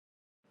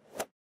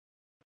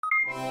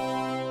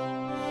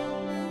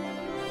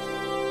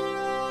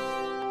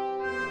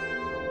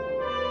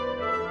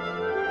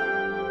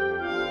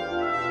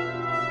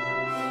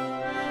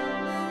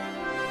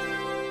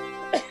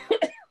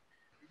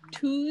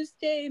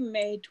Tuesday,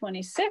 May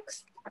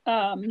 26th,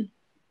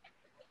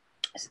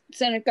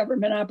 Senate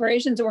Government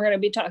Operations, and we're going to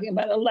be talking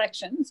about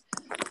elections.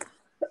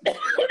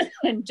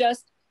 And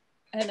just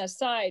an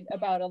aside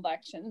about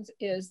elections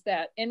is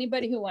that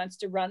anybody who wants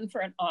to run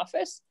for an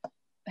office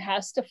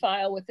has to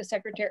file with the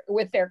secretary,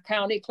 with their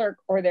county clerk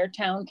or their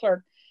town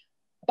clerk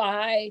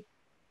by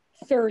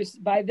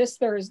this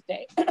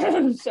Thursday.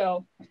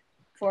 So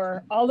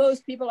for all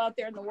those people out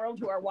there in the world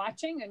who are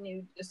watching and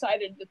you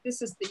decided that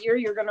this is the year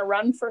you're going to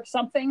run for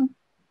something,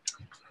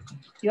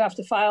 you have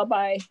to file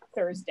by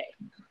Thursday.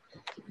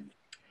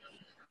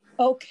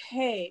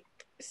 Okay,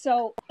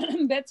 so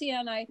Betsy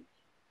and I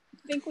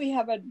think we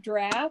have a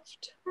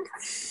draft.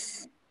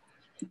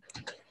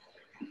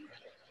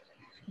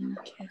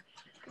 Okay.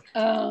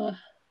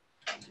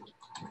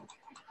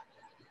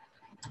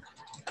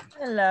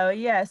 Hello,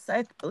 yes,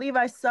 I believe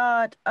I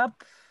saw it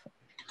up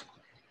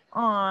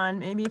on,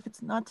 maybe if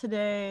it's not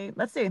today,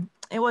 let's see.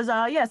 It was,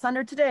 yes,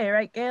 under today,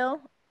 right, Gail?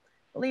 I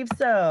believe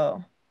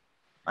so.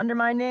 Under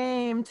my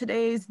name,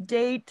 today's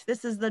date,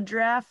 this is the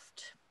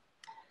draft,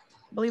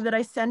 I believe that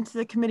I sent to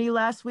the committee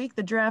last week,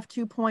 the draft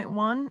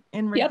 2.1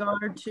 in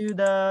regard to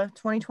the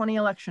 2020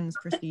 elections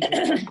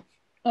procedure.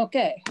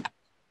 Okay.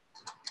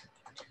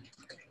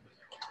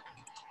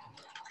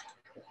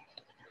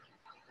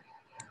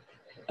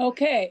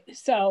 Okay,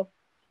 so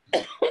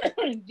do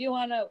you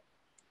want to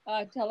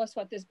tell us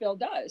what this bill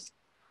does?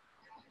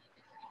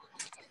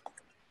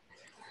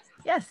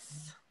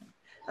 Yes.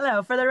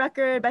 Hello, for the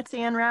record, Betsy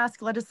Ann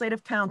Rask,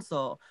 Legislative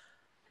Counsel.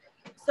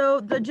 So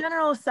the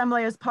General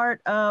Assembly, as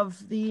part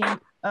of the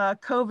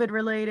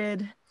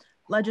COVID-related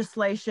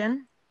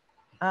legislation,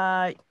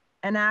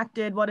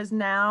 enacted what is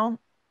now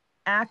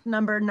Act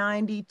number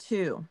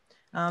 92.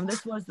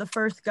 This was the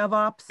first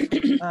GovOps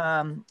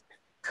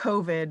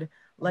COVID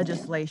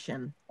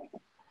legislation.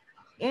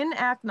 In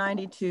Act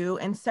 92,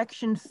 in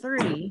Section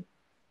 3,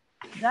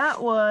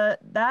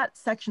 that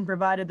section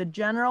provided the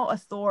general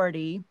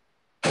authority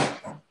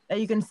that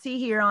you can see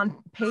here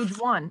on page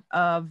 1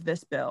 of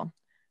this bill.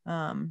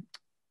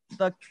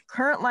 The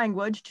current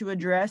language to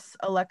address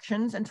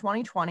elections in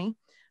 2020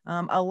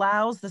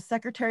 allows the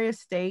Secretary of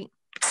State,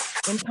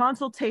 in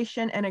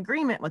consultation and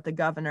agreement with the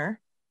governor,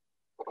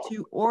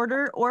 to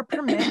order or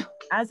permit,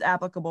 as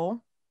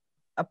applicable,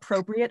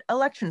 appropriate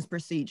elections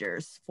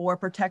procedures for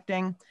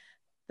protecting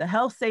the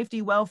health,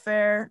 safety,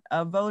 welfare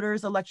of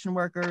voters, election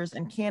workers,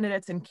 and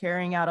candidates in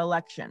carrying out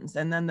elections.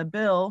 And then the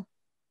bill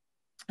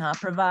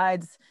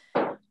provides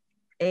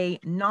a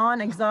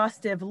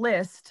non-exhaustive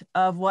list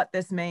of what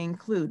this may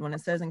include. When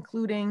it says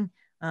including,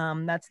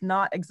 that's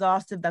not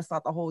exhaustive. That's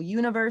not the whole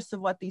universe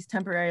of what these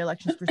temporary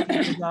elections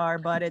procedures are,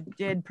 but it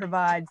did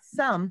provide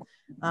some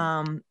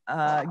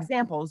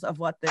examples of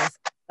what this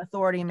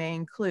authority may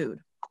include.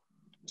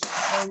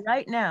 So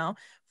right now,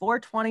 for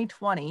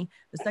 2020,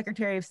 the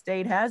Secretary of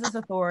State has this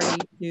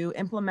authority to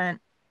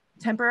implement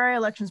temporary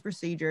elections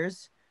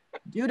procedures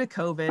due to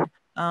COVID,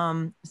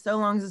 so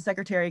long as the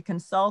Secretary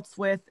consults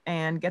with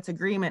and gets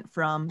agreement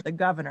from the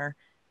governor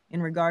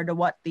in regard to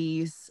what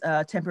these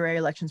temporary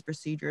elections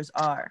procedures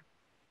are.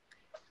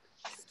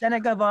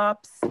 Senate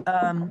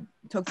GovOps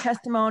took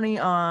testimony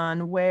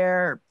on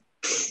where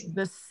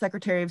the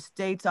Secretary of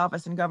State's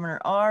office and governor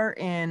are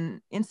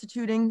in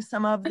instituting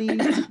some of these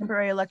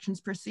temporary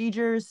elections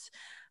procedures.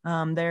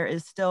 There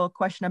is still a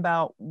question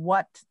about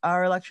what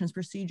our elections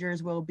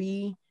procedures will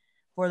be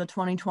for the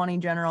 2020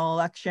 general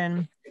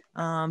election,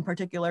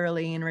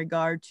 particularly in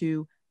regard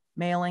to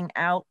mailing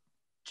out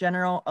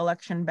general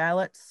election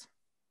ballots.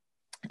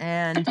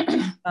 And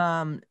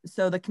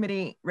so the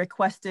committee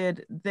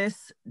requested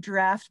this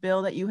draft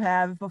bill that you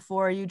have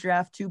before you,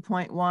 draft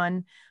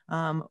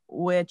 2.1,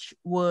 which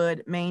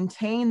would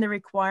maintain the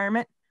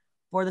requirement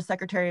for the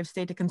Secretary of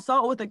State to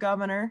consult with the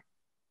governor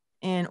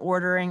in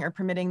ordering or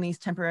permitting these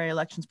temporary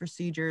elections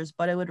procedures,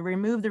 but it would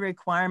remove the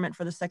requirement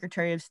for the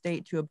Secretary of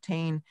State to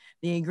obtain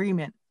the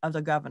agreement of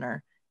the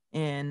governor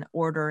in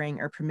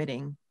ordering or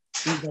permitting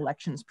these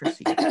elections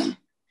procedures.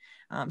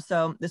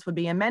 So this would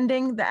be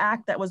amending the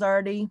act that was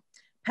already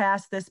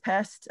passed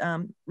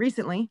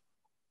recently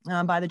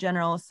by the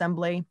General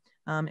Assembly.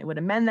 It would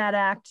amend that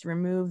act,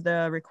 remove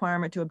the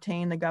requirement to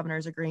obtain the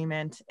governor's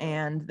agreement,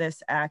 and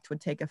this act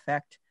would take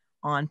effect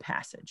on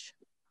passage.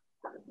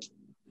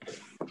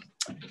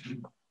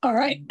 All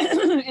right.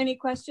 Any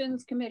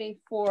questions, committee,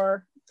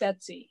 for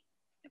Betsy?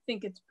 I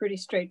think it's pretty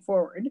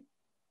straightforward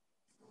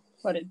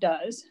what it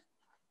does.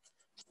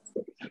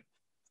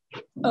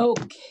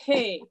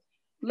 Okay,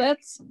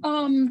 let's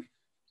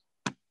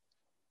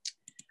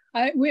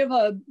we have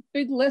a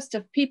big list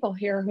of people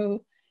here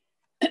who,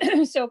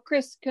 so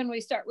Chris, can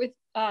we start with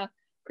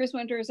Chris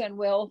Winters and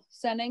Will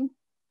Senning?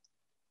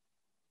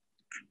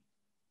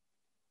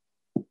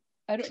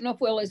 I don't know if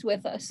Will is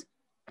with us.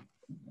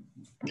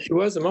 She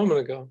was a moment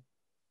ago.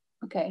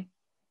 Okay.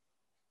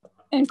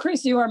 And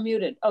Chris, you are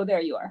muted. Oh,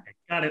 there you are.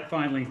 Got it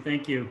finally,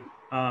 thank you.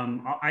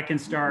 I can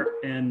start,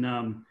 and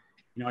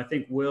I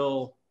think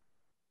Will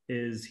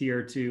is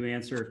here to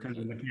answer kind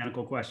of the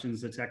mechanical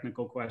questions, the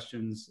technical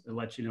questions, and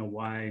let you know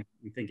why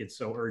we think it's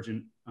so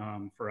urgent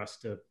for us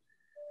to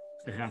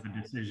to have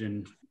a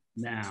decision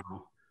now,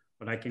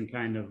 but I can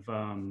kind of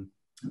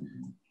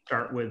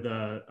start with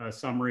a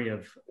summary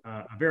of,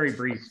 a very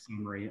brief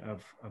summary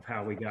of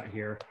how we got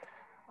here.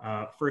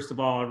 First of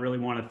all, I really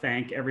want to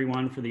thank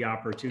everyone for the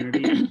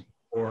opportunity,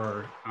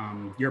 for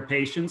your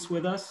patience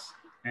with us,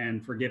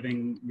 and for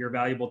giving your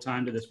valuable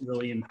time to this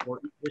really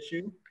important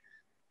issue,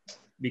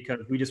 because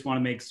we just want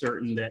to make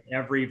certain that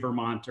every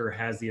Vermonter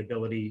has the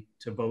ability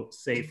to vote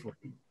safely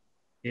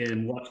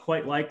in what's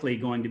quite likely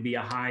going to be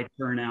a high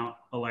turnout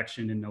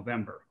election in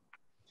November.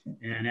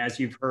 And as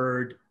you've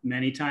heard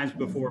many times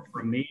before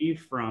from me,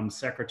 from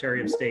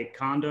Secretary of State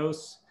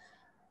Condos,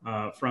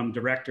 from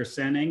Director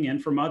Senning,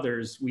 and from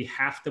others, we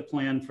have to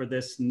plan for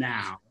this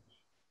now,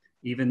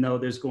 even though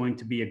there's going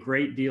to be a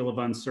great deal of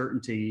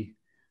uncertainty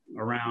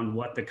around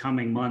what the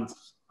coming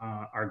months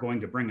are going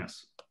to bring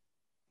us.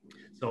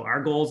 So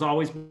our goal has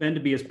always been to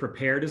be as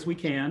prepared as we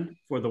can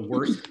for the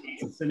worst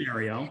case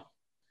scenario.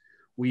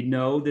 We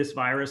know this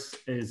virus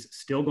is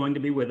still going to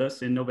be with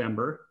us in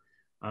November.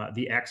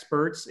 The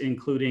experts,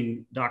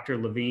 including Dr.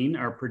 Levine,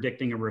 are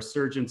predicting a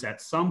resurgence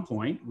at some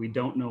point. We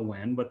don't know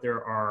when, but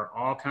there are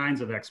all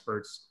kinds of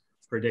experts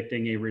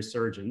predicting a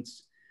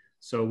resurgence.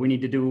 So we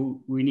need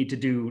to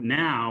do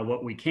now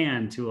what we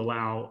can to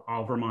allow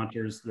all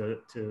Vermonters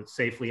to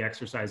safely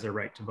exercise their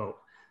right to vote.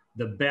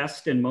 The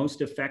best and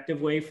most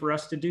effective way for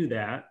us to do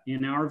that,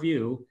 in our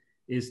view,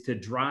 is to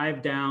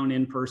drive down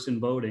in-person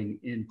voting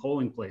in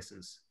polling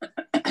places,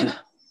 to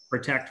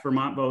protect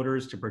Vermont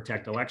voters, to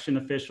protect election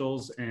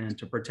officials, and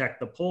to protect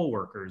the poll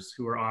workers,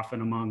 who are often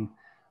among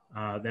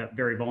that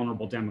very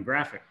vulnerable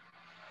demographic.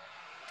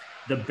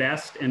 The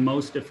best and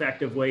most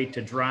effective way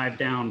to drive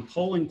down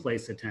polling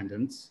place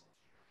attendance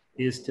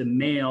is to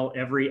mail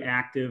every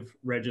active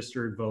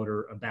registered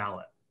voter a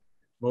ballot.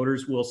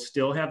 Voters will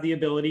still have the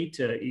ability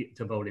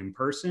to vote in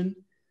person,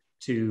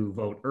 to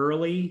vote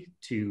early,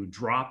 to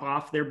drop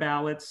off their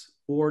ballots,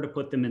 or to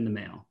put them in the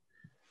mail.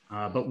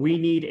 But we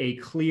need a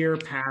clear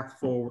path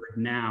forward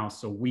now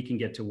so we can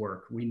get to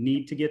work. We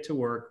need to get to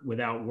work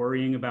without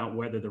worrying about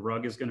whether the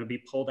rug is going to be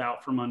pulled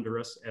out from under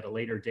us at a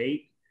later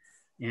date.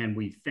 And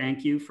we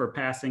thank you for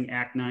passing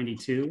Act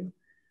 92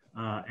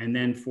 and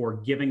then for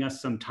giving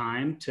us some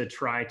time to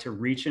try to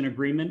reach an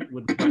agreement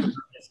with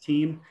this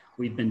team.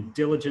 We've been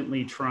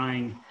diligently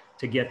trying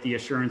to get the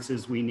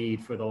assurances we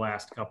need for the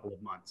last couple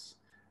of months.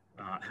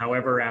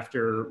 However,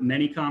 after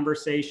many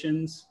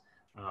conversations,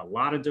 a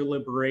lot of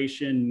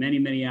deliberation,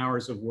 many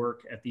hours of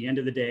work, at the end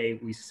of the day,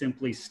 we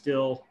simply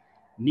still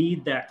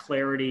need that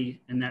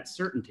clarity and that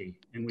certainty,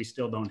 and we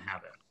still don't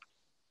have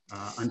it.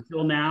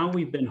 Until now,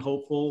 we've been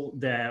hopeful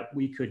that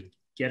we could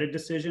get a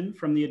decision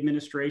from the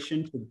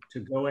administration to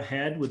go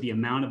ahead with the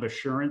amount of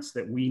assurance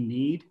that we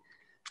need.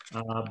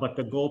 But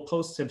the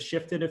goalposts have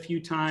shifted a few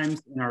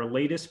times, and our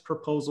latest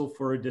proposal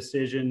for a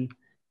decision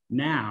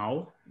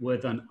now,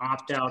 with an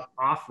opt-out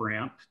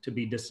off-ramp to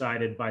be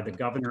decided by the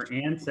governor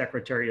and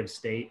Secretary of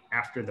State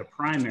after the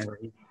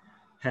primary,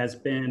 has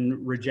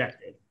been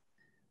rejected.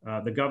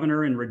 The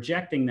governor, in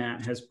rejecting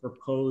that, has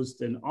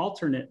proposed an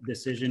alternate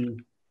decision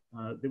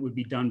that would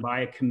be done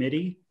by a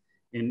committee,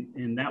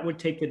 and that would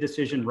take the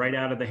decision right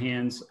out of the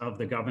hands of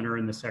the governor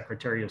and the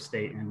Secretary of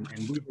State. And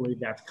we believe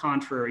that's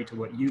contrary to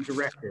what you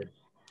directed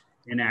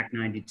in Act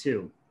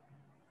 92.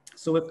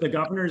 So if the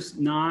governor's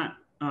not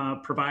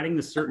providing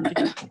the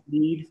certainty that we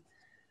need,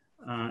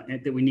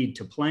 and that we need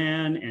to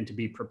plan and to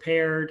be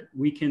prepared,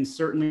 we can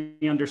certainly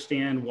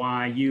understand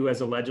why you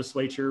as a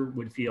legislature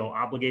would feel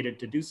obligated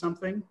to do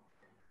something.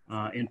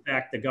 In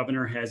fact, the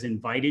governor has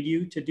invited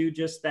you to do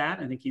just that.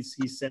 I think he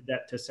said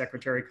that to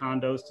Secretary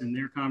Condos in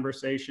their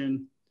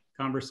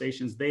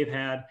conversations they've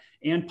had,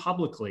 and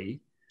publicly.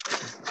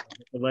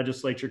 The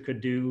legislature could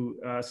do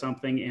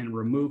something and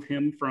remove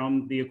him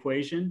from the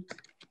equation.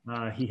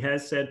 He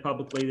has said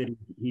publicly that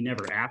he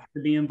never asked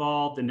to be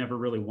involved and never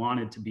really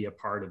wanted to be a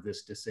part of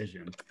this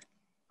decision.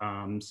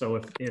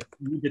 So if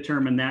we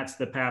determine that's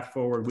the path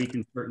forward, we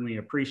can certainly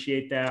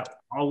appreciate that.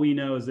 All we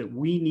know is that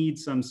we need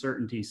some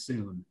certainty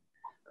soon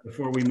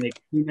before we make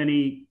too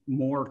many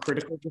more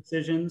critical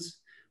decisions,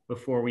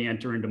 before we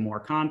enter into more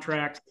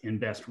contracts,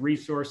 invest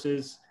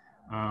resources.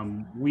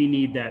 We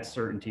need that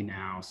certainty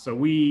now. So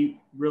we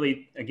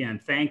really, again,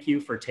 thank you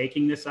for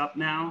taking this up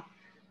now.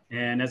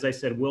 And as I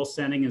said, Will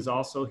Senning is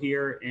also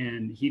here,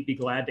 and he'd be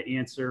glad to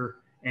answer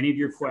any of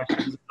your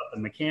questions about the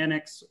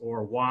mechanics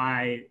or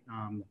why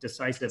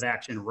decisive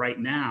action right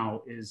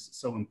now is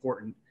so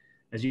important.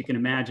 As you can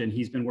imagine,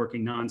 he's been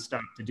working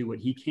nonstop to do what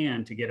he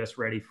can to get us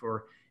ready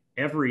for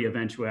every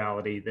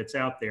eventuality that's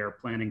out there,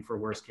 planning for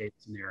worst case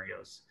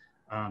scenarios.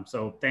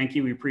 So thank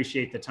you, we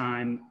appreciate the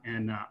time,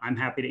 and I'm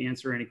happy to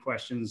answer any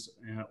questions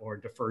or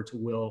defer to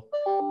Will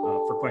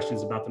for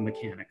questions about the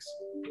mechanics.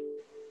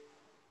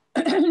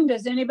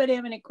 Does anybody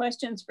have any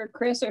questions for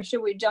Chris, or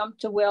should we jump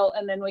to Will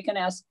and then we can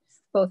ask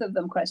both of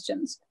them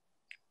questions?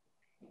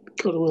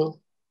 Go to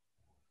Will.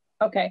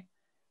 Okay.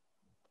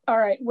 All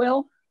right,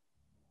 Will?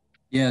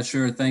 Yeah,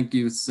 sure. Thank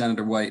you,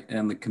 Senator White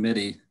and the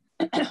committee.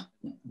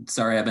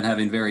 Sorry, I've been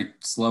having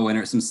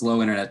some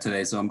slow internet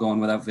today, so I'm going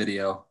without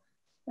video.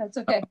 That's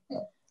okay.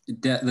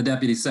 the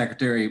Deputy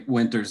Secretary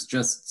Winters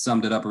just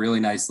summed it up really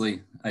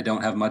nicely. I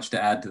don't have much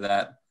to add to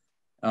that.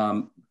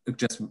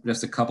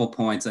 Just a couple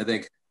points. I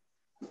think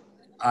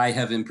I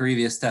have in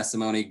previous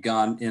testimony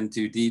gone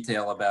into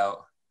detail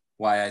about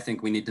why I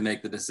think we need to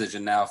make the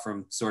decision now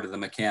from sort of the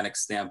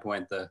mechanics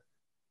standpoint, the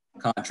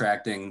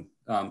contracting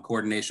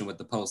coordination with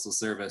the Postal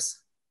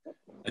Service.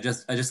 I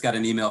just got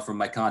an email from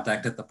my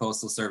contact at the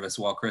Postal Service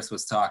while Chris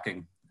was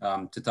talking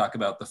to talk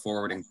about the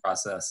forwarding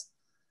process.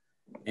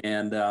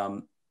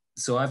 And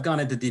so I've gone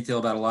into detail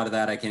about a lot of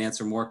that. I can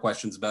answer more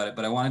questions about it,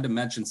 but I wanted to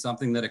mention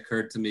something that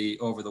occurred to me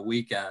over the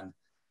weekend.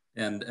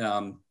 And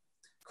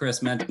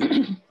Chris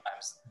mentioned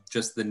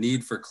just the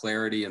need for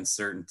clarity and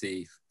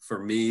certainty for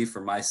me,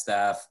 for my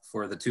staff,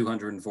 for the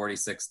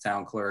 246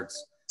 town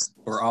clerks,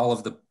 for all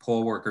of the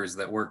poll workers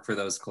that work for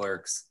those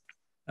clerks,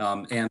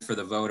 and for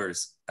the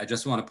voters. I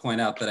just want to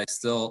point out that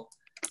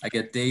I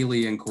get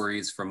daily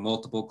inquiries from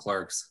multiple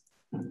clerks.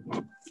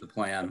 The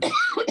plan,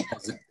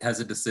 has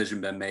a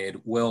decision been made?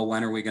 Will,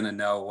 when are we going to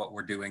know what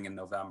we're doing in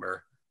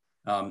November?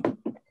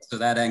 So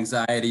that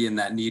anxiety and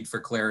that need for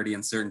clarity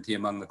and certainty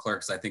among the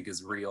clerks, I think,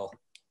 is real.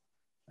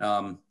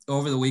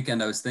 Over the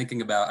weekend, I was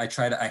thinking about,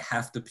 I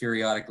have to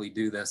periodically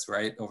do this,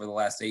 right? Over the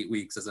last 8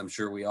 weeks, as I'm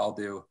sure we all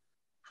do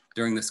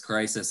during this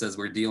crisis, as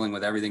we're dealing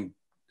with everything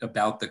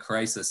about the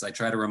crisis, I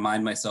try to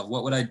remind myself,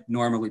 what would I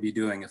normally be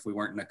doing if we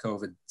weren't in a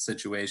COVID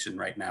situation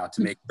right now,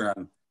 to make sure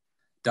I'm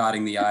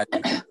dotting the I's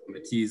and crossing the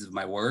T's of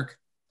my work.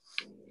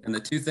 And the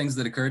two things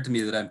that occurred to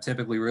me that I'm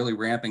typically really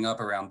ramping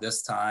up around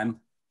this time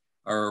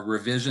are a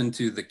revision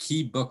to the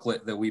key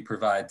booklet that we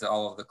provide to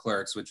all of the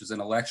clerks, which is an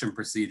election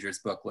procedures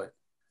booklet.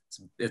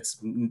 It's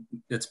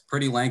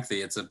pretty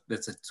lengthy. It's a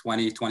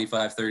 20,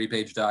 25, 30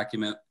 page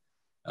document,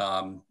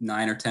 9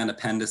 or 10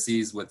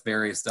 appendices with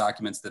various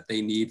documents that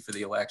they need for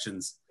the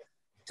elections.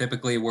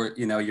 Typically,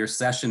 your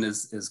session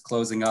is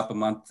closing up a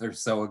month or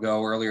so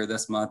ago, earlier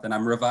this month, and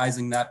I'm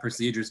revising that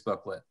procedures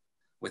booklet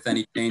with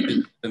any changes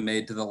that have been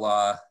made to the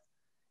law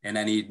and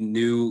any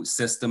new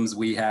systems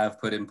we have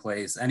put in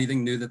place,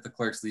 anything new that the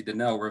clerks need to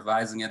know,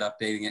 revising it,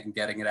 updating it, and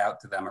getting it out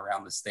to them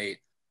around the state,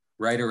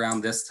 right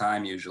around this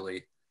time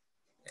usually.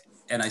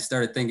 And I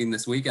started thinking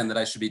this weekend that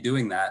I should be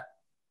doing that.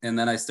 And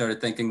then I started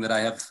thinking that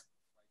I have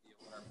no idea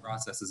what our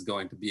process is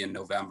going to be in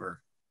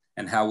November.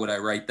 And how would I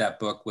write that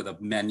book with a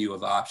menu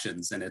of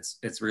options? And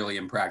it's really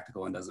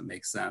impractical and doesn't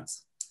make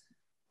sense.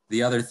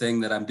 The other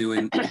thing that I'm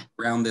doing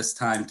around this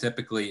time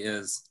typically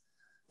is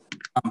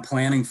I'm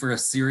planning for a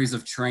series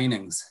of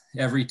trainings.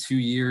 Every 2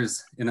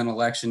 years in an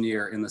election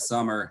year in the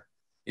summer,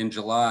 in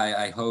July,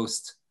 I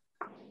host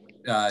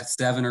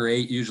 7 or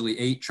 8, usually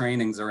 8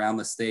 trainings around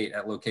the state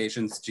at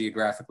locations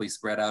geographically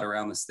spread out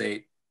around the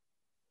state.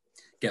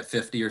 Get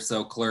 50 or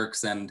so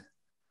clerks and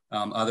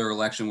other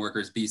election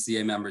workers,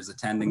 BCA members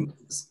attending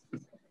this.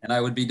 And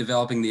I would be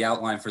developing the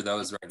outline for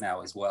those right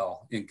now as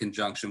well, in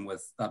conjunction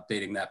with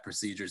updating that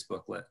procedures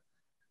booklet,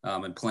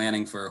 and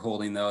planning for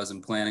holding those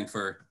and planning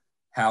for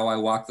how I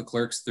walk the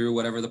clerks through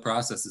whatever the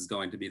process is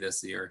going to be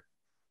this year.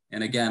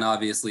 And again,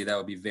 obviously that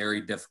would be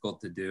very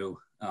difficult to do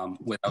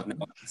without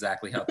knowing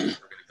exactly how things are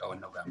going to go in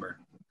November.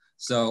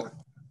 So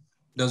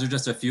those are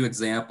just a few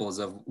examples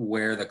of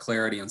where the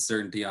clarity and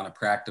certainty on a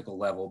practical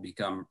level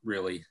become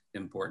really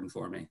important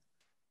for me.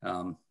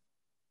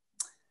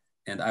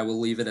 And I will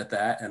leave it at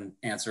that and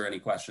answer any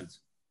questions.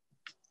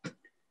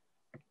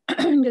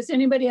 Does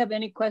anybody have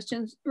any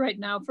questions right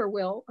now for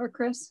Will or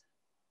Chris?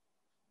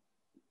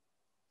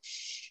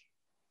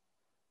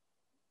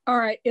 All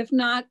right, if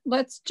not,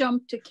 let's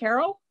jump to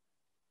Carol.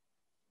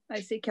 I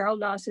see Carol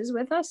Doss is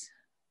with us.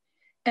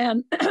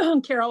 And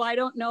Carol, I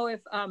don't know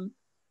if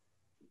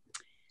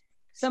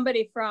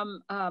somebody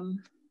from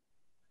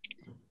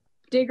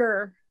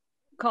Digger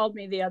called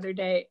me the other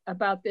day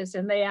about this,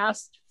 and they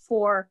asked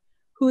for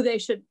who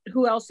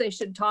else they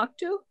should talk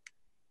to.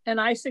 And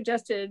I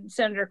suggested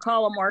Senator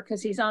Collmore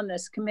because he's on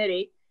this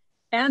committee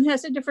and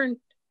has a different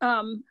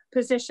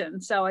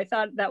position. So I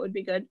thought that would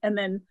be good. And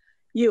then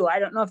you, I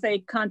don't know if they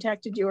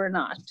contacted you or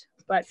not,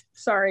 but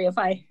sorry if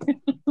I.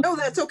 No,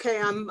 that's okay.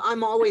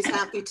 I'm always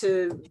happy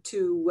to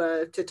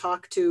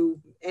talk to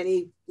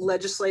any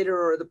legislator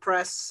or the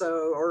press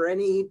or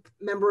any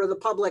member of the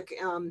public,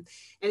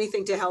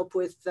 anything to help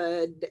with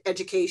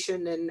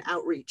education and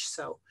outreach.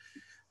 So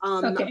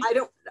okay.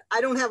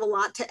 I don't have a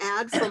lot to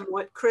add from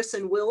what Chris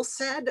and Will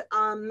said.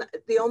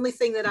 The only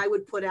thing that I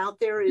would put out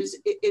there is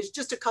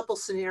just a couple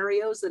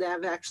scenarios that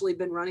have actually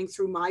been running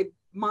through my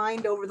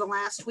mind over the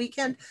last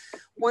weekend.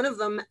 One of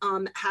them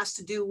has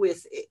to do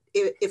with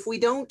if we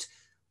don't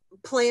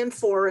plan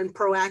for and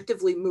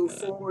proactively move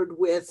forward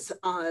with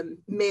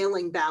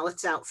mailing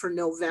ballots out for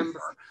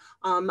November.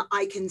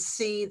 I can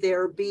see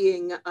there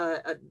being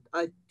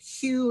a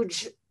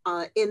huge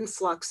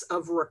influx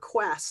of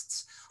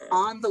requests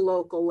on the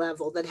local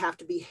level that have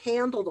to be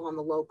handled on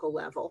the local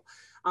level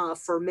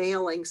for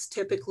mailings.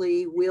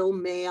 Typically, we'll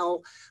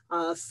mail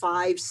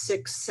 500,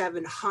 600,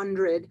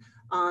 700.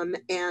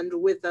 And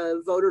with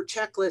a voter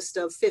checklist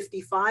of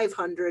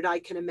 5,500, I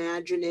can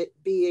imagine it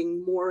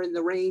being more in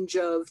the range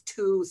of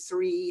 2,000 to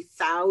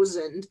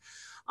 3,000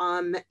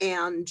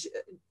 And,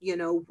 you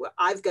know,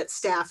 I've got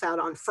staff out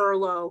on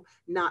furlough,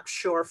 not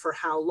sure for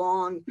how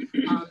long.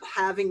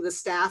 Having the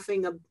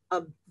staffing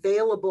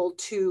available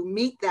to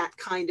meet that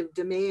kind of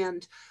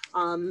demand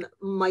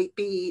might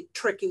be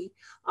tricky.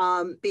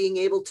 Being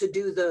able to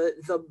do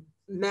the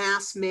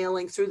mass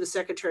mailing through the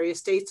Secretary of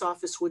State's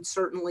office would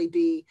certainly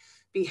be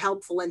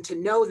helpful, and to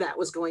know that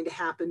was going to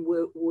happen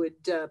would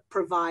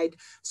provide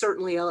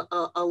certainly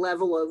a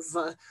level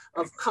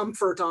of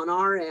comfort on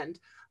our end.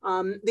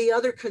 The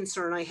other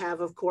concern I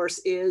have, of course,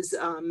 is,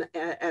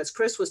 as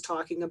Chris was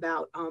talking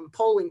about,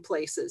 polling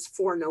places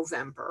for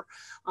November.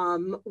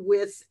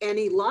 With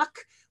any luck,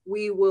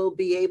 we will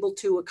be able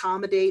to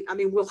accommodate, I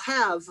mean, we'll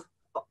have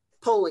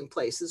polling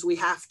places, we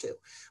have to,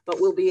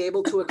 but we'll be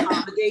able to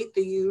accommodate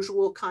the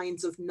usual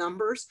kinds of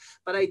numbers,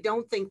 but I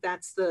don't think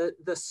that's the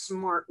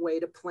smart way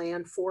to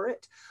plan for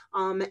it.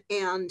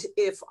 And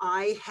if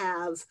I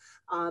have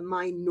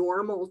my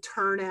normal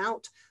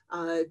turnout,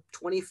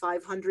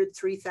 2,500,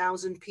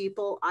 3,000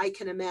 people, I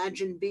can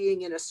imagine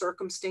being in a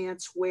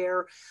circumstance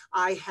where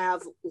I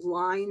have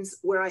lines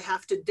where I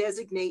have to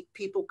designate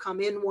people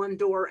come in one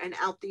door and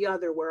out the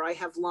other, where I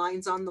have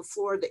lines on the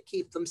floor that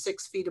keep them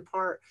 6 feet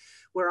apart,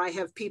 where I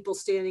have people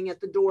standing at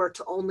the door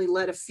to only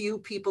let a few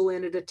people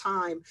in at a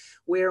time,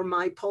 where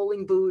my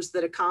polling booths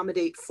that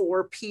accommodate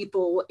 4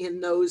 people in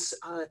those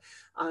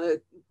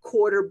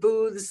quarter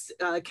booths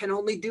can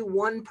only do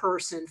 1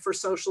 person for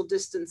social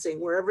distancing,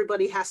 where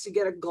everybody has to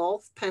get a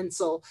golf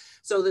pencil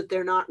so that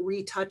they're not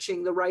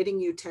retouching the writing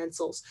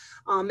utensils,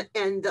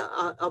 and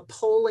a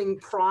polling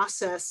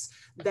process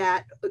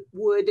that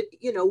would,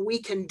 you know, we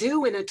can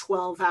do in a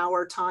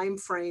 12-hour time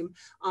frame,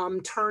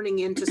 turning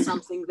into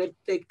something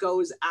that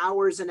goes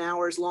hours and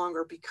hours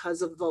longer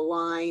because of the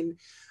line,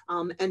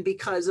 and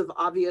because of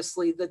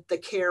obviously the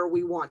care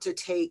we want to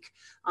take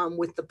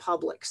with the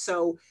public.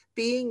 So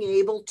being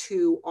able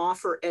to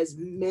offer as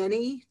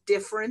many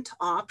different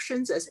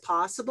options as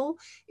possible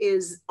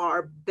is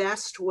our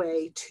best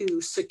way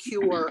to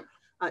secure,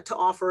 to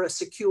offer a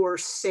secure,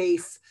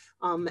 safe,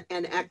 and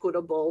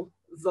equitable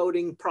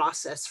voting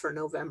process for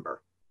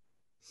November.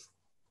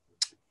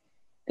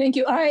 Thank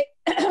you. I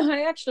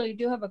actually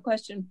do have a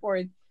question for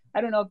you. I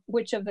don't know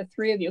which of the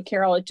 3 of you,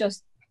 Carol, it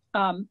just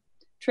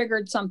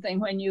triggered something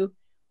when you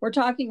were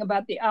talking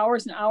about the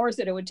hours and hours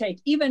that it would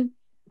take. Even,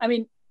 I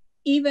mean,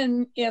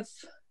 even if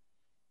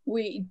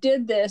we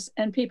did this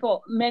and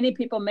many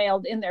people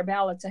mailed in their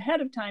ballots ahead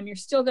of time, you're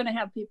still going to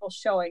have people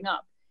showing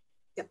up.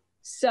 Yep.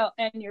 So,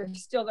 and you're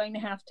still going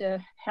to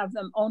have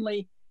them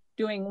only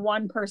doing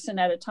 1 person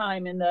at a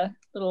time in the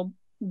little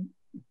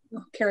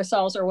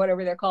carousels or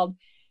whatever they're called.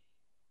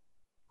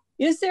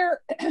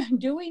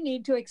 Do we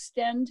need to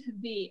extend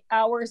the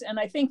hours? And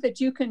I think that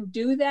you can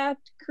do that,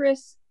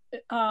 Chris,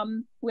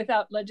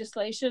 without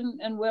legislation,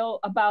 and Will,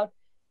 about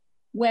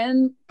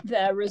when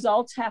the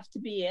results have to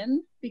be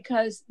in,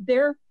 because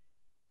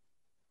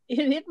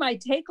it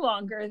might take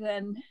longer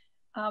than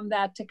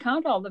that to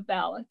count all the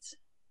ballots,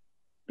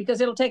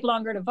 because it'll take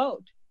longer to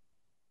vote.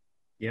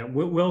 Yeah,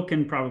 Will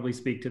can probably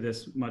speak to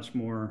this much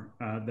more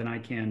than I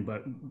can,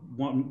 but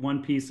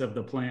one piece of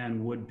the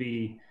plan would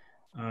be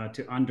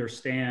to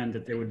understand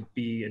that there would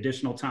be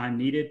additional time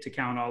needed to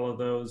count all of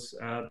those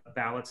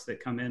ballots that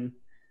come in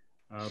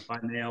by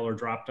mail or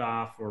dropped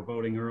off or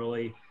voting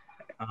early.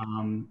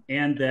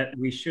 And that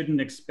we shouldn't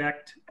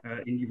expect,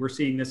 and we're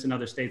seeing this in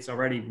other states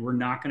already, we're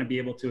not going to be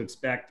able to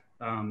expect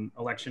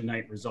election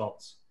night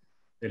results,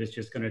 that it's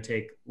just going to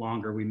take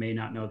longer. We may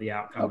not know the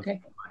outcome of the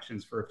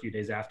elections for a few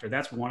days after.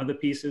 That's one of the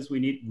pieces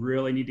we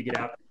really need to get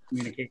out,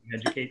 communicate and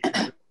educate.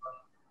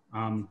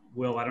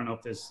 Will, I don't know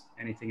if there's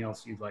anything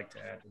else you'd like to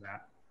add to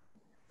that.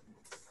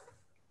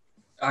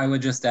 I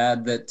would just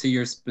add that to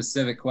your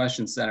specific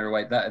question, Senator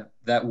White,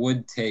 that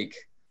would take,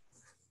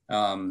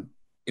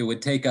 it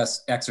would take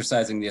us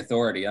exercising the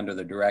authority under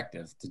the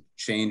directive to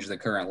change the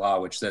current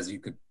law, which says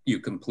you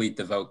complete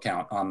the vote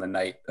count on the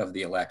night of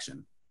the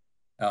election.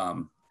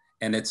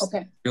 And it's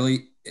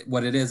really,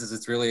 what it is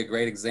it's really a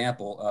great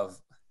example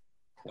of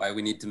why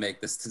we need to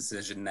make this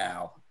decision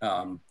now.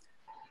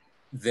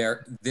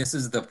 This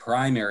is the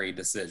primary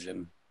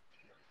decision.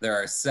 There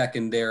are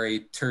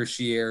secondary,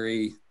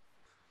 tertiary,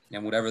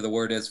 and whatever the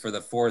word is for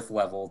the 4th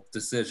level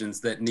decisions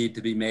that need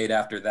to be made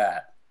after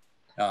that,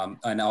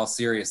 in all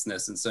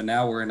seriousness. And so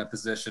now we're in a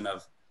position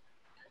of,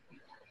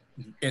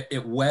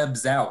 it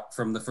webs out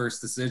from the first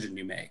decision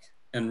you make.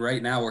 And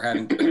right now we're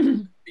having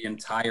the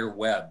entire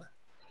web.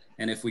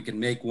 And if we can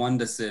make one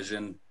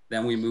decision,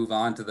 then we move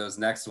on to those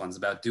next ones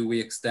about, do we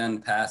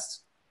extend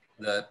past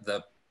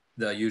the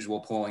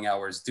usual polling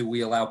hours? Do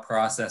we allow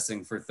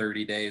processing for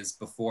 30 days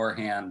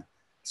beforehand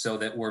so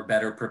that we're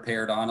better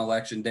prepared on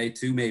election day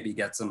to maybe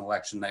get some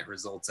election night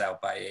results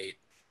out by 8?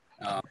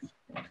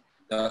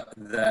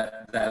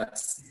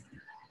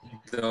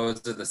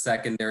 Those are the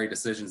secondary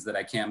decisions that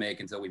I can't make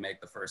until we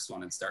make the first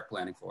one and start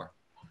planning for.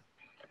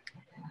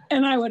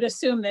 And I would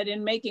assume that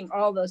in making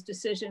all those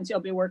decisions, you'll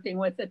be working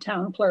with the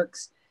town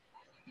clerks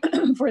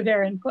for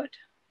their input.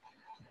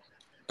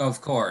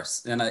 Of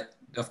course,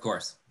 of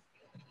course.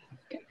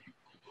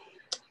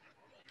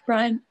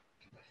 Brian?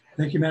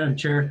 Thank you, Madam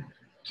Chair.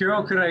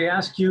 Carol, could I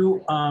ask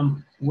you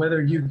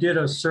whether you did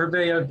a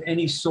survey of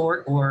any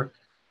sort or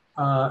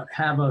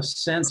have a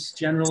sense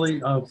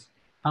generally of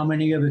how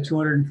many of the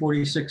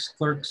 246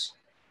 clerks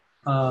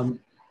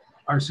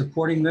are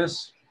supporting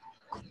this?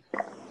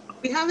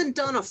 We haven't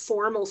done a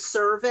formal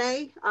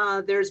survey.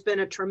 There's been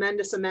a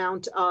tremendous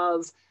amount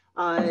of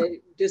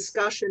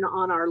discussion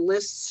on our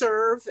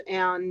listserv,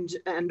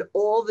 and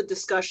all the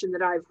discussion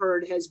that I've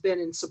heard has been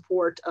in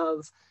support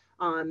of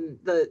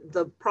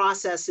the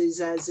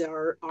processes as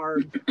are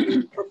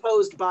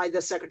proposed by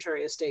the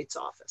Secretary of State's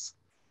office.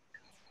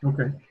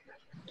 Okay.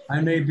 I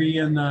may be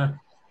in a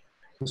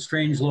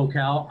strange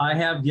locale. I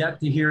have yet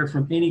to hear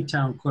from any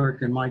town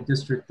clerk in my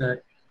district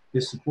that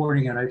is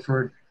supporting it. I've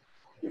heard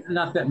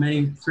not that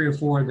many, 3 or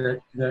 4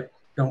 that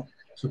don't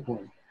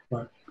support it,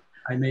 but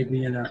I may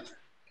be in a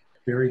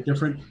very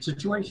different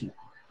situation.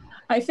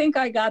 I think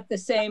I got the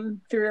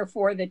same 3 or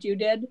 4 that you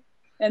did,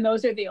 and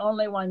those are the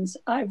only ones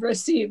I've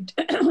received.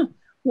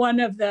 One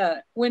of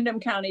the Windham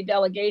County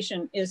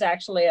delegation is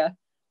actually a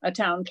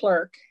town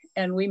clerk,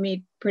 and we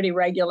meet pretty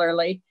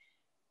regularly,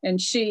 and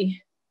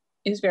she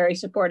is very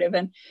supportive.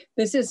 And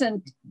this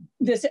isn't,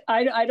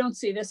 I don't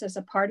see this as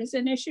a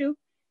partisan issue.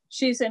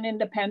 She's an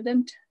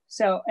independent.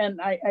 So, and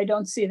I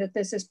don't see that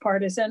this is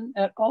partisan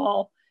at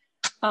all.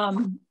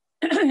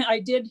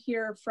 I did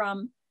hear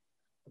from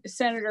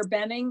Senator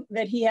Benning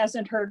that he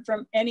hasn't heard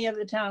from any of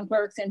the town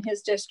clerks in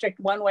his district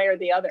one way or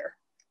the other.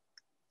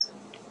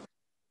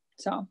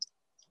 So,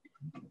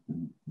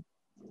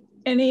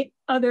 any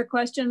other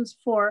questions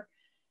for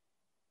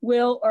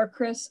Will or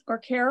Chris or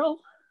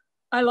Carol?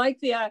 I like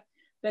the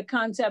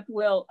concept,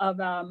 Will, of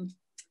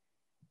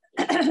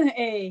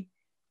a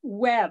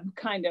web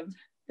kind of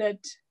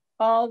that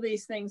all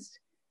these things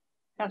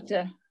have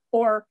to,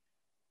 or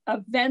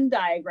a Venn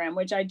diagram,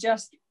 which I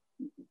just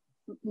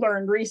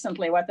learned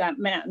recently what that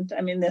meant.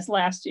 I mean, this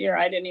last year,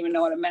 I didn't even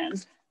know what it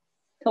meant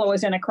until it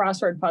was in a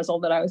crossword puzzle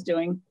that I was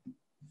doing.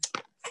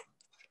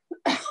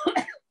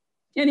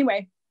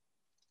 Anyway,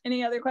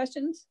 any other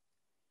questions?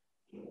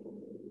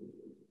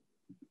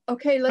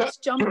 Okay, let's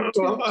jump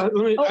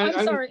to,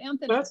 I'm sorry,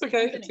 Anthony. That's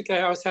okay, Anthony. It's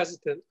okay, I was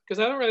hesitant because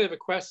I don't really have a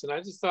question. I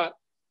just thought,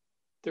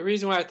 the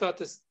reason why I thought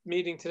this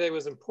meeting today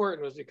was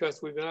important was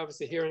because we've been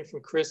obviously hearing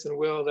from Chris and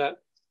Will that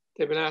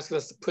they've been asking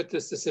us to put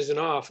this decision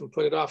off and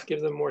put it off,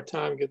 give them more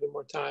time,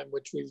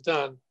 which we've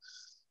done.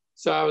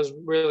 So I was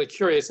really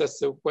curious as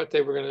to what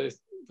they were going to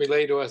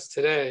relay to us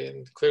today.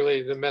 And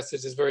clearly the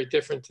message is very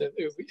different.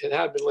 It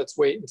had been, let's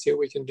wait and see what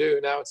we can do.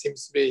 Now it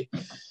seems to be,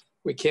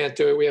 we can't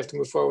do it. We have to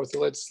move forward with the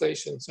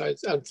legislation. So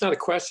it's not a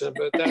question,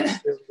 but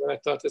that's really what I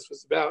thought this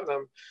was about.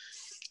 And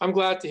I'm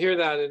glad to hear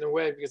that in a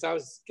way, because I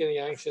was getting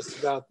anxious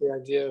about the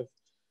idea of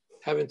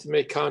having to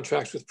make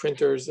contracts with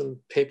printers and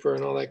paper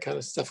and all that kind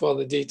of stuff, all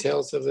the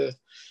details of the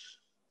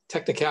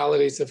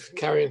technicalities of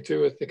carrying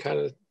through with the kind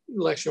of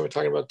election we're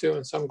talking about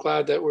doing. So I'm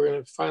glad that we're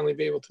going to finally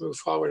be able to move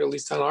forward, at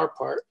least on our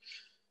part.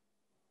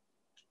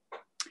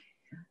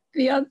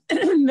 The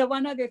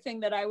one other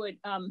thing that I would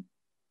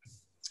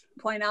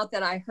point out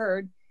that I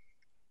heard,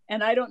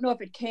 and I don't know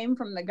if it came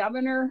from the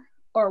governor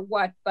or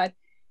what, but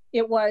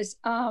it was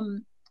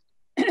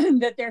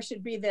that there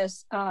should be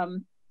this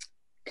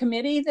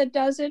committee that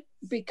does it,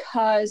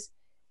 because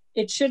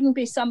it shouldn't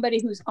be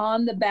somebody who's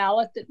on the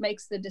ballot that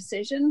makes the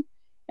decision.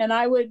 And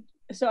I would,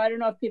 so I don't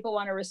know if people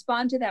want to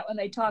respond to that when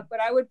they talk, but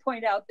I would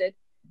point out that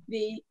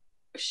the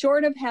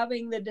short of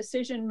having the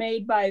decision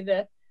made by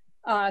the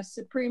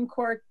Supreme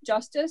Court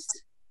Justice,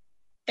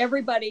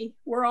 everybody,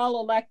 we're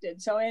all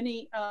elected. So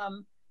any,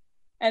 and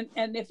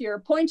if you're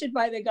appointed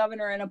by the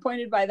governor and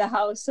appointed by the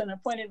House and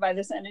appointed by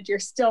the Senate, you're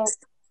still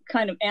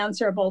kind of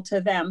answerable to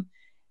them.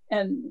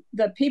 And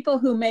the people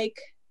who make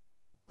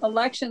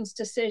elections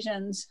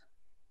decisions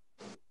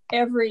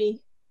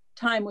every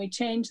time we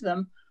change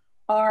them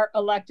are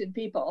elected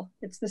people.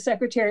 It's the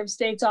Secretary of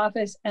State's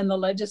office and the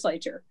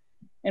legislature,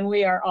 and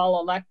we are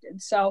all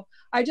elected. So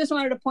I just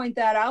wanted to point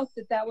that out,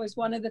 that was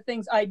one of the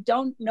things. I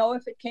don't know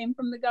if it came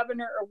from the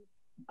governor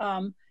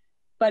or,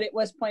 but it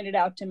was pointed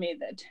out to me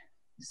that,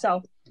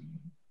 so,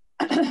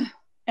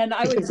 and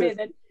I would say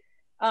that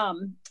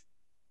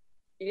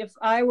if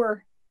I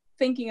were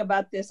thinking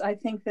about this, I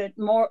think that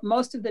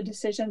most of the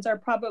decisions are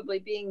probably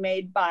being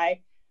made by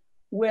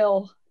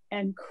Will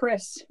and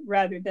Chris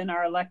rather than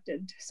our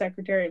elected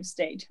Secretary of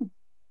State.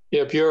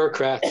 Yeah,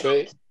 bureaucrats,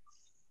 right?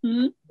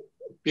 Hmm?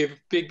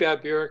 Big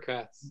bad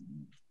bureaucrats.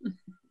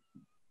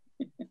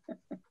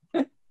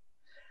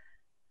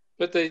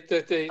 But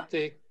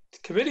the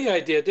committee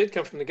idea did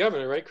come from the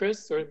governor, right,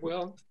 Chris? Or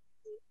Will?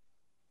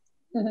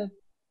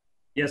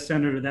 Yes,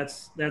 Senator,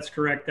 that's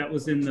correct. That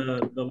was in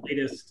the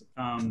latest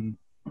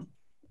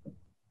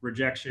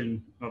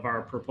rejection of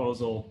our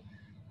proposal,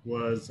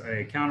 was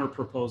a counter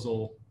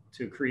proposal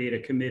to create a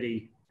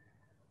committee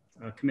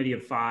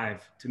of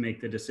 5 to make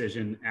the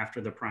decision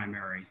after the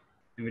primary.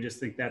 And we just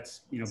think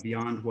that's,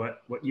 beyond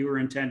what you were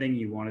intending.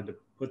 You wanted to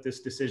put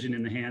this decision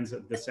in the hands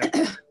of the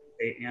Secretary of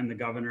State and the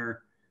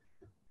governor.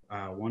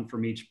 One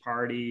from each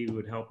party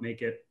would help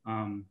make it,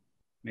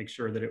 make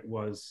sure that it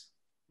was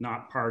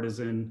not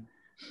partisan.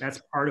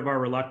 That's part of our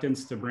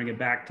reluctance to bring it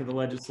back to the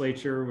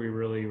legislature. We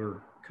really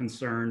were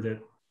concerned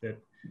that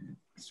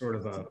sort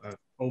of a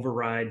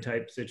override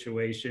type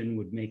situation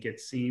would make it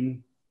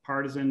seem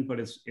partisan, but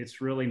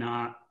it's really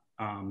not.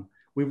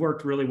 We've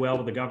worked really well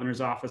with the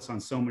governor's office on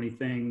so many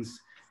things.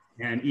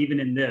 And even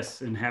in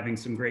this, and having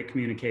some great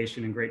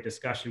communication and great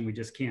discussion, we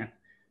just can't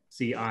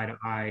see eye to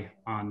eye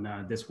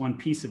on this one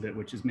piece of it,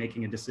 which is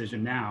making a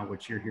decision now,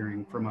 which you're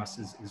hearing from us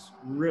is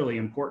really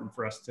important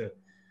for us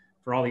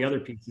for all the other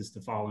pieces to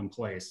fall in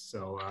place.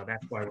 So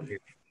that's why we're here.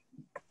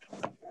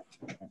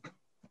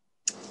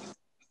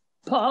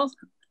 Paul?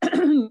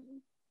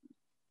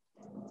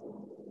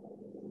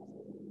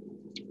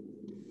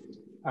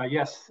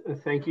 Yes,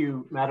 thank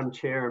you, Madam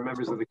Chair and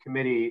members of the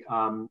committee.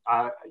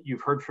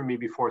 You've heard from me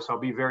before, so I'll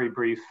be very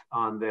brief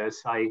on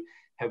this. I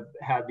have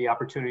had the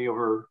opportunity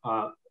over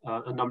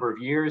a number of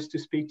years to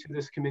speak to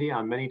this committee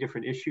on many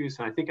different issues.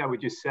 And I think I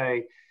would just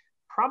say,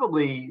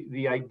 probably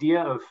the idea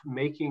of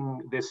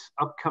making this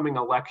upcoming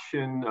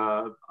election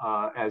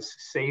as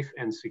safe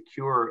and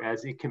secure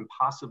as it can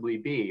possibly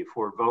be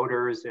for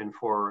voters and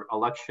for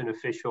election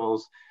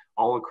officials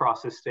all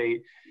across the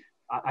state.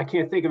 I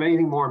can't think of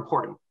anything more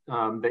important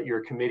that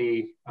your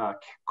committee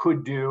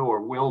could do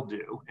or will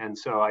do. And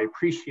so I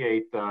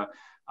appreciate the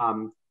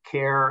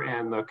care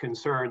and the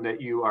concern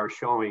that you are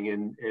showing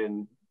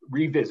in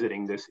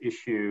revisiting this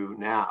issue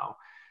now.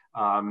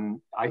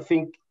 I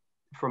think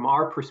from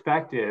our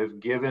perspective,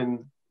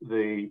 given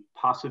the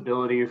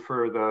possibility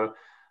for the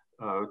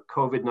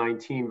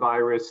COVID-19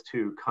 virus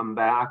to come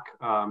back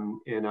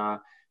in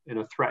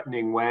a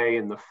threatening way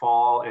in the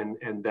fall,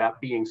 and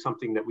that being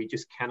something that we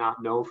just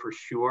cannot know for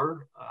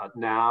sure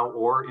now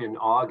or in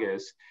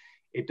August,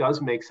 it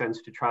does make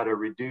sense to try to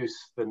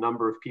reduce the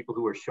number of people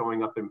who are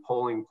showing up in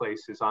polling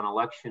places on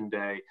election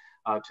day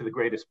to the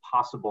greatest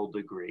possible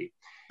degree.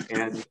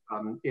 And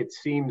it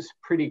seems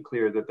pretty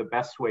clear that the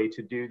best way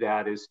to do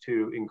that is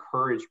to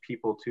encourage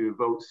people to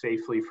vote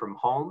safely from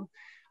home.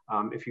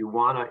 If you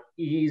want to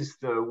ease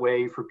the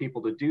way for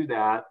people to do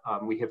that,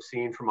 we have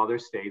seen from other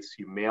states,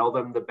 you mail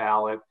them the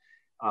ballot,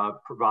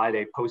 provide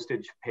a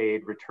postage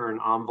paid return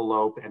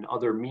envelope and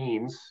other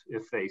means,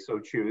 if they so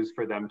choose,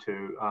 for them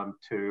to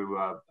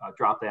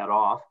drop that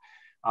off.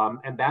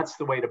 And that's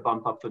the way to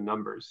bump up the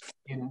numbers.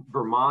 In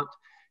Vermont,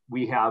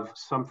 we have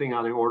something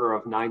on the order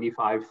of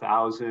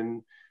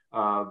 95,000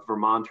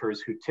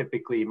 Vermonters who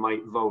typically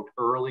might vote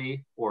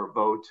early or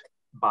vote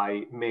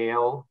by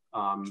mail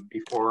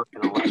before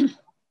an election.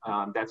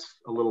 That's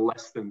a little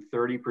less than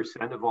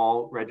 30% of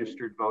all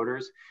registered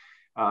voters.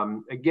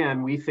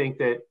 Again, we think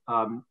that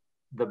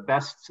the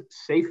best,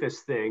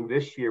 safest thing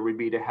this year would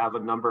be to have a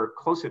number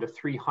closer to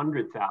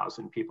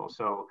 300,000 people.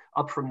 So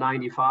up from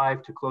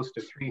 95 to close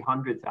to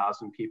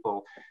 300,000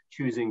 people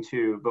choosing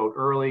to vote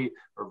early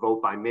or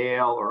vote by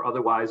mail or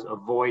otherwise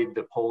avoid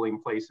the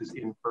polling places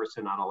in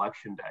person on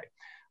election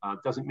day.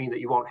 Doesn't mean that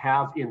you won't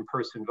have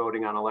in-person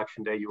voting on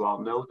election day. You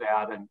all know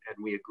that, and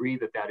we agree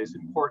that that is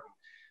important.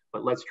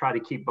 But let's try to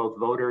keep both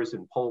voters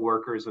and poll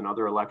workers and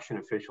other election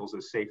officials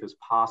as safe as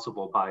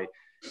possible by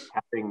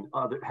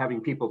having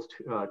people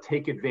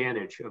take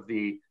advantage of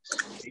the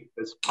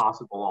safest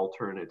possible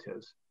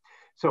alternatives.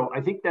 So I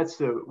think that's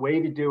the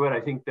way to do it.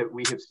 I think that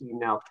we have seen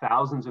now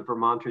thousands of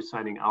Vermonters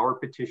signing our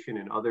petition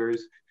and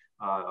others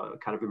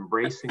kind of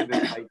embracing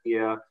this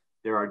idea.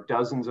 There are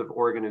dozens of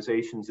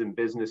organizations and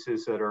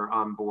businesses that are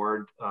on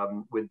board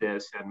with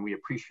this, and we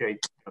appreciate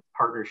the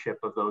partnership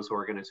of those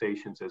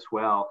organizations as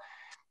well.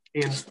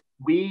 And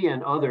we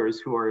and others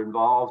who are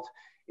involved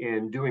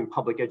in doing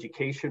public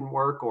education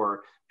work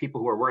or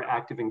people who are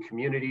active in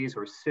communities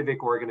or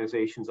civic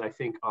organizations, I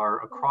think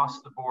are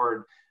across the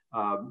board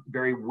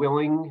very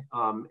willing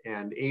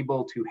and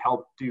able to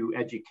help do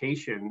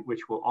education,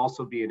 which will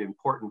also be an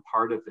important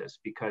part of this,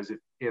 because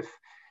if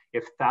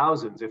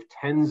thousands, if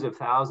tens of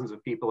thousands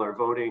of people are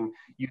voting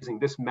using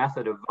this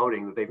method of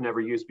voting that they've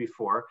never used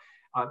before,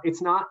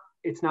 it's not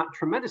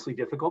tremendously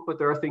difficult, but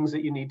there are things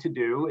that you need to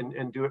do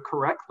and do it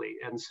correctly.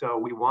 And so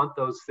we want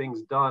those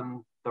things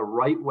done the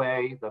right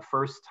way the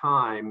first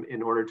time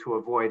in order to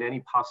avoid any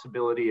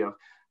possibility of,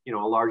 a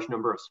large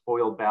number of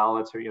spoiled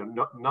ballots, or,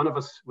 none of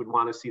us would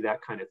want to see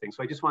that kind of thing.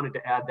 So I just wanted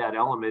to add that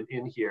element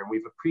in here. And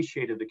we've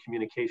appreciated the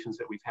communications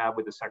that we've had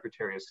with the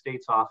Secretary of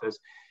State's office.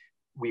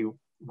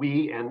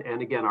 We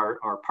and again,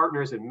 our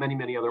partners and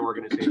many other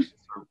organizations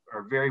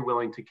are very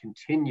willing to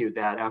continue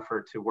that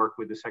effort to work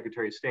with the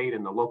Secretary of State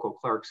and the local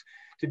clerks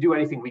to do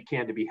anything we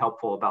can to be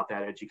helpful about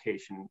that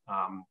education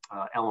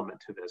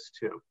element to this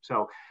too.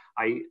 So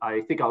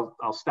I think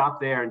I'll stop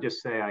there and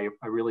just say I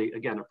really,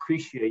 again,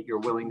 appreciate your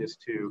willingness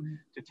to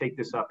take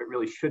this up. It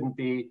really shouldn't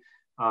be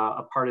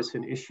a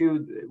partisan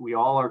issue. We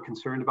all are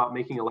concerned about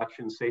making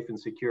elections safe and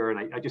secure,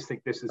 and I just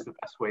think this is the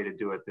best way to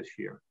do it this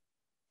year.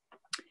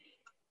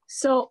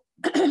 So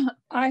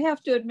I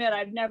have to admit,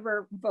 I've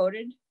never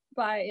voted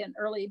by an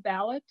early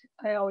ballot.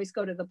 I always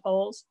go to the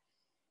polls.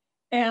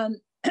 And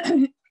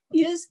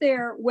is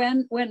there,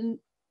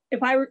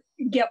 if I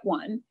get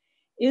one,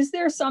 is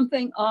there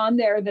something on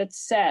there that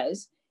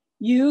says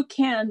you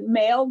can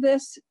mail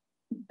this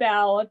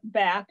ballot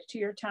back to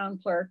your town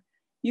clerk.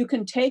 You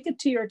can take it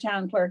to your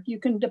town clerk. You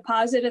can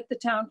deposit at the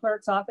town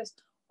clerk's office,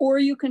 or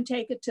you can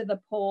take it to the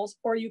polls,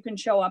 or you can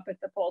show up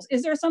at the polls.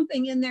 Is there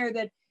something in there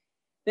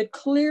that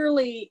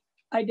clearly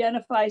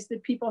identifies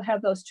that people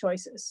have those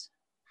choices?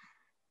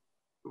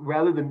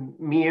 Rather than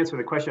me answer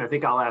the question, I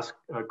think I'll ask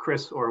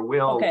Chris or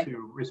Will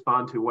to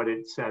respond to what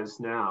it says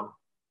now.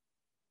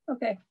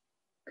 Okay,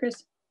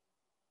 Chris.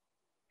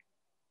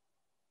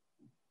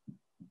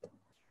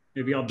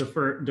 Maybe I'll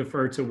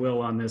defer to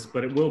Will on this,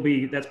 but it will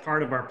be, that's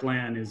part of our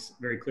plan, is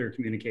very clear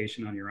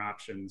communication on your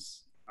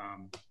options.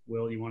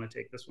 Will, you want to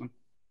take this one?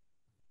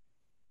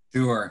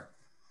 Sure.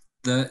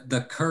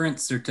 The current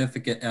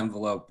certificate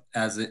envelope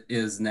as it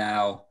is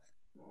now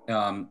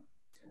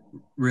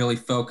really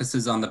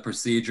focuses on the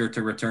procedure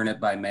to return it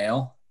by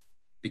mail,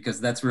 because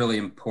that's really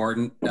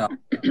important for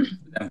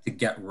them to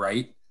get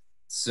right,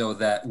 so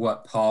that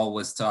what Paul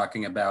was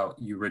talking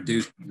about, you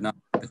reduce the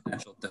number of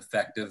potential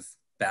defective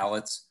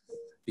ballots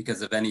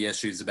because of any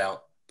issues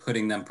about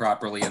putting them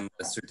properly in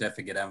the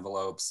certificate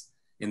envelopes.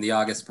 In the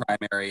August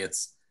primary,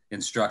 it's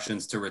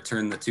instructions to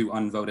return the 2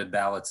 unvoted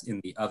ballots in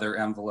the other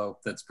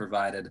envelope that's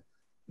provided.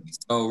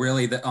 So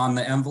really on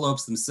the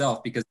envelopes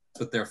themselves, because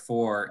that's what they're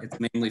for, it's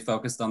mainly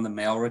focused on the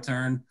mail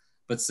return.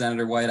 But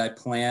Senator White, I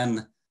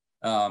plan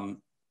a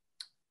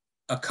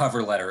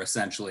cover letter,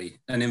 essentially,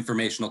 an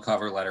informational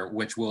cover letter,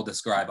 which will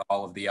describe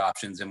all of the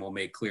options and will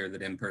make clear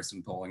that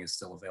in-person polling is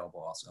still available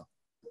also.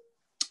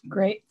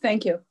 Great,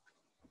 thank you.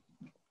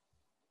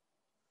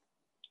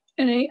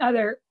 Any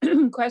other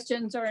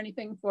questions or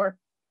anything for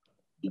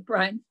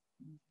Brian?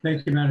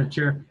 Thank you, Madam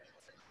Chair.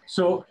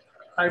 So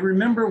I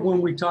remember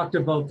when we talked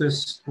about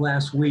this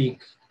last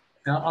week,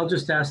 I'll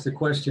just ask the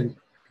question.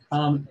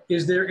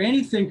 Is there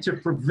anything to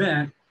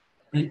prevent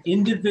an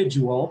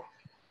individual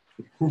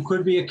who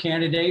could be a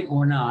candidate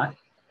or not,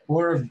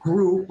 or a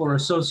group or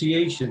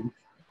association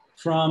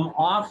from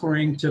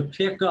offering to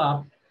pick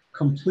up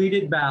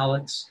completed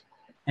ballots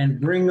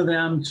and bring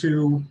them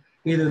to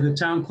either the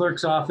town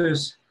clerk's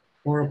office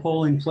or a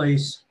polling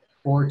place,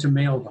 or to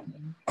mail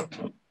them?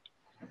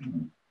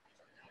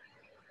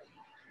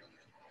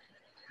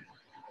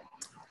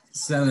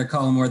 Senator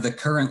Collmore, the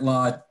current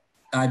law,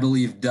 I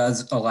believe,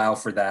 does allow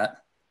for that.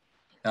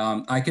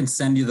 I can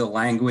send you the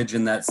language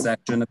in that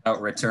section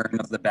about return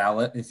of the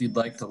ballot if you'd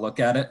like to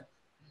look at it.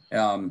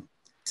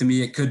 To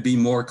me, it could be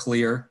more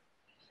clear.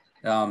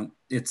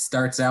 It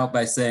starts out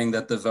by saying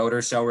that the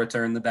voter shall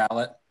return the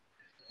ballot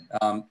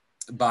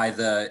by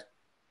the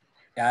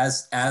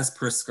as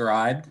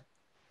prescribed.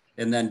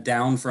 And then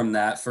down from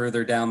that,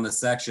 further down the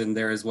section,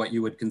 there is what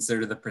you would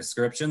consider the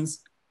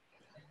prescriptions.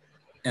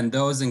 And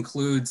those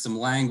include some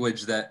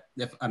language that,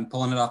 if I'm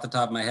pulling it off the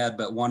top of my head,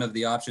 but one of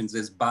the options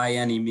is by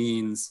any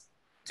means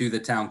to the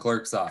town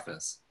clerk's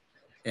office.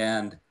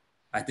 And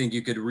I think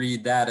you could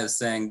read that as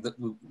saying that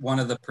one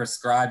of the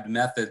prescribed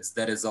methods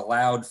that is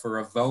allowed for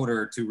a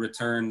voter to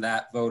return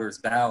that voter's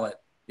ballot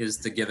is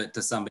to give it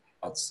to somebody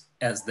else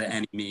as the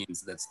any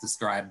means that's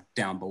described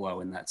down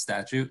below in that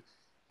statute.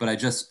 But I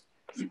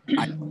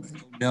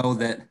know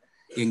that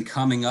in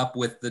coming up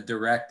with the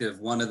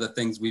directive, one of the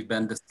things we've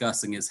been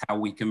discussing is how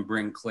we can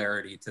bring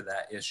clarity to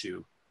that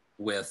issue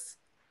with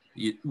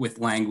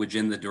language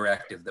in the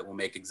directive that will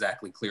make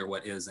exactly clear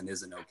what is and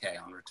isn't okay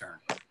on return.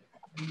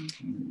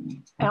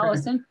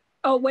 Allison?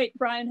 Oh, wait,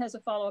 Brian has a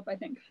follow-up, I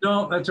think.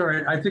 No, that's all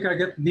right. I think I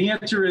get, the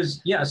answer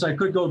is yes, I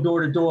could go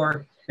door to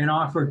door and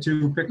offer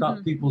to pick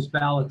up people's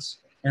ballots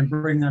and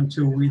bring them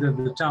to either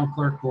the town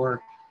clerk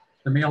or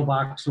the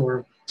mailbox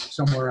or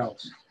somewhere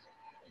else.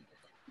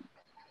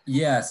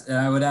 Yes, and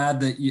I would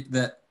add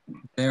that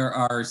there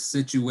are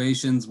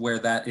situations where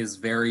that is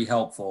very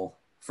helpful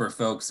for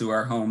folks who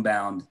are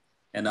homebound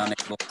and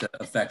unable to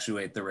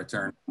effectuate the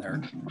return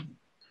there.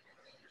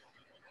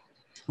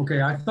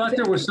 Okay, I thought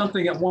there was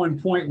something at one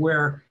point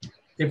where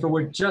if it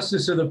were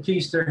justice of the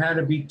peace, there had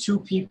to be 2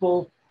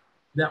 people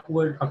that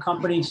would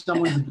accompany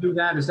someone to do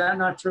that. Is that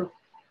not true?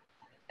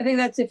 I think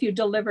that's if you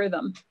deliver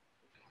them.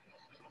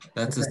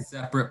 That's a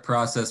separate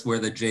process where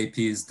the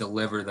JPs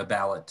deliver the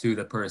ballot to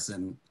the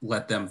person,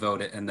 let them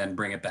vote it, and then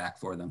bring it back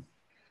for them.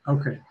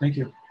 Okay, thank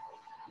you.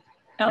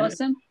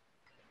 Allison?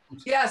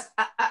 Yes,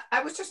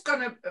 I was just going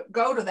to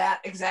go to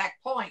that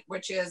exact point,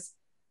 which is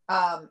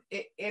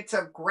it's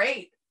a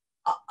great,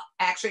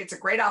 actually, it's a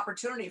great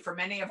opportunity for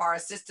many of our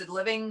assisted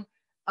living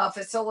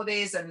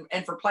facilities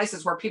and for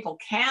places where people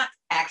can't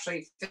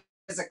actually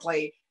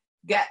physically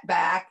get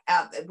back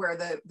out, where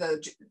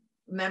the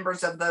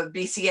members of the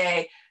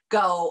BCA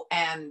go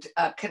and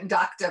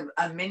conduct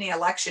a mini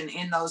election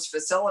in those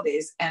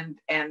facilities and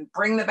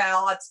bring the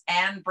ballots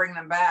and bring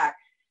them back.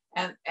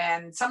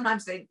 And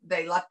sometimes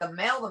they let them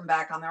mail them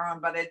back on their own,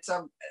 but it's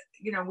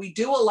we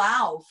do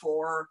allow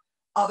for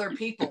other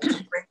people to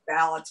bring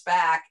ballots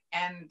back.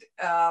 And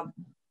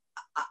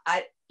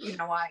I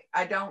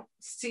don't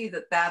see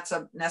that that's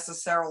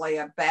necessarily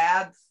a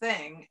bad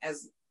thing,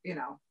 as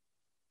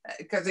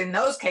because in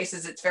those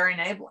cases it's very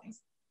enabling.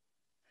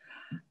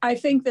 I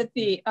think that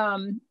the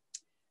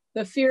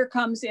fear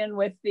comes in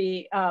with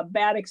the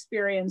bad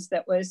experience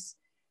that was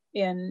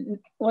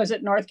was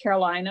it North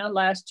Carolina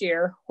last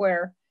year,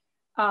 where,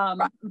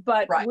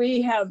 but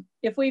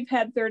if we've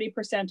had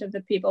 30% of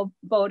the people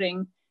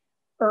voting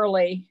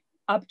early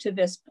up to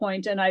this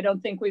point, and I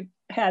don't think we've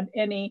had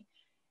any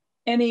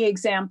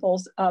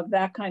examples of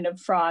that kind of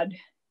fraud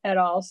at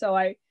all. So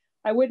I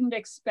wouldn't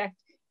expect,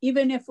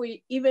 even if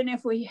we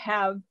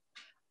have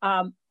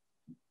 90%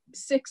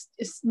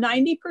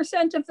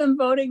 of them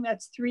voting,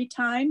 that's 3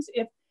 times.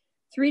 If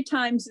 3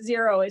 times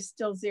 0 is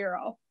still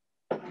 0.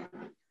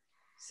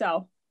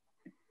 So.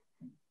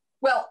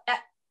 Well,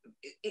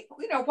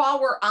 you know, while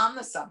we're on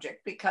the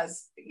subject,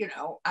 because, you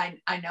know,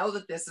 I know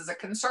that this is a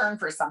concern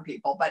for some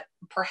people, but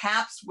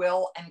perhaps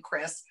Will and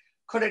Chris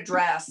could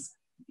address,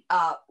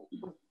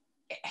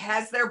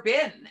 has there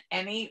been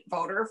any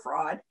voter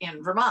fraud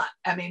in Vermont?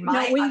 I mean,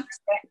 we've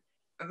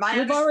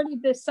already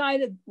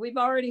decided, we've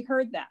already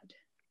heard that.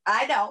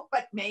 I know,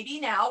 but maybe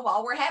now,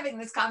 while we're having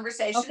this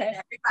conversation and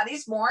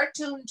everybody's more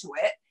attuned to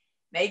it,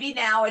 maybe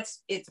now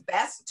it's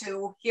best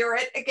to hear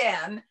it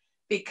again,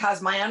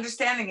 because my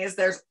understanding is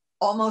there's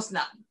almost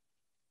none.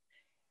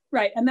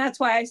 Right, and that's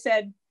why I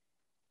said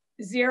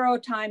 0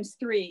 times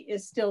 3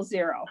 is still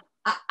 0.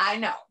 I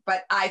know,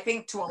 but I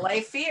think to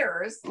allay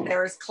fears,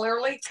 there's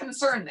clearly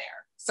concern there.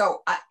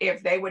 So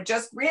if they would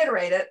just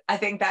reiterate it, I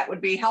think that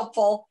would be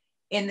helpful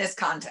in this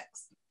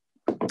context.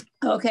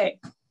 Okay.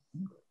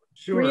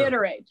 Sure.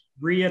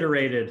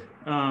 Reiterated.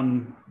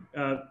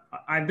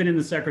 I've been in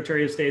the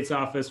Secretary of State's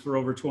office for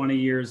over 20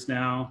 years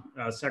now.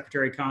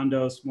 Secretary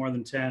Kondos, more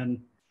than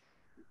 10.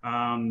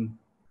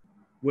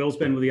 Will's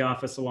been with the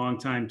office a long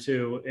time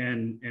too.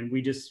 And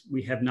we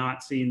have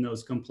not seen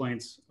those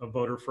complaints of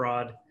voter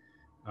fraud.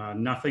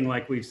 Nothing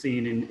like we've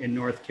seen in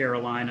North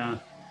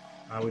Carolina.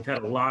 We've had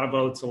a lot of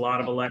votes, a lot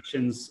of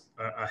elections,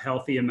 a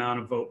healthy amount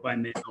of vote by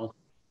mail.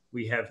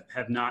 We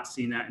have not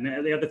seen that.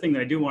 And the other thing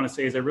that I do want to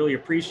say is I really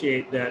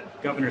appreciate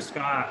that Governor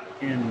Scott,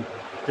 in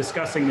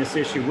discussing this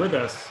issue with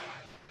us,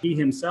 he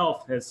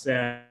himself has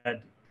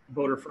said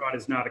voter fraud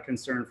is not a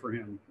concern for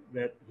him,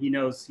 that he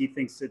knows, he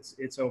thinks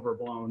it's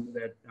overblown,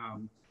 that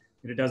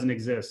it doesn't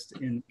exist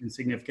in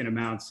significant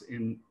amounts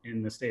in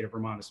the state of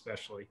Vermont,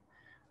 especially.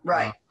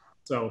 Right.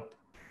 So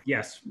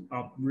yes,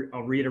 I'll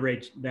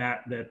reiterate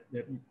that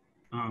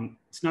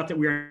it's not that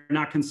we're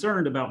not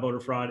concerned about voter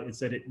fraud, it's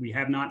that we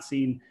have not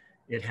seen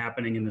it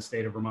happening in the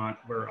state of Vermont.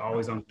 We're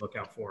always on the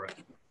lookout for it.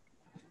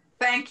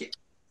 Thank you.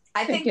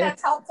 I think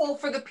that's helpful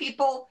for the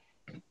people.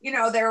 You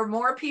know, there are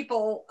more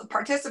people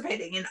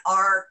participating in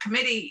our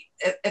committee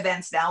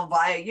events now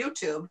via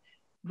YouTube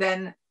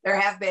than there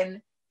have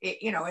been,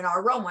 you know, in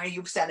our room, where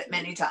you've said it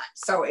many times.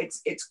 So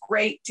it's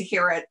great to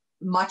hear it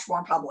much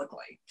more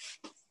publicly.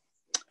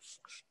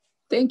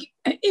 Thank you.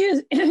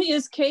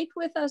 Is Kate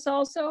with us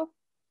also?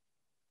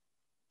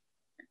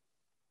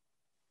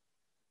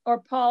 Or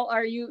Paul,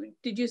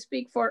 did you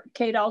speak for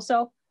Kate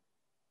also?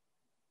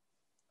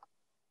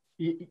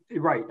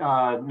 Right.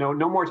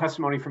 No more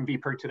testimony from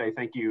VPIRG today.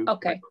 Thank you.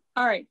 Okay.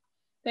 All right.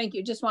 Thank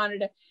you. Just wanted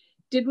to.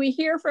 Did we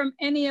hear from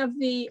any of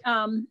the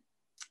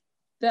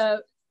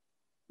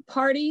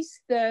parties,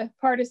 the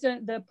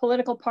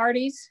political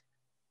parties?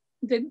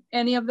 Did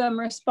any of them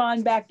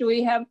respond back? Do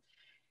we have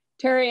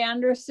Terry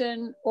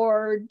Anderson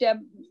or Deb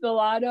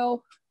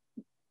Bilodeau?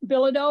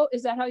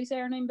 Is that how you say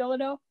her name,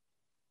 Bilodeau?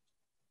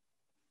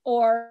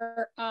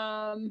 Or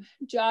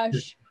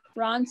Josh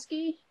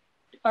Ronsky?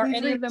 Are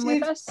any of them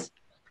with us?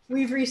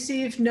 We've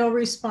received no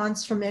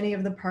response from any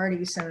of the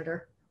parties,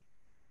 Senator.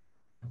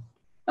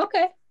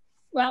 Okay,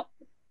 well,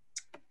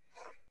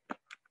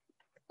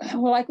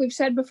 like we've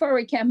said before,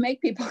 we can't make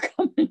people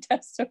come and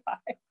testify.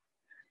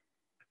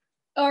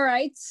 All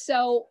right,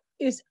 so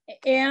is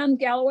Ann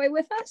Galloway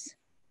with us?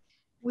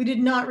 We did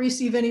not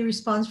receive any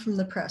response from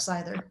the press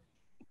either.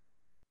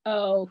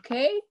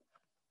 Okay,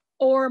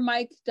 or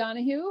Mike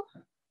Donahue,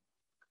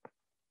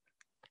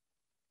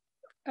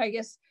 I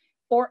guess,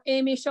 or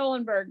Amy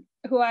Schollenberg,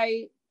 who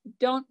I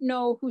don't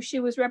know who she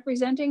was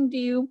representing. Do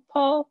you,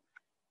 Paul?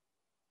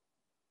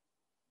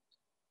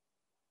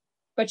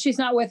 But she's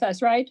not with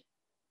us, right?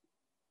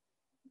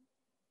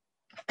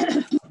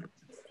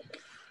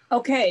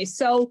 Okay,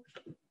 so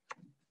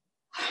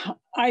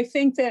I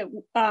think that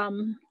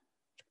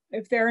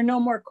if there are no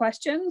more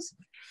questions,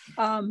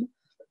 are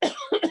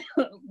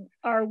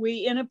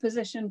we in a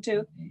position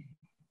to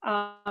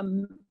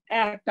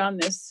act on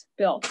this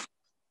bill?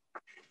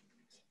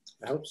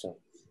 I hope so.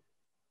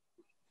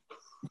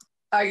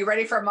 Are you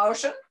ready for a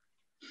motion?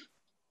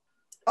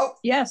 Oh,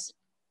 yes.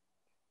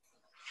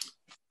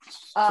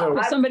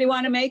 Does somebody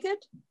want to make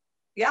it?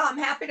 Yeah, I'm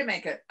happy to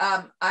make it.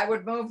 I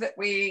would move that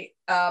we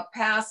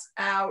pass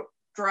out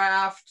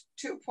draft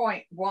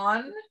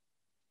 2.1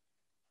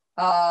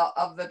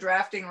 of the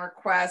drafting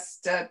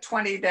request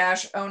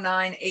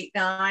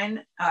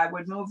 20-0989. I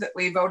would move that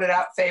we vote it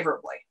out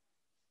favorably.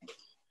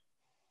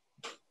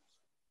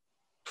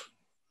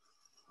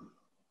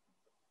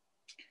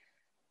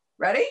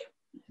 Ready?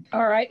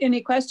 All right.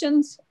 Any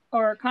questions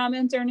or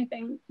comments or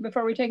anything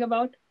before we take a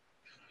vote?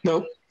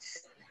 No.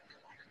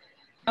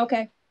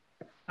 Okay.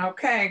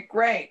 Okay,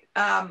 great.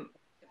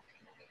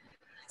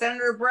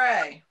 Senator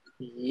Bray.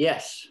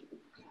 Yes.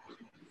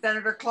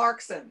 Senator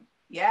Clarkson?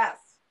 Yes.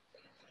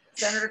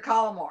 Senator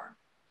Collmore?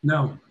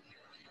 No.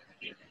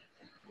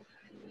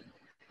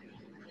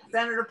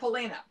 Senator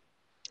Polina?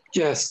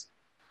 Yes.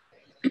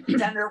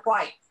 Senator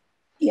White?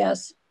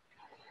 Yes.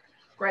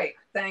 Great,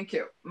 thank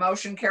you.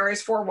 Motion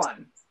carries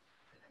 4-1.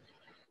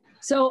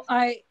 So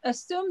I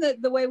assume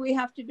that the way we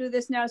have to do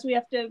this now is we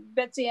have to,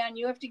 Betsy Ann,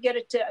 you have to get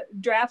it to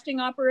drafting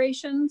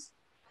operations.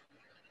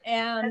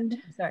 And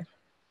Sorry.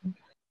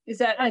 Is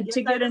that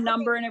to get a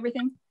number and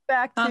everything?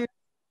 Back to,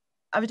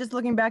 I was just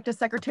looking back to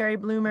Secretary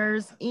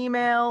Bloomer's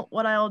email.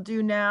 What I'll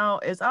do now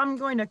is I'm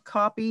going to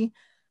copy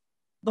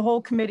the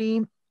whole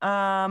committee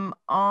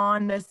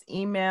on this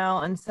email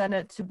and send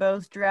it to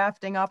both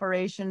drafting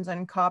operations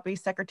and copy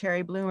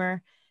Secretary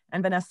Bloomer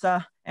and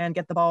Vanessa and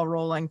get the ball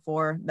rolling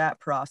for that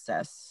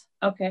process.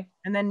 Okay.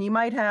 And then you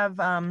might have,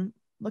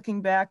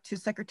 looking back to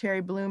Secretary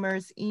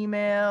Bloomer's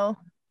email,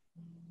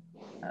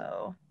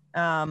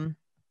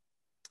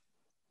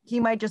 he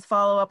might just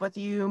follow up with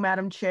you,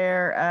 Madam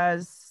Chair,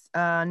 as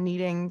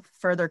needing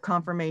further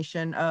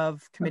confirmation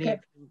of committee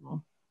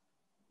approval.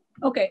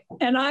 Okay,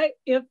 and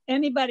if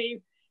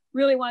anybody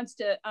really wants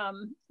to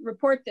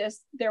report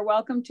this, they're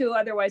welcome to.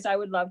 Otherwise, I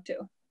would love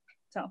to.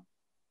 So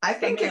I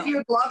think if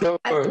you'd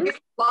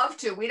love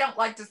to, we don't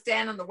like to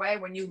stand in the way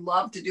when you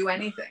love to do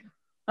anything.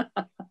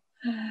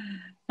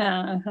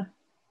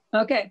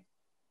 Okay.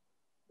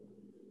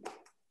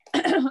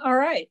 All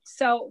right.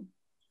 So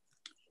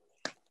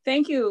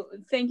thank you,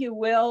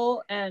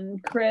 Will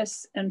and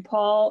Chris and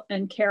Paul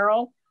and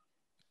Carol.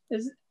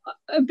 This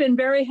have been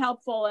very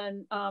helpful,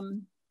 and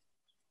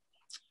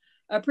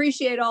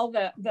appreciate all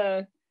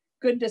the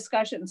good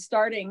discussion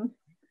starting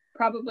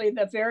probably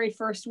the very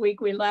first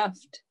week we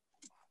left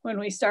when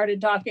we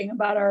started talking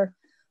about our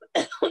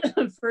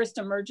first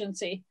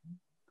emergency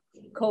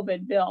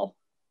COVID bill.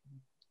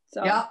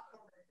 So yeah,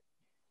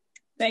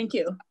 thank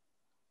you.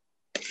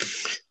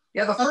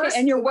 Yeah, the first,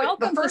 and you're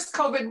welcome. The first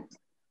COVID.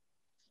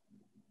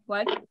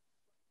 What?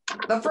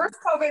 The first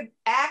COVID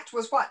act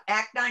was what?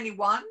 Act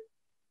 91?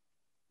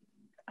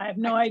 I have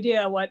no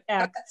idea what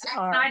acts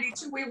are. Act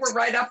 92, we were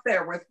right up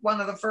there with one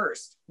of the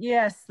first.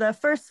 Yes, the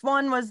first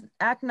one was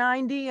Act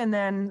 90, and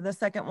then the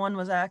second one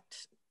was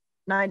Act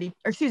 90,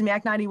 or excuse me,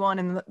 Act 91,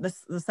 and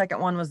the second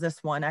one was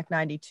this one, Act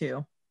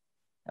 92.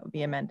 That would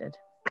be amended.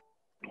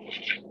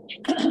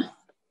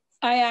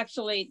 I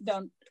actually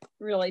don't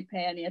really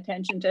pay any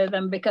attention to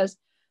them because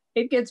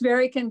it gets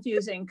very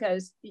confusing,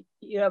 because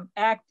you have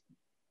Act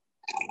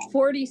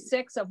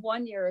 46 of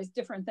one year is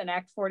different than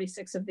Act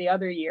 46 of the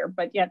other year,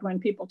 but yet when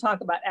people talk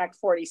about Act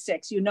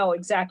 46, you know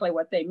exactly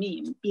what they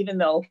mean, even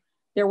though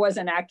there was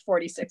an Act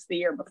 46 the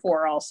year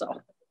before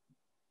also.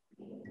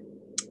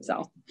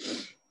 So,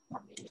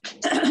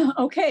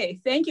 okay,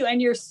 thank you.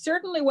 And you're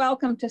certainly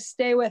welcome to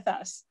stay with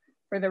us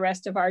for the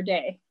rest of our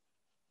day.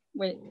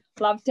 We'd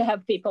love to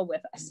have people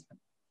with us,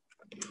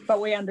 but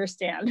we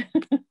understand.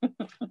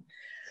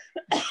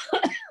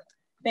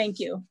 Thank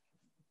you.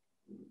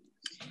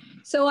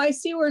 So I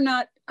see we're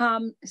not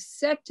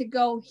set to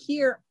go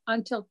here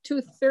until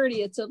 2:30.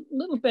 It's a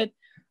little bit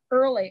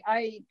early.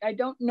 I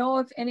don't know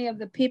if any of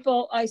the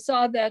people, I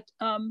saw that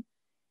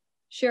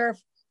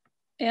Sheriff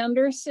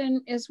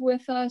Anderson is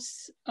with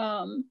us.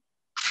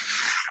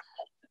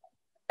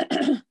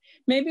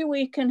 Maybe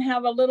we can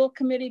have a little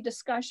committee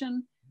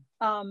discussion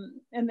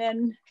and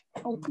then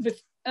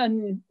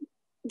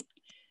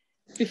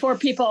before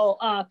people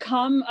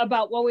come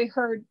about what we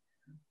heard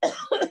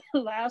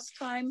last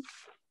time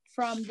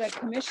from the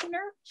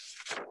commissioner.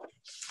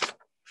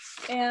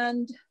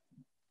 And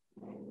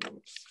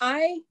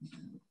I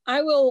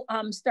will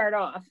start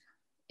off.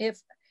 If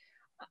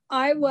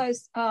I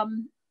was,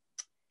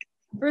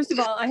 first of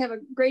all, I have a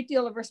great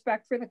deal of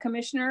respect for the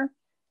commissioner,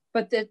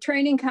 but the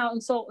training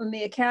council and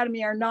the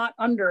academy are not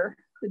under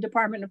the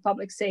Department of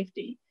Public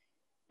Safety.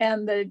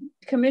 And the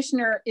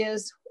commissioner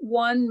is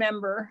one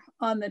member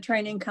on the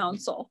training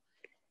council.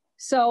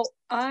 So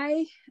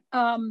I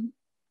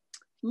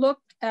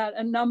looked at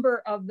a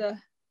number of the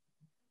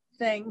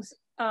things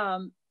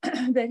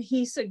that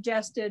he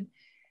suggested.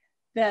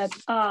 That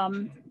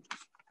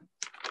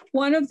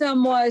one of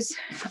them was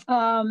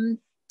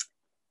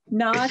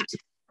not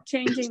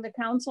changing the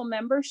council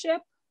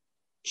membership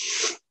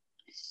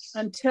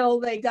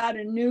until they got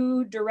a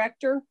new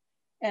director.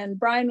 And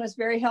Brian was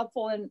very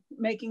helpful in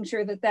making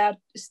sure that that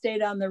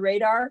stayed on the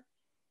radar.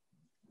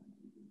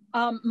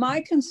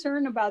 My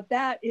concern about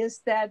that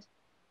is that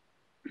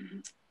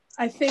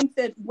I think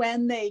that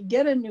when they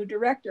get a new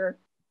director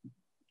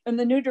and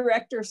the new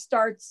director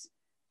starts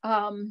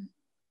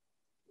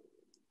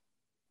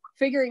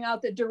figuring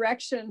out the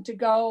direction to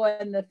go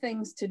and the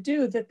things to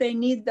do, that they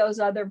need those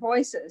other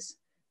voices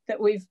that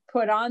we've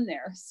put on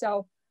there.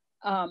 So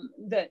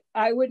that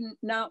I wouldn't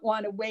not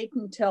want to wait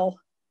until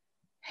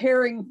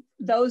hearing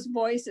those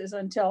voices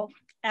until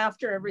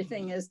after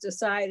everything is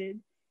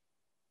decided.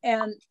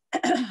 And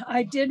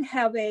I did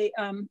have a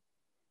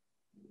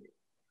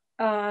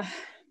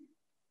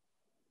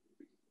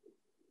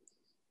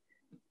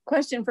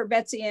question for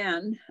Betsy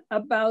Ann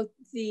about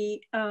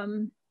the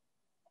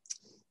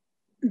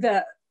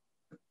the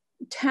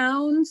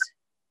town's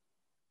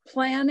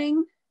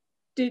planning,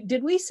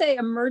 did we say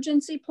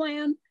emergency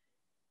plan?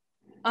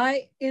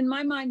 In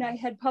my mind, I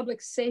had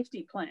public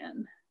safety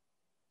plan.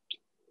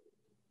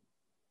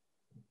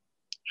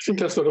 I think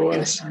that's what it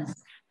was.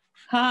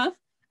 Huh?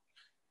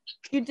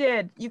 You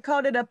did. You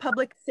called it a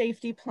public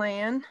safety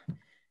plan.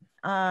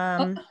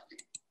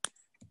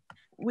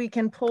 We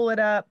can pull it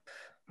up.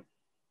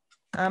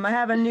 I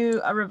have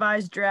a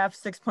revised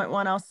draft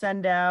 6.1 I'll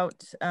send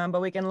out,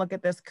 but we can look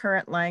at this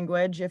current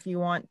language if you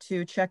want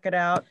to check it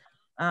out.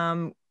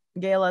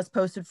 Gail has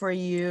posted for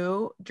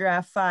you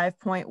draft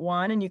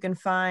 5.1, and you can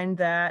find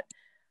that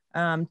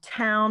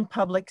town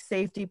public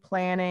safety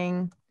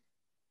planning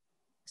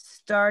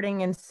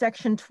starting in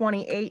section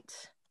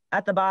 28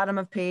 at the bottom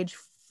of page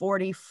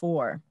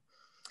 44.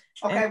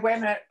 Okay, wait a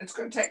minute. It's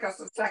going to take us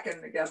a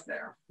second to get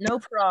there. No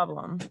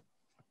problem.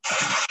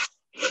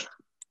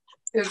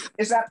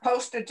 Is that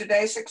posted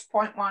today,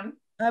 6.1?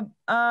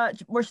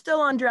 We're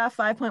still on draft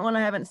 5.1.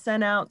 I haven't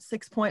sent out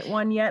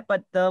 6.1 yet,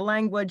 but the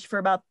language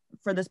for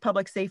this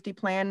public safety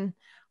plan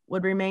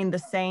would remain the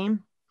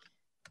same.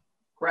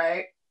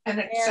 Right. And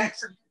it's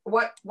section,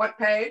 what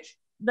page?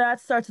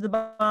 That starts at the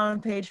bottom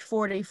of page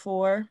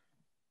 44.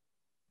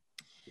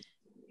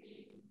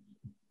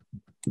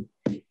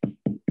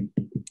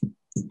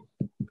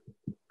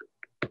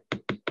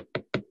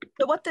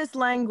 So what this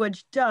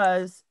language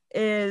does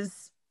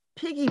is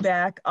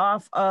piggyback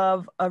off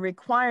of a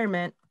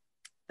requirement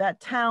that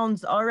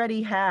towns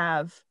already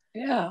have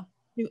to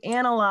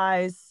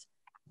analyze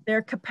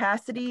their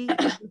capacity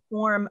to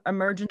perform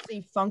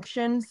emergency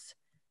functions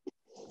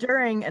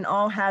during an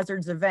all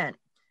hazards event.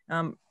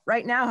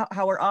 Right now,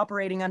 how we're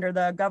operating under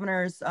the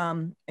governor's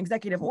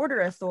executive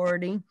order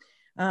authority,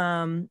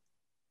 now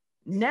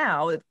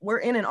we're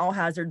in an all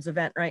hazards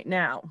event right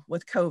now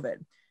with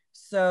COVID.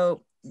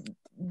 So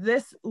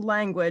this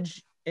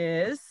language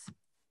is,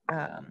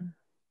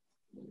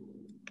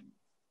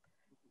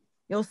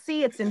 you'll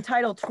see it's in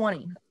Title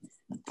 20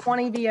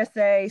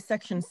 VSA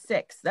Section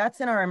 6.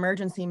 That's in our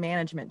emergency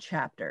management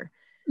chapter.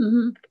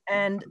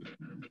 And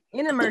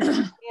in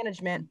emergency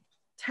management,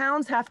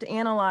 towns have to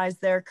analyze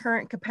their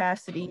current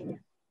capacity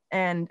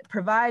and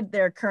provide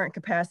their current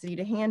capacity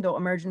to handle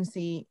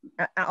emergency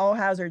all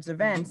hazards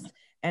events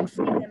and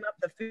feed them up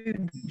the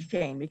food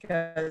chain,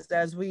 because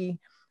as we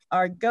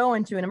are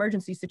going to an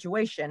emergency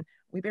situation,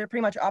 we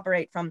pretty much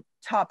operate from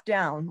top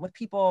down with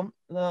people,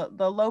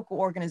 the local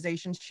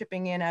organizations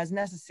chipping in as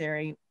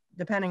necessary,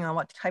 depending on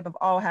what type of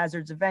all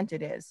hazards event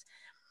it is.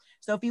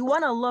 So if you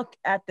want to look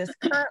at this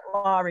current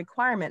law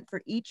requirement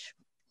for each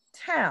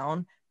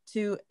town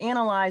to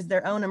analyze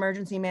their own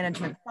emergency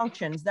management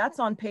functions, that's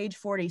on page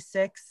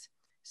 46,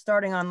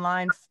 starting on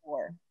line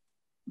 4.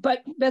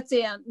 But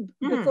Betsy Ann,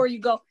 before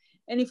you go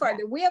any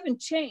farther, we haven't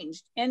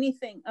changed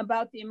anything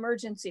about the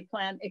emergency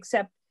plan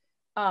except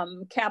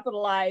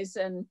capitalize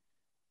and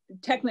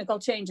technical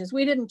changes.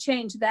 We didn't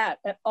change that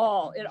at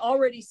all. It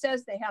already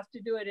says they have to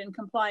do it in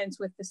compliance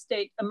with the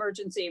state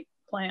emergency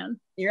plan.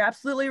 You're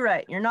absolutely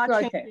right. You're not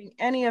changing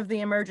any of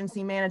the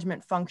emergency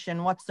management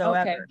function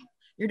whatsoever.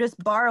 You're just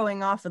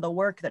borrowing off of the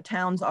work that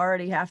towns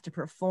already have to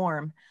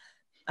perform.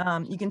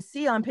 You can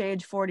see on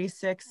page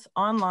 46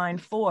 on line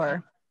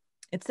 4,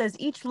 it says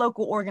each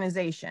local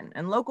organization,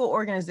 and local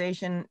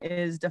organization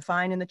is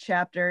defined in the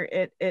chapter.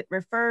 It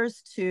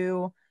refers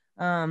to,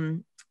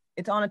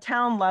 it's on a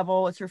town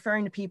level. It's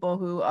referring to people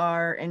who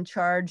are in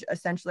charge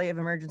essentially of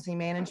emergency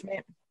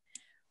management.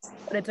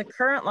 But it's a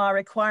current law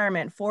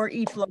requirement for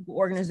each local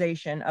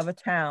organization of a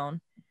town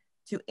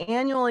to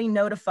annually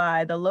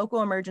notify the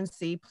local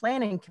emergency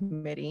planning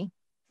committee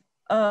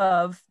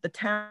of the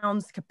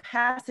town's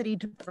capacity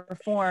to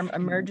perform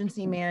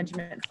emergency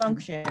management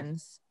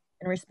functions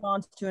in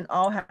response to an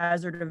all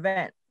hazard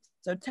event.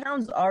 So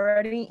towns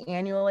already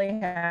annually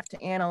have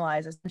to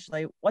analyze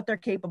essentially what they're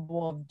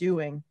capable of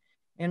doing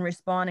in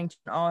responding to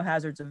an all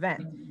hazards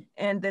event.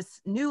 And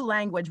this new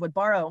language would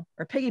borrow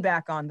or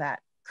piggyback on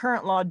that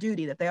current law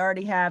duty that they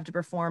already have to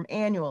perform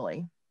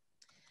annually.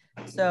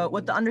 So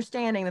with the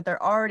understanding that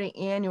they're already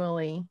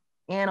annually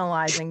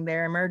analyzing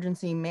their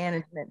emergency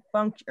management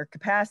function or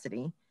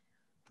capacity,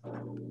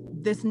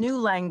 this new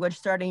language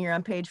starting here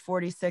on page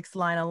 46,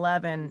 line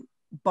 11,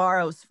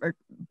 borrows or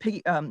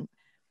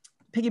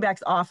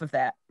piggybacks off of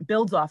that,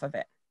 builds off of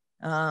it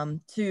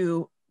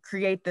to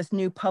create this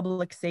new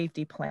public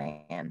safety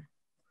plan.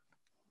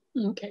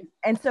 Okay.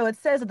 And so it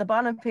says at the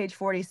bottom of page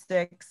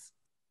 46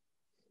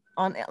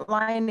 on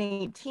line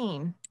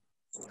 18,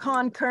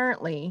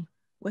 concurrently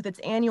with its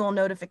annual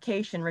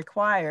notification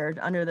required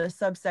under the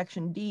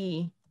subsection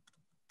D,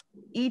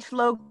 each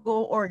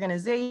local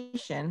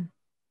organization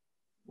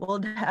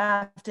will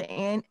have to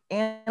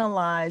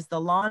analyze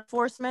the law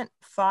enforcement,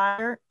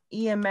 fire,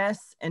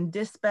 EMS, and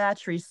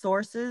dispatch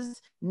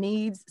resources,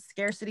 needs,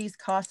 scarcities,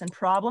 costs, and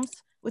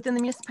problems within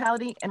the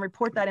municipality and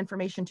report that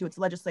information to its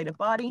legislative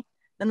body.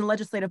 Then the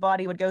legislative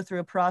body would go through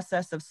a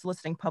process of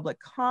soliciting public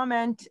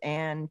comment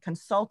and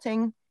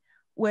consulting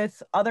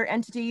with other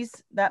entities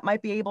that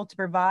might be able to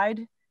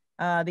provide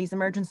these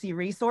emergency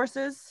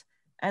resources,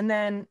 and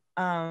then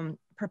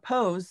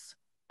propose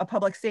a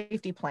public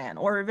safety plan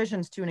or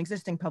revisions to an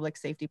existing public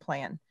safety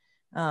plan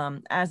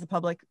as the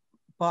public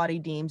body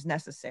deems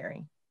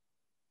necessary.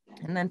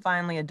 And then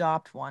finally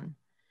adopt one.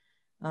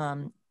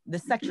 The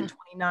section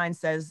 29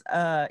 says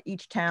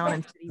each town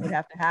and city would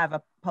have to have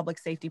a public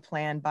safety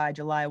plan by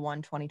July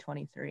 1,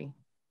 2023.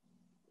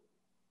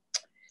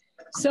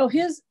 So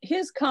his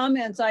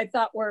comments I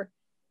thought were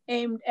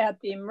aimed at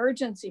the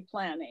emergency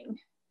planning,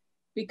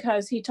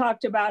 because he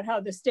talked about how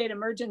the state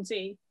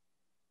emergency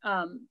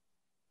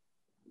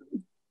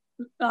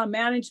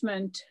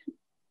management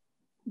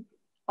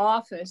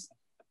office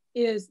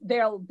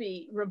they'll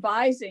be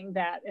revising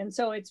that. And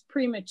so it's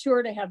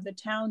premature to have the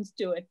towns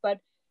do it, but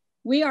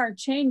we aren't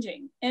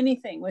changing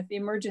anything with the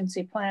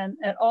emergency plan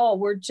at all.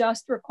 We're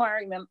just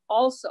requiring them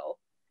also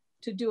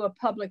to do a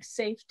public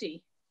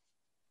safety.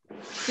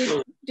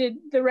 Did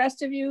the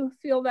rest of you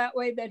feel that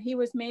way, that he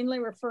was mainly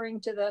referring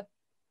to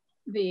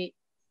the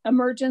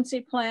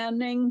emergency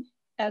planning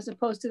as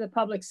opposed to the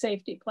public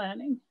safety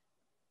planning?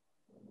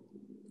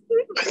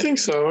 I think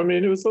so. I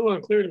mean, it was a little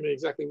unclear to me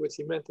exactly what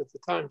he meant at the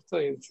time, to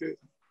tell you the truth.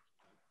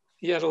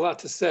 He had a lot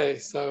to say,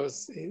 so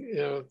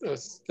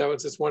that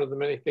was just one of the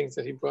many things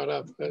that he brought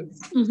up. But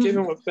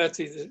given what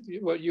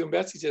you and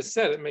Betsy just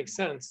said, it makes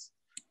sense,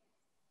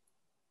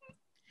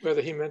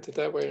 whether he meant it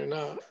that way or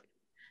not.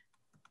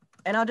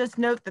 And I'll just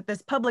note that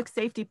this public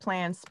safety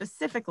plan,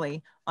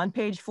 specifically on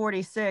page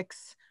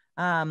 46,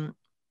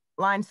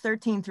 lines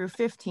 13 through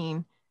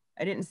 15,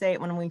 I didn't say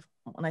it when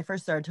I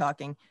first started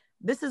talking.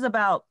 This is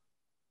about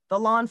the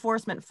law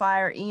enforcement,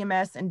 fire,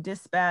 EMS, and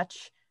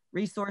dispatch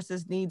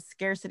resources, needs,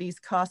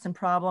 scarcities, costs, and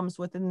problems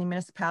within the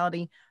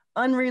municipality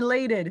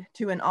unrelated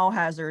to an all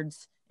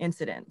hazards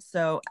incident.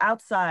 So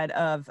outside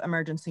of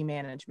emergency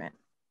management.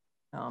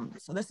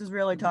 So this is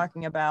really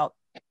talking about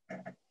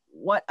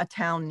what a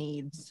town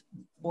needs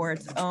for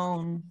its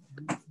own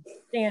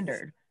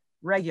standard,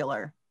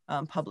 regular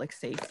public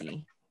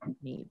safety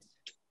needs.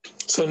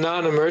 So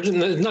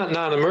non-emergent, not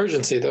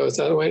non-emergency though, is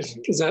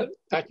that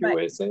accurate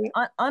way to say it?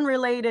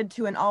 Unrelated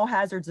to an all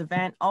hazards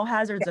event. All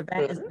hazards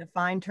event is a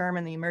defined term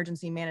in the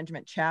emergency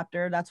management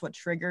chapter. That's what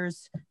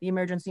triggers the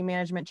emergency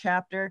management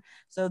chapter.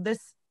 So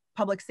this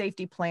public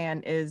safety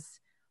plan is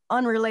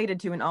unrelated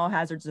to an all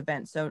hazards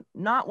event. So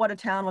not what a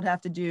town would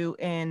have to do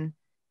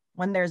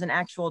when there's an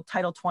actual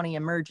Title 20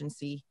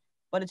 emergency,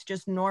 but it's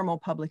just normal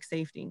public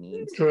safety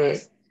needs.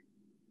 Right.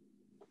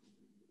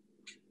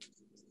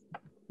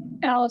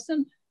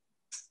 Allison?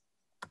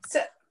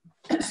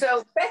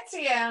 So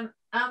Betsy Ann,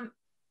 I'm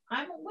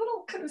a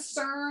little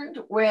concerned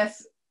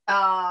with,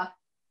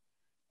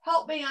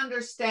 help me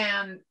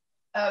understand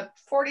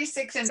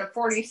 46 into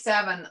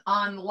 47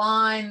 on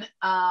line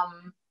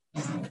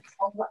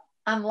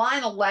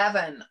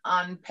 11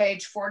 on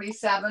page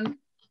 47.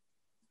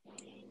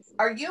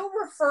 Are you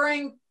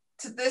referring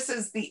to this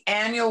as the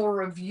annual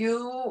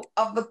review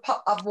of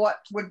what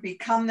would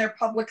become their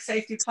public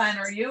safety plan?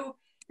 Are you?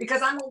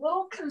 Because I'm a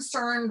little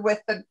concerned with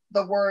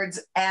the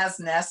words "as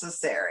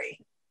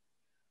necessary."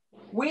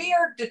 We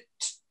are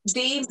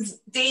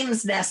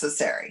deems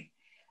necessary.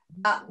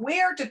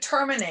 We are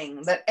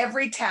determining that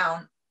every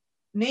town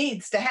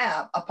needs to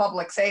have a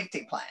public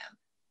safety plan.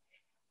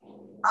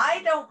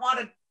 I don't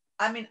want to.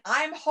 I mean,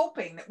 I'm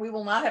hoping that we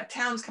will not have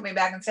towns coming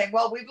back and saying,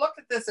 "Well, we've looked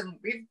at this and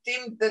we've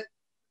deemed it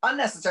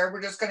unnecessary.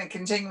 We're just going to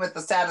continue with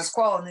the status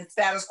quo, and the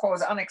status quo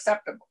is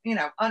unacceptable." You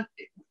know,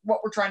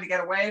 what we're trying to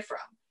get away from.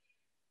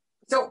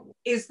 So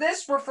is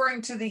this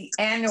referring to the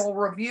annual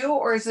review,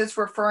 or is this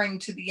referring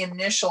to the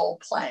initial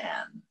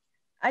plan?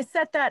 I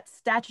set that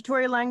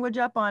statutory language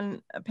up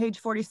on page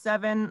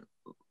 47,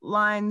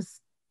 lines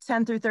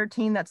 10 through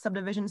 13, that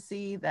subdivision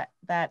C,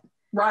 that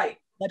right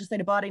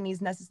legislative body deems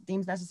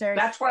necessary.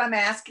 That's what I'm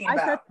asking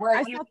about.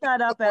 I set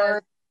that up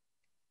as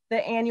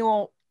the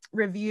annual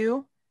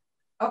review.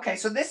 Okay,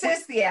 so this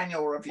is the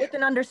annual review. With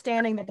an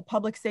understanding that the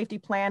public safety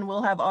plan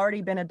will have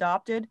already been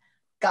adopted.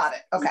 Got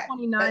it. Okay.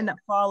 29 that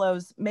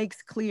follows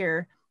makes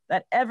clear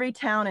that every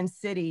town and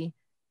city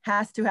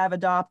has to have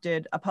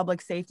adopted a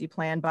public safety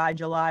plan by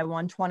July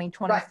 1,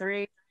 2023.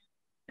 Right.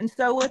 And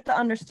so with the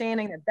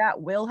understanding that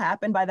that will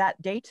happen by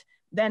that date,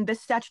 then this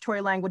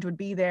statutory language would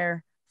be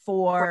there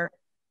for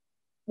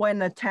when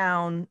the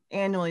town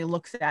annually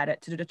looks at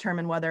it to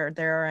determine whether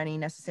there are any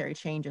necessary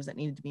changes that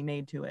needed to be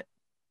made to it.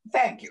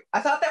 Thank you.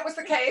 I thought that was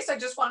the case. I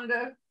just wanted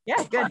to.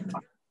 Yeah, good.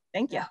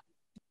 Thank you. Yeah.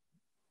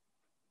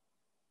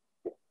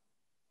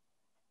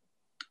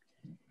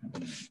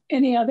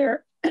 Any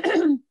other?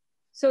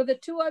 So the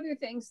two other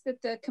things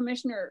that the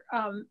commissioner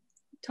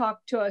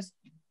talked to us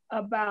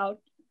about,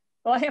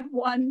 well, I have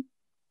one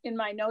in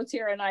my notes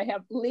here and I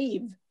have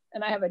leave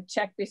and I have a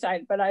check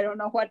beside it, but I don't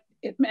know what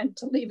it meant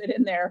to leave it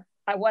in there,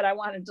 what I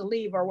wanted to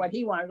leave or what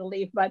he wanted to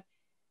leave, but.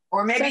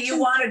 Or maybe you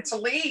wanted to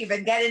leave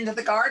and get into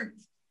the garden.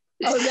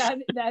 Oh,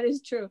 that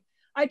is true.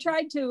 I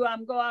tried to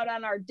go out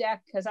on our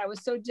deck because I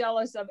was so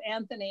jealous of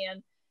Anthony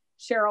and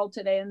Cheryl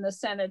today in the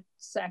Senate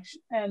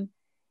section,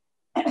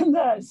 and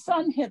the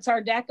sun hits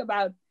our deck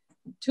about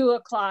 2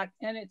 o'clock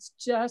and it's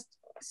just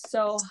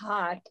so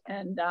hot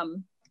and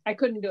I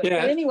couldn't do it.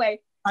 Yeah. But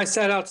anyway, I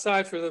sat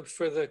outside for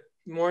the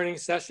morning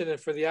session and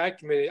for the Ag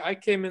Committee. I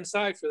came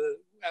inside for the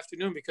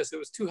afternoon because it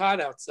was too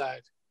hot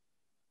outside.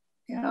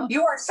 Yeah.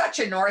 You are such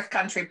a North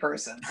Country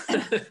person.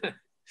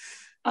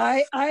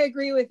 I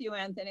agree with you,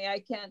 Anthony. I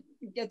can't,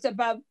 it's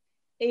above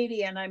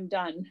 80 and I'm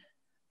done.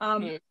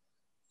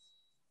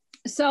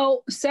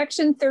 So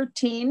section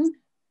 13,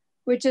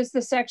 which is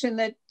the section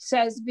that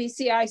says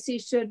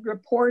VCIC should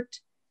report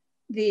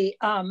the,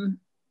 and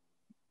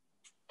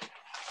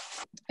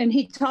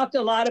he talked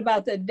a lot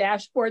about the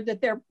dashboard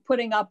that they're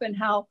putting up and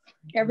how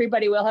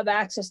everybody will have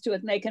access to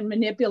it and they can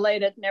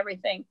manipulate it and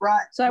everything.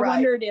 Right. So I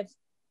wondered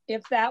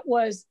if that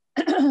was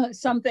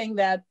something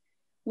that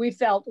we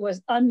felt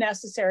was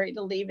unnecessary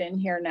to leave in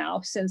here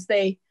now, since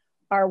they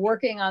are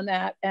working on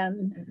that.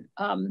 And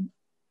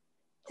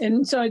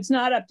so it's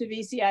not up to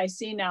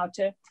VCIC now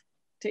to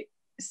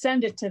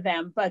send it to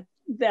them, but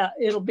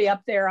it'll be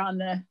up there on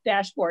the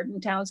dashboard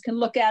and towns can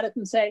look at it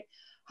and say,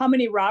 how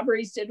many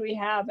robberies did we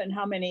have and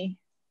how many?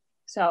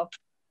 So.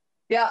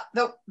 Yeah,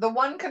 the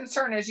one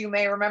concern, as you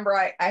may remember,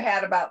 I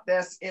had about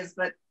this is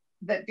that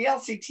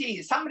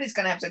VLCT, somebody's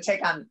going to have to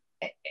take on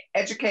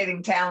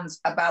educating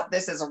towns about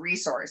this as a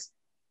resource,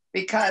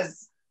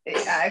 because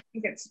I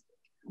think it's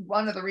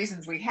one of the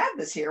reasons we had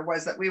this here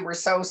was that we were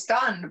so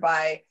stunned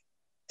by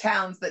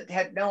towns that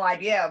had no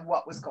idea of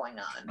what was going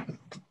on.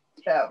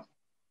 So,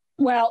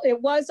 well,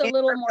 it was a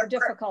little more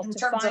difficult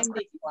to find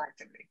the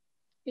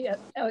Yeah,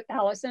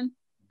 Allison,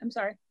 I'm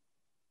sorry.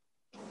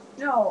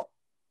 No,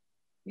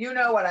 you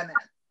know what I meant.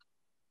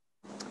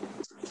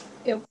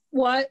 It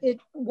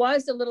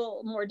was a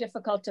little more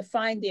difficult to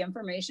find the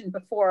information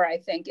before. I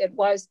think it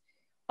was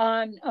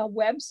on a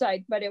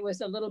website, but it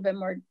was a little bit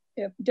more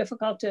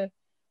difficult to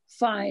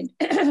find.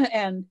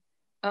 And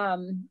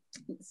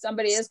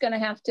somebody is going to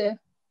have to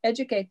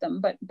educate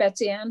them. But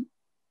Betsy Ann?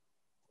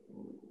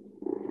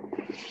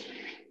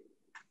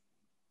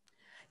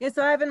 Yeah,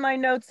 so I have in my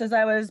notes as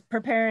I was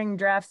preparing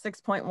draft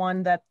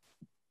 6.1 that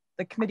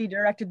the committee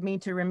directed me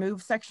to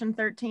remove section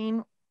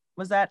 13.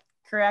 Was that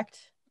correct?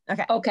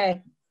 Okay.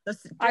 Okay.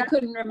 I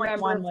couldn't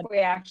remember if we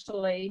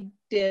actually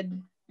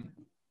did.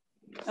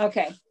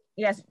 Okay.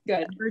 Yes.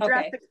 Good. For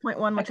draft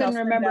 6.1, I couldn't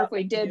remember if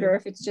we did or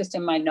if it's just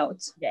in my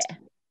notes. Yeah.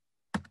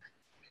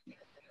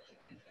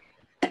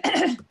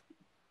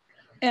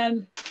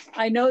 And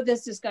I know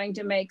this is going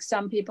to make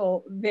some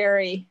people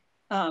very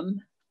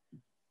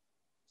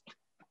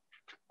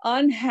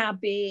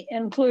unhappy,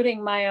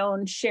 including my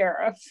own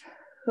sheriff,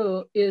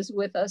 who is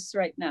with us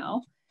right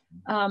now.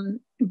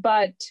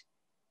 But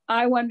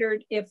I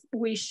wondered if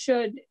we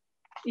should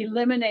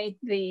eliminate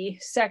the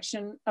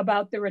section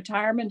about the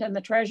retirement and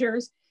the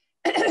treasurers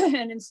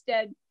and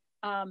instead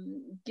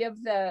give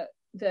the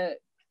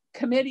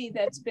committee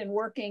that's been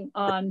working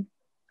on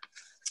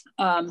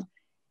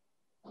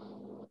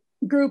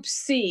Group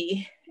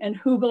C and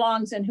who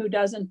belongs and who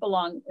doesn't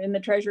belong in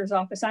the treasurer's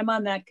office. I'm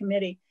on that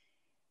committee.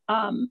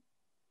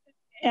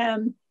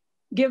 And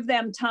give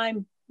them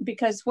time,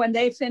 because when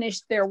they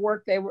finished their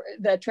work,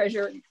 the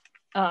treasurer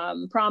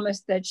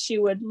promised that she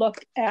would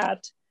look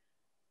at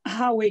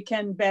how we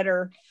can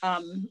better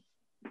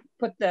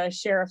put the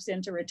sheriffs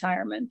into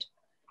retirement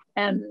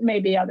and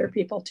maybe other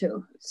people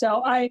too.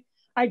 So I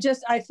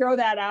throw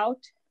that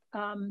out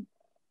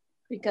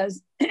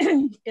because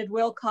it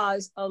will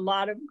cause a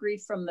lot of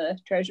grief from the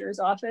treasurer's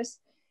office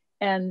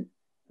and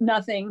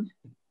nothing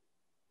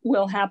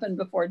will happen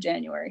before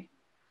January.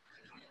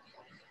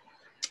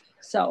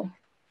 So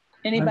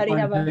anybody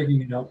have a...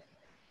 taking it out.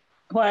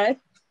 What?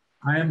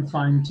 I am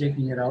fine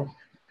taking it out.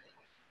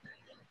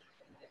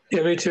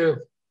 Yeah, me too.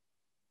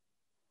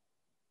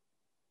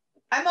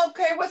 I'm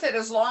okay with it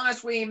as long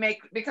as we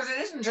make, because it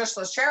isn't just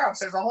the sheriffs,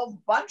 there's a whole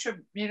bunch of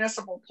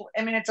municipal,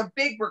 I mean, it's a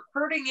big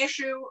recruiting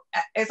issue,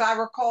 as I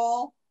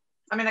recall.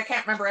 I mean, I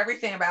can't remember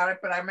everything about it,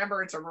 but I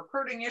remember it's a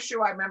recruiting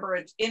issue. I remember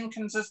it's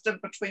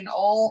inconsistent between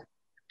all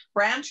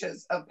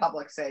branches of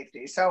public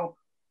safety. So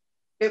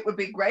it would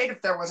be great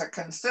if there was a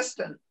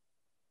consistent,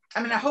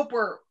 I mean, I hope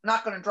we're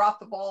not going to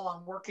drop the ball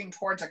on working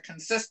towards a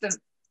consistent,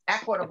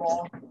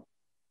 equitable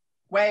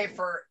way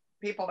for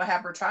people to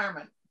have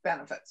retirement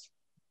benefits.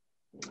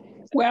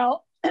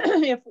 Well,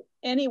 if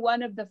any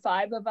one of the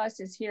 5 of us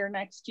is here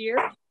next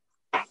year,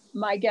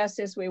 my guess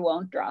is we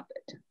won't drop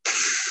it.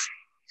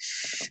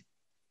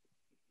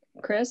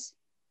 Chris?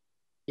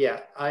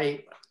 Yeah,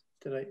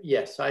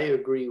 yes, I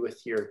agree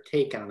with your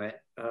take on it.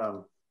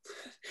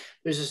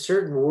 There's a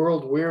certain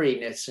world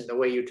weariness in the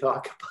way you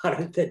talk about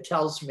it that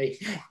tells me,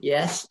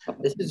 yes,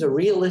 this is a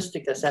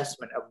realistic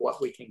assessment of what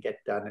we can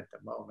get done at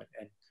the moment.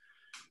 And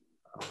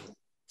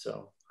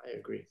so I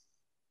agree.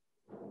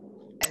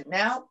 And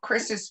now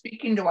Chris is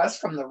speaking to us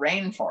from the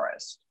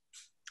rainforest.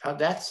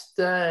 That's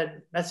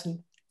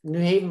New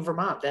Haven,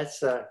 Vermont.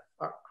 That's our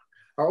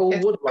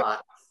old wood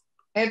lot.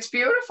 It's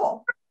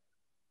beautiful.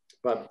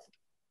 But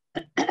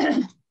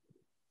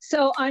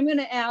so I'm going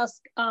to ask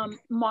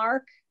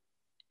Mark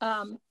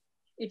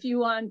if you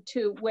want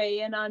to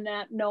weigh in on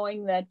that,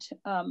 knowing that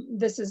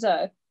this is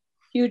a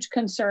huge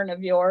concern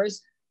of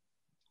yours.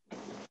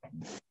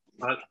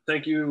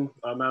 Thank you,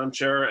 Madam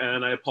Chair,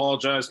 and I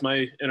apologize.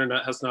 My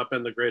internet has not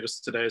been the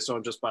greatest today, so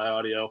I'm just by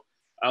audio.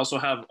 I also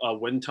have a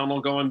wind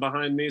tunnel going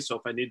behind me, so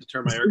if I need to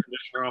turn my air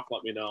conditioner off,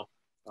 let me know.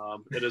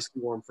 It is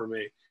too warm for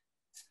me.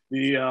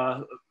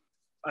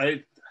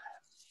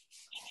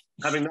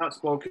 Having not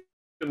spoken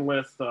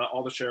with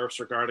all the sheriffs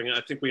regarding it,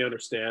 I think we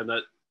understand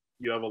that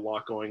you have a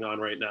lot going on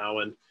right now,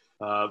 and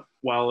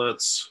while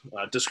it's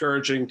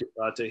discouraging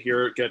to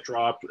hear it get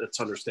dropped, it's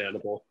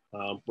understandable.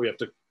 We have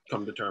to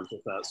come to terms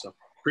with that. So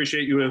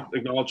appreciate you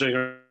acknowledging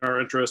our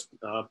interest,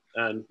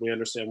 and we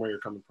understand where you're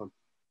coming from.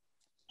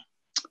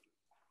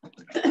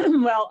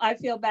 Well, I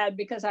feel bad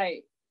because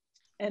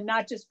and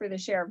not just for the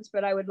sheriffs,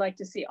 but I would like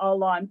to see all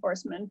law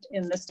enforcement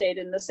in the state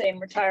in the same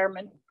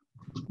retirement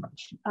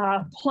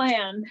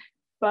plan,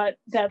 but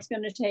that's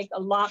going to take a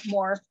lot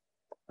more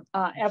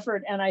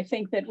effort. And I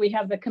think that we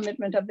have the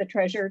commitment of the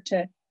treasurer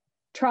to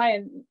try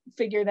and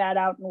figure that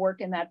out and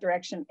work in that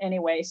direction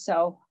anyway.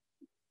 So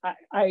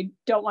I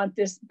don't want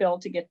this bill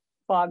to get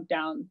bogged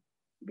down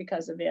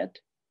because of it.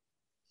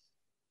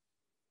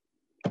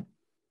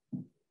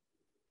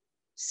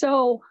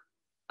 So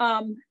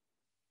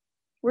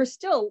we're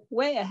still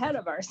way ahead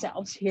of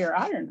ourselves here.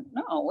 I don't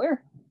know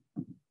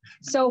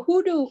so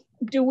who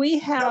do we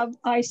have?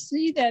 I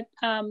see that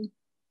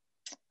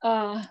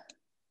so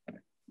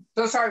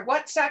sorry,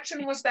 what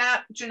section was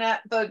that,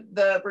 Jeanette?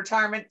 The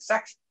retirement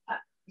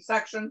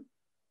section?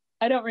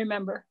 I don't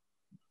remember.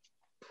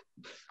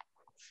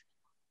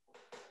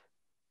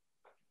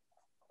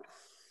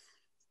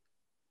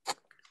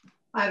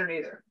 I don't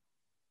either.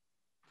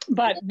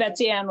 But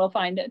Betsy Ann will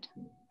find it.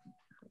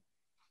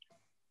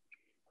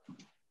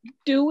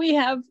 Do we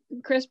have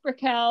Chris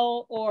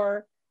Brickell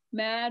or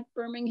Matt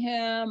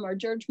Birmingham or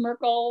George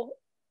Merkel,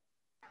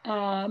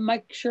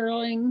 Mike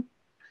Sherling,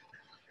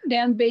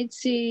 Dan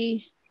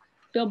Batesy,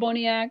 Bill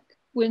Boniak,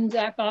 Wynn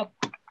Zakoff,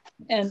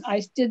 and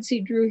I did see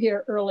Drew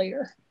here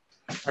earlier.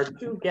 Our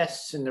two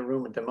guests in the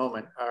room at the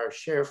moment are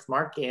Sheriff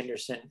Mark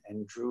Anderson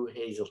and Drew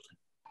Hazelton.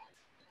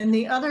 And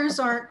the others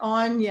aren't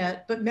on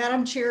yet, but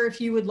Madam Chair,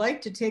 if you would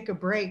like to take a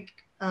break,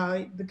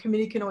 the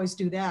committee can always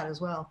do that as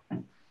well.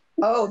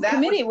 Oh, that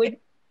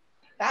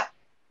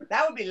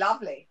would be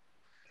lovely.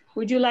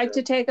 Would you like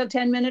to take a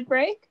 10-minute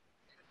break?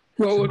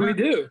 What would we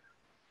do?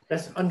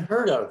 That's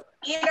unheard of.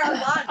 Eat our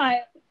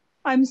lunch.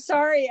 I'm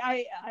sorry,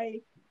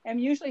 I am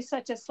usually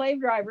such a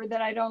slave driver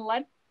that I don't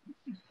let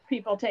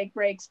people take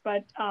breaks,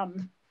 but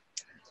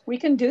we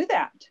can do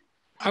that.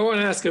 I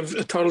want to ask a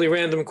totally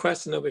random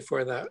question though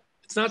before that.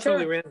 It's not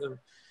totally random,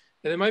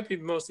 and it might be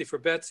mostly for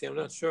Betsy, I'm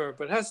not sure,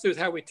 but it has to do with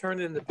how we turn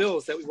in the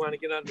bills that we want to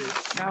get on the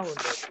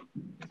calendar.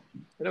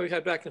 I know we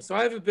had back, and so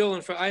I have a bill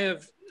in front. I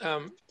have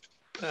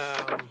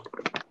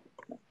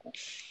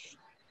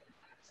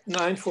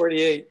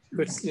 948,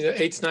 which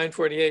H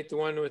 948, the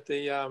one with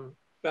the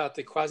about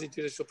the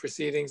quasi-judicial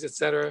proceedings,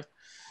 etc.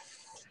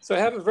 So I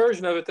have a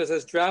version of it that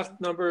says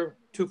draft number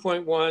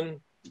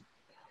 2.1.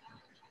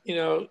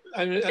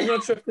 I'm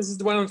not sure if this is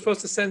the one I'm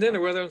supposed to send in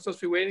or whether I'm supposed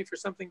to be waiting for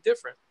something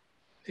different.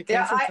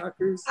 Yeah, I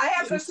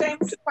have the same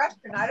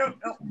question. I don't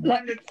know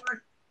when to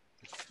turn.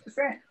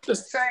 Same.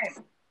 Is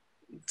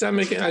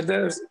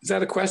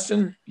that a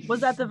question? Was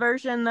that the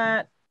version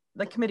that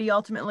the committee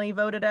ultimately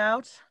voted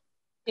out?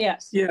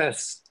 Yes.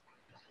 Yes.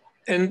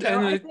 And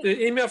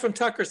the email from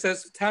Tucker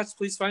says, attached,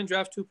 please find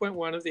draft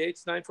 2.1 of the H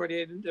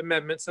 948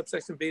 amendment.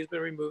 Subsection B has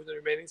been removed and the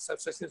remaining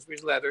subsections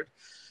relettered.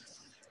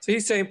 So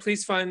he's saying,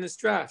 please find this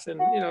draft.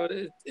 And,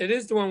 it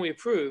is the one we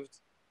approved.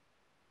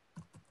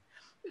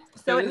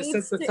 So it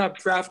says the top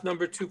draft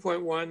number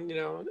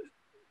 2.1,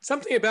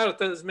 something about it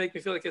does make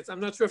me feel like I'm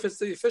not sure if it's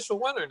the official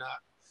one or not.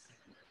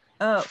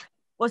 Oh,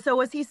 well, so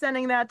was he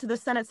sending that to the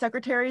Senate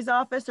Secretary's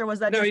office or was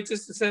that? No, he's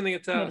just sending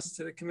it to us,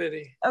 to the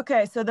committee.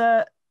 Okay,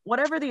 so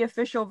whatever the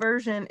official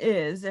version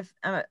is, if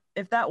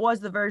that was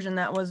the version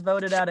that was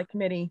voted out of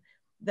committee,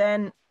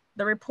 then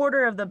the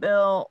reporter of the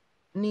bill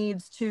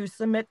needs to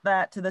submit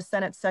that to the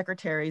Senate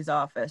Secretary's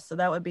office. So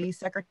that would be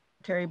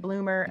Secretary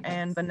Bloomer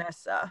and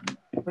Vanessa.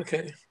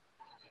 Okay.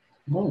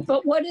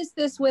 But what is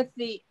this with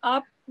the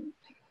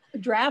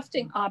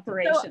drafting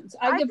operations?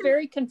 I get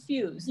very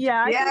confused.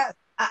 Yeah,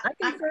 I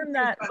confirmed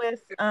that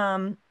with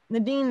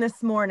Nadine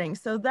this morning.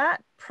 So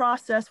that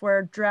process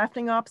where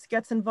drafting ops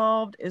gets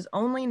involved is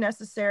only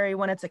necessary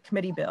when it's a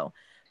committee bill.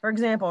 For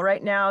example,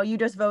 right now you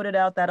just voted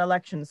out that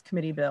elections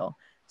committee bill.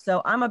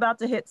 So I'm about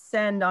to hit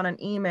send on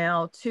an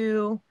email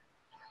to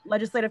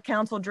Legislative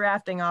Council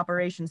drafting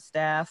operations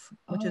staff,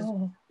 which is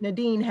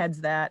Nadine heads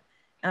that.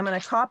 And I'm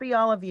going to copy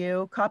all of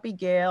you, copy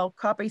Gail,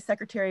 copy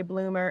Secretary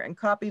Bloomer, and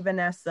copy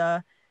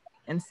Vanessa,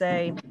 and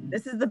say,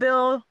 this is the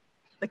bill,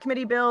 the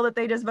committee bill that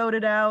they just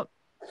voted out.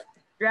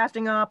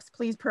 Drafting ops,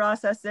 please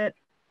process it.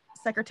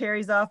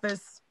 Secretary's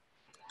office,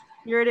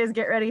 here it is,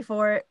 get ready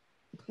for it.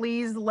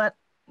 Please let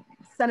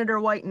Senator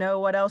White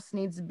know what else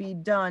needs to be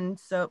done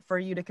for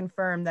you to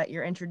confirm that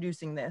you're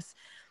introducing this.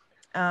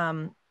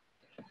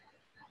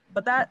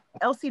 But that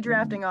LC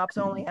drafting ops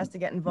only has to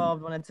get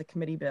involved when it's a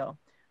committee bill.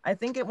 I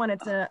think when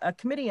it's a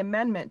committee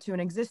amendment to an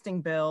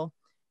existing bill,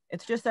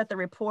 It's just that the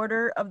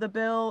reporter of the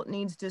bill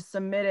needs to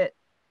submit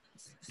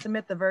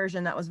the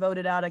version that was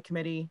voted out of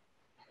committee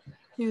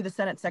to the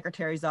Senate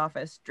Secretary's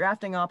office.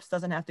 Drafting ops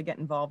doesn't have to get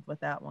involved with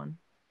that one.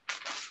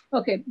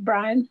 Okay,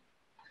 Brian.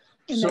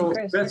 So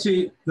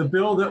Betsy, the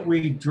bill that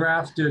we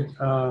drafted,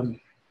 let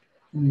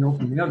me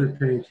open the other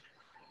page,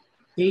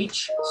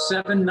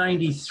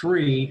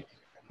 H.793,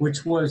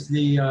 which was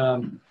the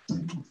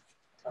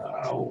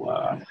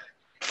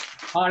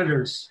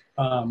auditor's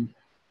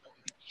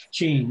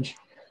change.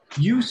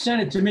 You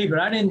sent it to me, but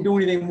I didn't do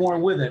anything more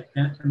with it.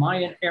 Am I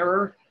in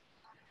error?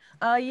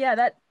 Yeah,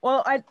 that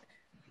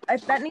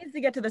needs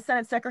to get to the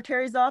Senate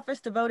Secretary's office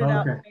to vote it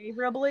out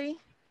favorably,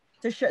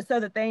 to so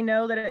that they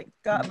know that it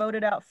got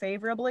voted out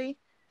favorably.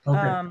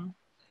 Okay.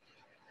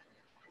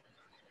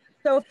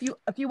 So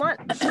if you want,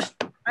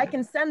 I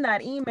can send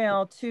that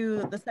email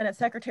to the Senate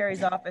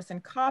Secretary's office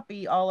and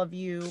copy all of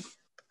you,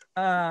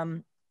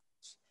 and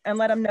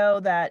let them know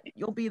that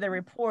you'll be the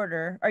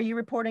reporter. Are you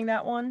reporting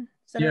that one,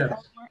 Senator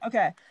Collmore?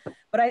 Okay,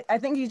 but I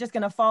think he's just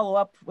going to follow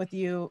up with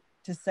you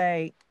to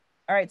say,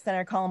 all right,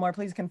 Senator Collmore,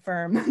 please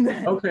confirm.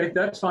 Okay,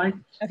 that's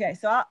fine. Okay,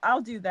 so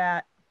I'll do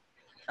that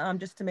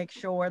just to make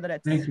sure that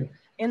it's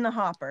in the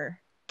hopper.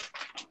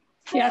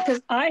 Yeah,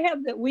 because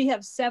we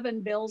have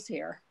 7 bills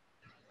here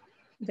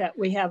that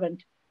we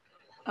haven't,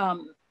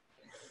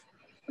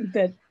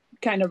 that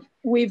kind of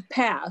we've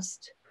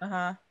passed.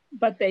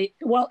 But 8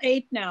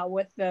 now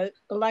with the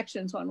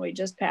elections one we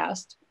just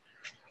passed,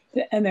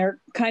 and they're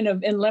kind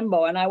of in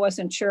limbo, and I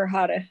wasn't sure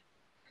how to.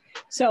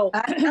 So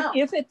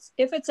if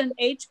it's an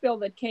H bill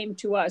that came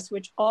to us,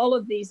 which all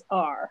of these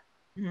are,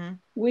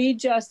 we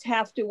just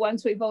have to,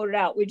 once we vote it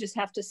out, we just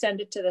have to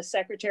send it to the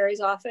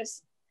Secretary's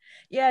office.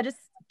 Yeah, just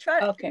try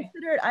to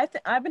consider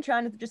it. I've been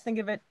trying to just think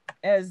of it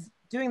as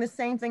doing the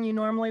same thing you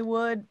normally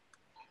would,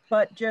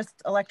 but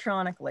just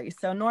electronically.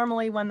 So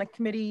normally when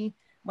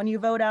you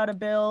vote out a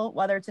bill,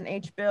 whether it's an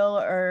H bill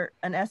or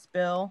an S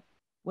bill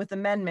with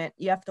amendment,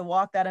 you have to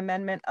walk that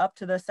amendment up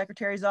to the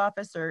Secretary's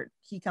office, or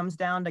he comes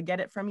down to get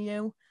it from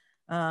you.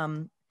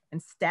 And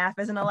staff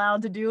isn't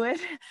allowed to do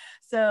it.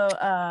 So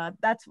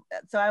that's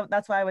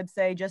why I would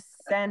say just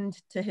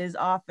send to his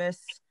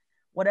office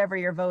whatever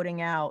you're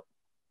voting out.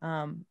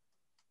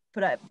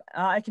 But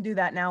I can do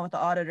that now with the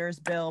auditor's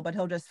bill, but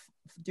he'll just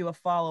do a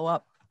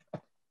follow-up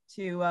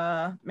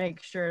to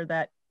make sure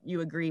that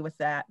you agree with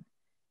that.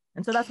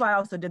 And so that's why I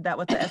also did that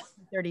with the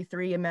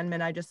S.124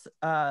 amendment. I just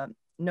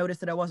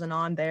noticed that it wasn't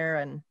on there.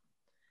 And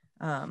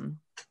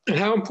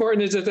how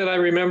important is it that I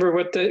remember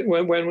when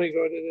we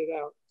voted it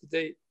out, the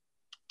date?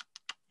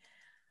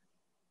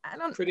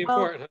 Pretty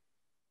important.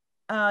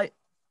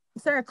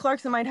 Senator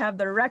Clarkson might have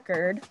the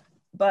record,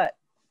 but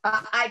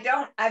I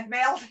don't. I've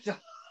mailed it to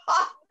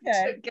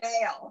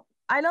Gail.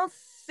 I don't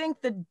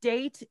think the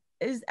date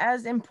is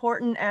as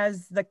important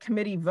as the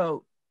committee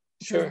vote.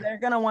 Sure. They're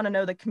going to want to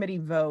know the committee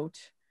vote.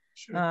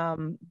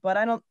 Sure. But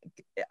I don't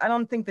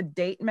think the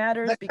date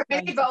matters. The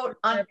committee vote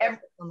on the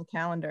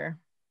calendar.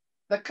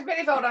 The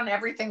committee vote on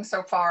everything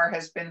so far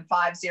has been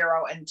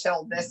 5-0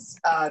 until this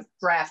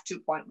draft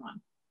 2.1.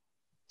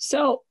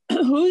 So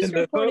who's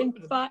reporting?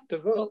 The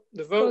vote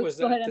was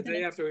the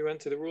day after we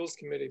went to the Rules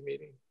Committee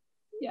meeting.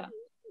 Yeah.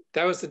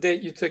 That was the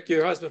date you took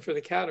your husband for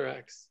the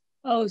cataracts.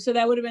 Oh, so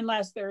that would have been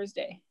last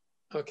Thursday.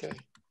 Okay.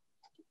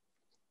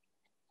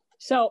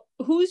 So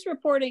who's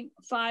reporting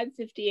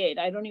 558?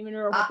 I don't even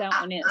know what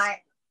that one is.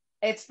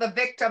 It's the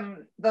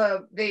victim,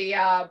 the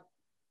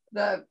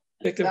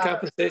Victim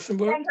Compensation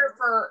Board? Center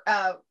for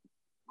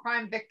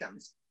Crime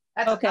Victims.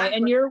 That's okay,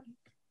 and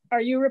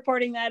are you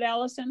reporting that,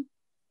 Allison?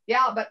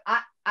 Yeah, but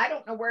I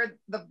don't know where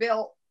the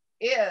bill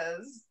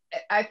is.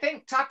 I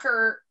think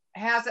Tucker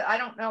has it. I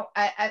don't know.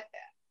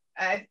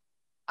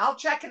 I'll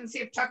check and see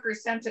if Tucker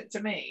sent it to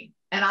me,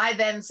 and I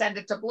then send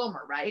it to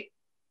Bloomer, right?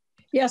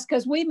 Yes,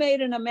 because we made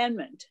an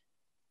amendment.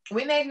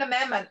 We made an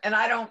amendment, and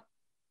I don't.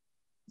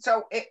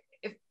 So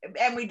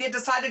and we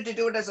decided to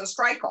do it as a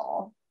strike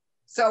all.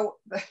 So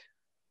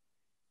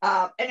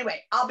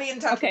anyway, I'll be in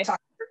touch with Tucker.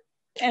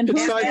 And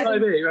it's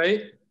 558,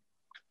 right?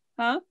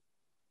 Huh?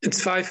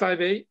 It's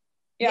 558.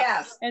 Yeah.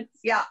 Yes. And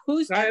yeah.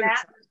 Who's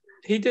that?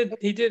 He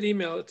did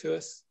email it to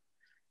us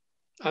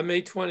on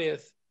May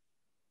 20th.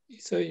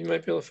 So you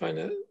might be able to find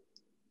it.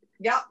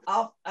 Yeah,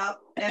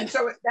 and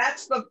so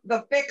that's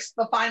the fix,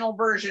 the final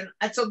version.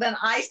 And so then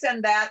I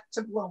send that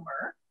to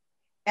Bloomer.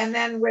 And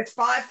then with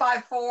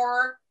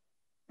 554,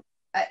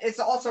 it's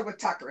also with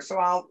Tucker. So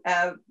I'll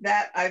I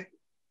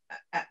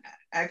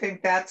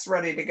think that's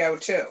ready to go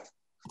too.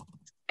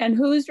 And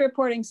who's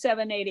reporting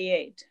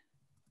 788?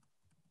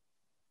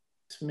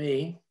 It's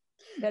me.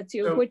 That's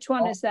you. So, which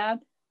one is that?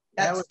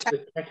 That was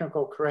the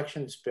technical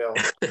corrections bill.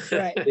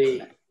 Right.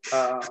 We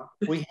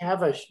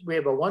have a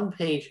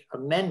 1-page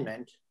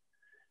amendment.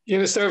 You're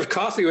gonna serve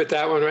coffee with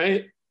that one,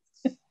 right?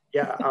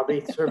 Yeah, I'll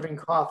be serving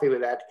coffee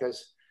with that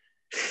because,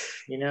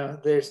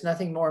 there's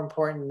nothing more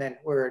important than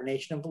we're a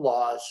nation of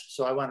laws.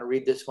 So I want to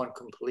read this one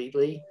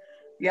completely.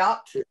 Yeah.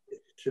 To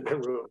the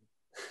room.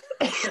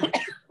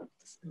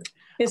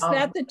 Is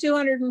that the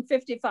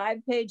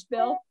 255-page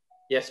bill?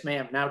 Yes,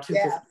 ma'am. Now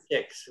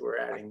 256, we're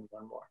adding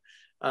one more.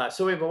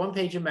 So we have a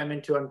one-page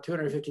amendment to a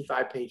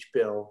 255-page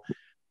bill.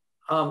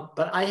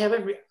 But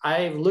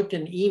I've looked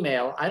in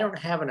email. I don't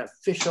have an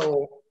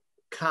official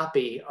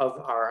copy of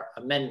our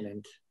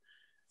amendment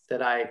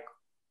that I'm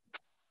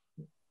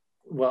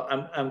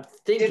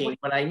thinking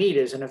what I need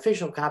is an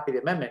official copy of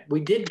the amendment.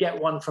 We did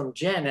get one from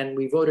Jen and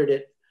we voted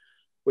it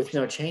with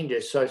no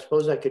changes. So I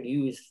suppose I could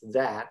use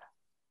that.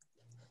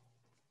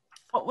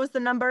 What was the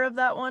number of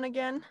that one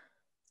again?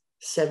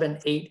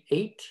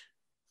 788.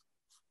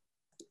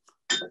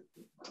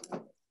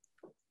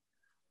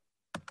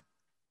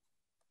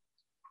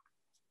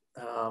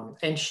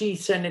 And she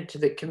sent it to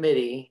the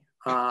committee.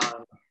 I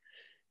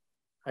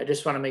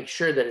just want to make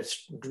sure that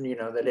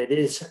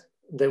it's,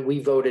 that we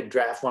voted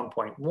draft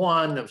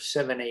 1.1 of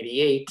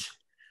 788,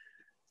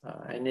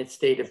 and it's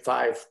dated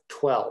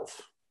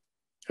 5/12.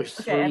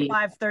 Okay,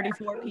 at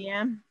 5:34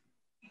 p.m.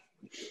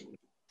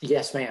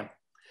 Yes, ma'am.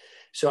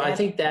 So I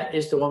think that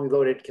is the one we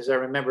voted because I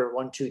remember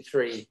 1, 2,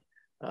 3.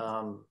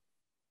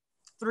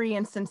 3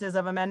 instances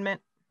of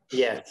amendment.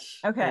 Yes.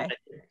 Okay.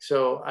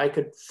 So I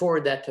could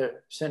forward that to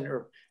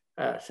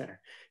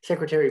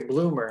Secretary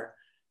Bloomer.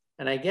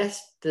 And I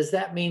guess, does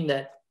that mean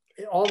that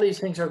all these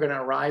things are going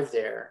to arrive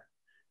there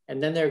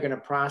and then they're going to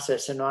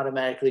process and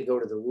automatically go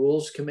to the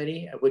Rules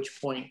Committee, at which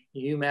point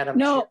you, Madam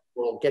Chair,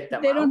 will get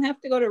them They don't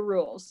have to go to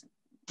Rules.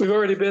 We've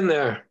already been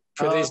there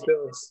for these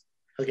bills.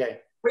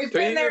 Okay.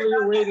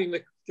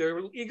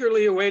 They're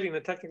eagerly awaiting the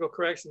technical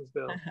corrections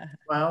bill.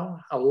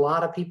 Well, a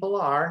lot of people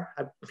are.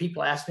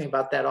 People ask me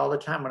about that all the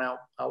time when I'm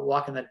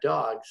walking the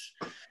dogs.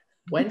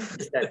 When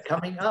is that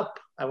coming up?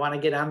 I want to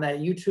get on that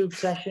YouTube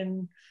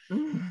session.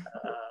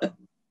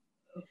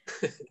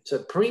 It's a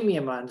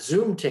premium on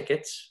Zoom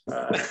tickets.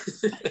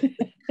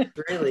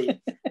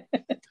 Really.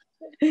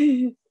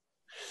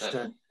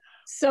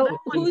 So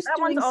who's that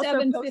doing one's also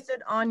 750?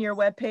 posted on your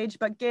webpage,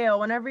 but Gail,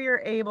 whenever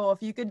you're able,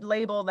 if you could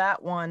label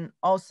that one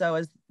also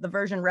as the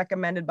version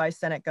recommended by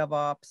Senate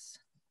GovOps,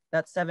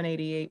 that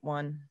 788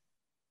 one.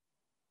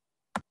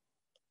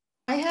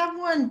 I have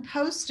one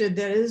posted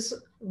that is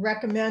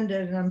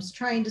recommended, and I'm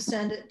trying to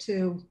send it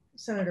to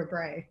Senator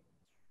Bray.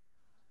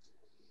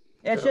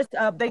 It's just,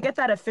 they get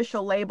that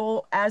official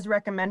label as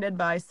recommended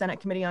by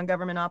Senate Committee on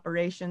Government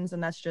Operations.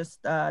 And that's just,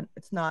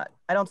 it's not,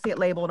 I don't see it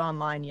labeled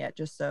online yet,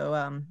 just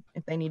so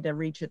if they need to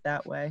reach it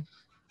that way.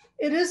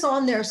 It is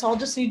on there, so I'll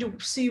just need to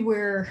see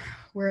where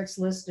it's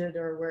listed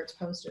or where it's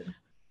posted.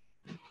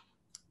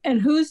 And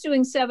who's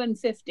doing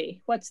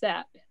 750? What's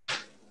that?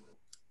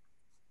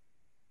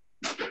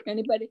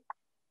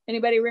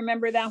 Anybody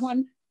remember that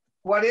one?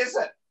 What is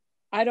it?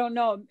 I don't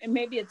know.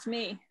 Maybe it's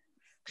me.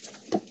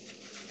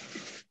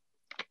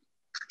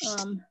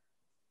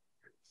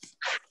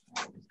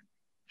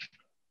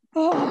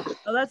 Oh,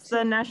 that's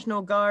the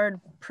National Guard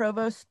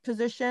provost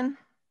position.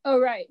 Oh,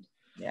 right.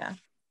 Yeah.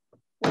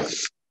 Oh,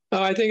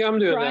 I think I'm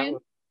doing Brian, that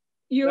one.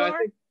 You No, are?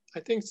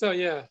 I think so,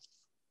 yeah.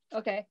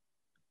 Okay.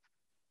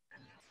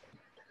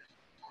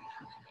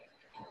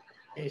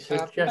 Okay, so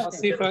I'll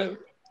see if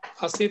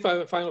I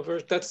have a final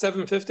version. That's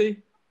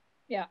 750?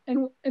 Yeah,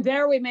 and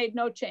there we made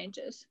no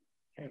changes.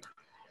 Okay.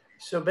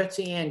 So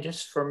Betsy Ann,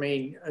 just for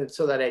me,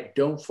 so that I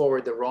don't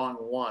forward the wrong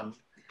one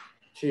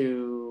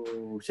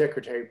to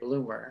Secretary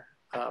Bloomer,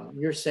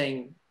 you're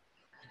saying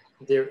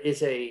there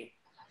is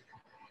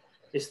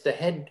is the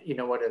head,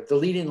 the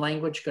lead-in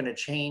language going to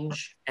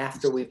change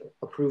after we've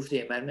approved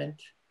the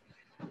amendment?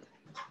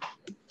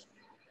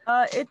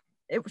 It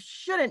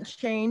shouldn't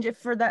change if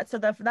for that. So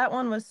that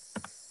one was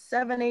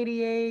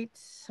 788.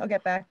 I'll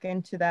get back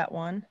into that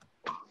one.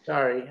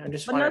 Sorry, I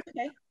just want to.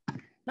 Okay.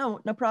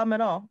 No problem at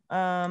all.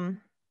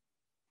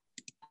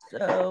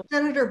 So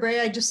Senator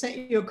Bray, I just sent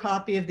you a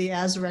copy of the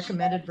as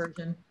recommended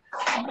version.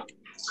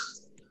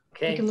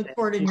 Okay. You can look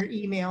for it in your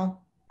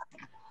email.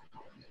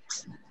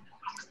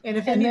 And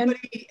if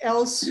anybody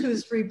else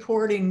who's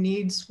reporting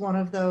needs one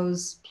of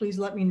those, please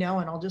let me know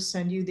and I'll just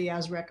send you the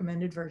as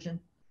recommended version.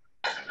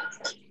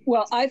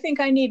 Well, I think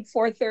I need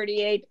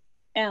 438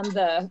 and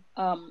the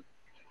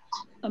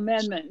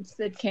amendments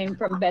that came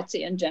from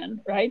Betsy and Jen,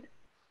 right?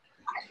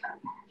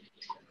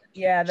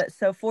 Yeah,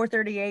 so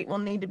 438 will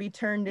need to be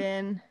turned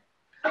in.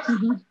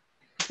 Mm-hmm.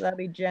 So that'll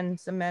be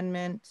Jen's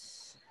amendment.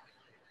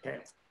 Okay.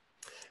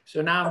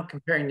 So now I'm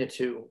comparing the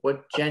two.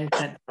 What Jen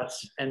sent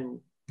us and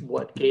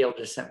what Gail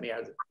just sent me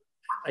are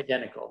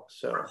identical.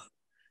 So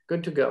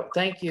good to go.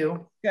 Thank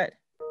you. Good.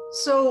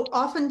 So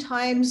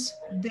oftentimes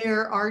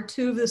there are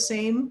two of the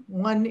same.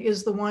 One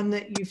is the one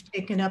that you've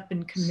taken up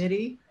in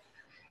committee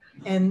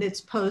and it's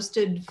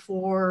posted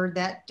for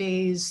that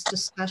day's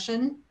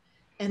discussion.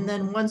 And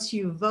then once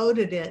you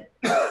voted it,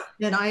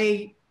 then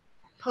I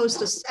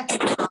post a second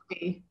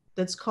copy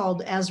that's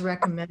called as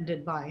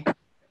recommended by.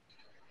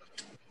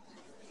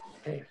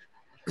 Okay.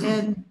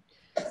 And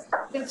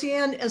Betsy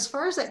Ann, as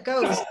far as that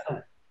goes,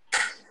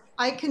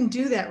 I can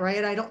do that,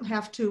 right? I don't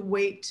have to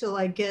wait till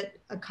I get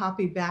a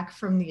copy back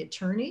from the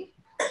attorney.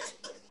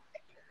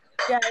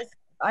 Yes,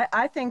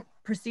 I think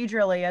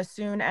procedurally, as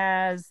soon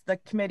as the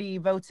committee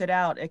votes it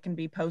out, it can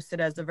be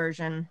posted as a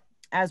version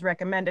as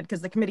recommended,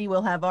 because the committee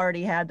will have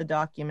already had the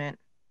document.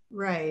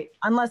 Right.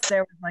 Unless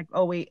there was like,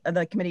 oh wait,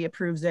 the committee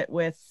approves it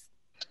with,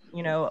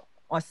 you know,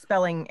 a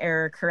spelling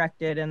error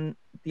corrected and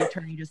the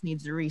attorney just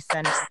needs to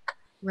resend it.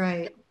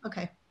 Right.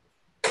 Okay.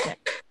 Yeah.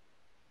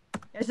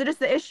 So just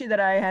the issue that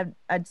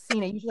I'd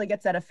seen, it usually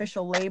gets that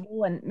official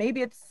label, and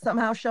maybe it's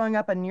somehow showing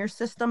up in your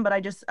system, but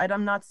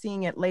I'm not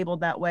seeing it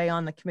labeled that way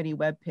on the committee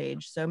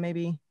webpage. So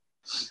maybe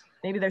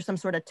there's some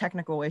sort of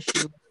technical issue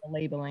with the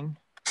labeling.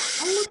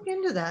 I'll look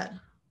into that.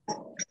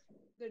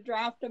 The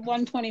draft of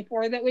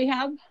 124 that we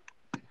have.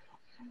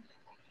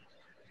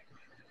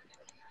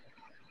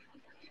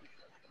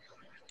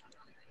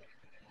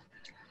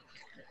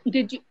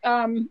 Did you,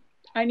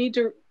 I need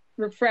to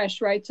refresh,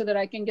 right, so that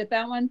I can get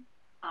that one?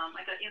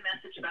 I got you a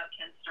message about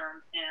Ken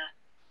Sturm.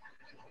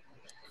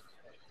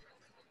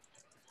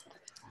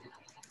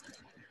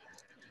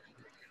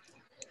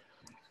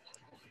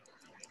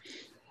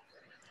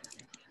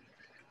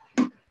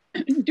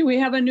 Yeah. Do we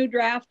have a new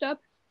draft up?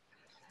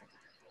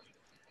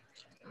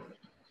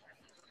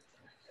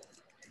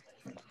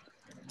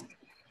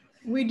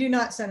 We do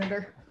not,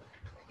 Senator.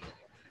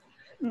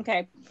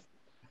 Okay.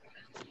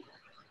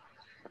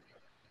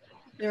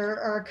 There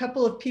are a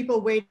couple of people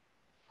waiting.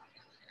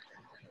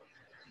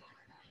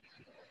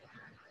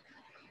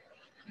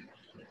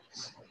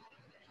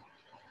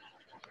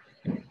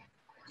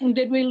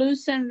 Did we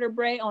lose Senator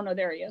Bray? Oh no,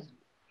 there he is.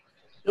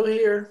 Still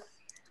here.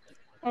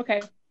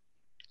 Okay.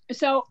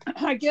 So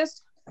I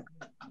guess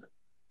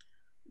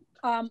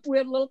we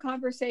had a little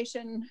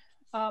conversation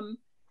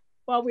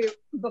while we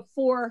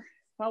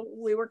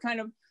were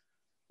kind of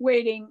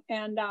waiting,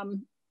 and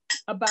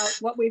about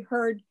what we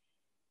heard,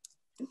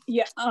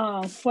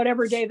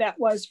 whatever day that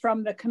was,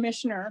 from the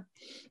commissioner.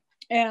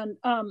 And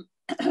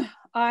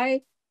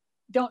I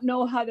don't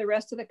know how the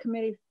rest of the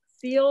committee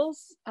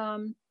feels,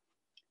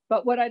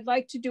 but what I'd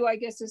like to do, I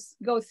guess, is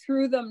go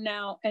through them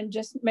now and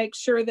just make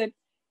sure that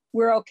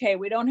we're okay.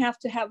 We don't have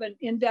to have an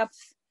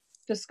in-depth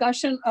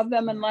discussion of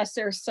them unless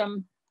there's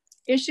some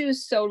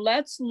issues. So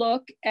let's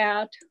look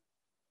at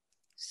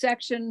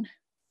section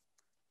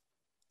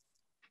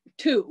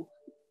 2.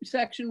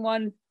 Section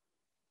 1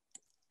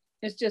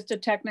 is just a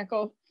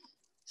technical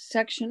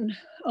section.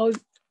 Oh,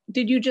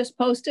 did you just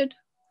post it?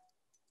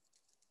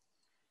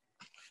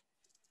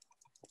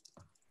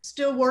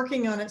 Still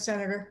working on it,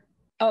 Senator.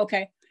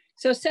 Okay.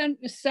 So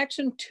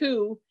section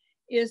 2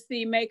 is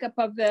the makeup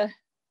of the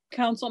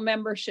council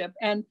membership.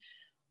 And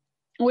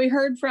we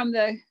heard from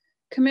the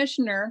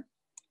commissioner,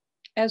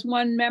 as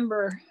one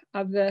member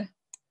of the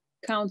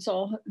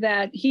council,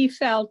 that he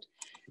felt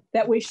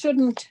that we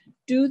shouldn't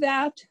do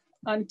that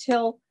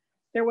until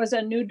there was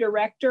a new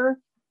director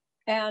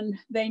and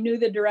they knew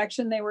the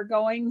direction they were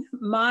going.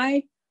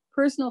 My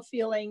personal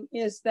feeling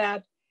is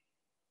that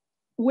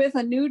with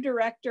a new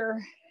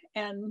director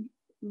and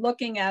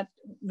looking at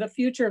the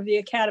future of the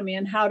academy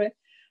and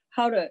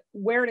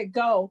where to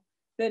go,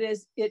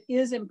 it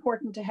is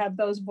important to have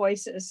those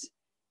voices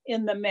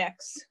in the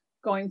mix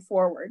going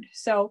forward.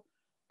 So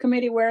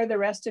committee, where are the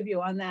rest of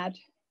you on that?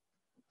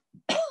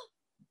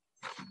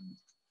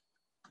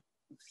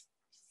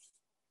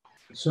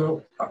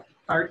 So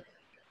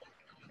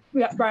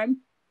Yeah,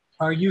 Brian?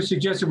 are you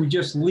suggesting we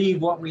just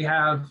leave what we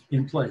have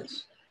in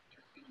place?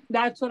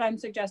 That's what I'm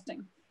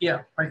suggesting.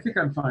 Yeah, I think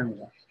I'm fine with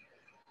that.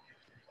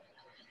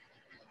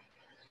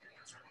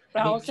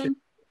 Allison?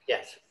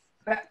 Yes.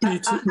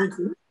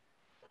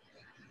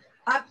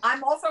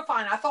 I'm also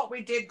fine. I thought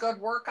we did good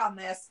work on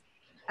this.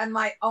 And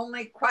my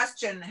only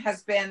question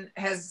has been,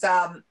 has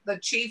the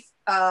chief,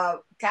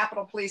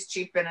 Capitol Police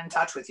chief, been in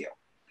touch with you?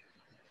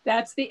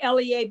 That's the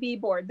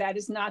LEAB board. That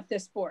is not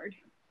this board.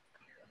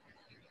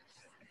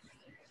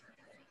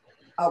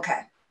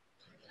 Okay.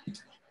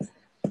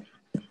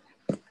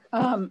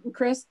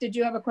 Chris, did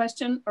you have a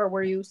question or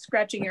were you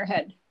scratching your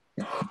head?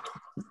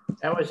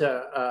 That was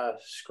a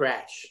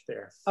scratch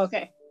there.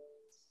 Okay.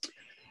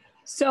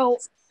 So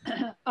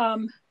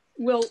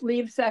we'll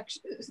leave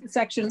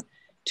section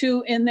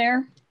 2 in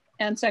there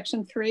and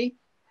section 3.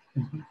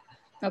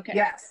 Okay.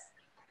 Yes.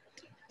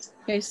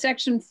 Okay,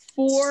 section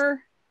 4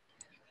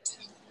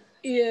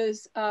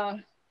 is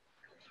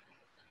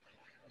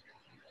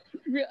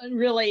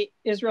really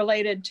is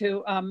related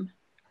to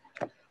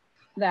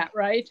that,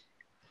 right?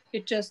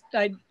 It just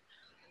it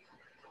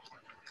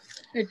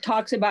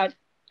talks about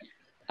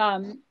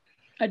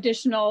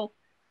additional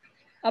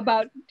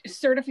about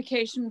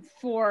certification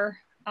for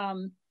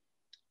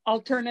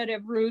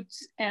alternative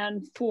routes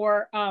and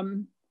for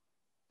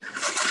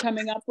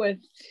coming up with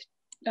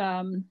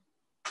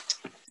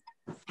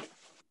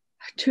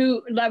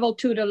level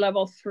 2 to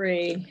level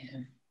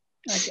 3.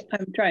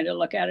 I'm trying to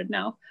look at it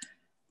now.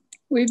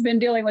 We've been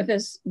dealing with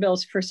this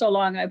bills for so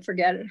long, I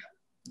forget it.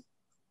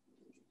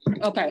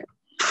 Okay.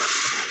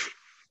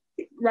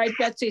 Right,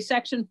 Betsy,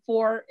 section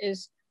 4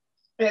 is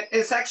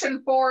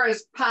section 4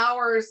 is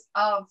powers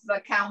of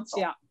the council.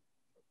 Yeah.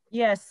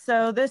 Yes,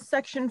 so this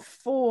section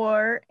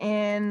 4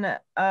 in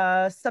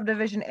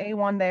subdivision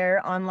A1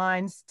 there on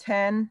lines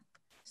 10,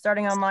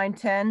 starting on line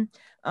 10,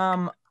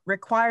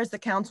 requires the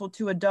council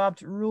to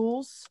adopt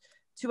rules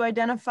to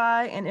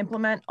identify and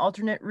implement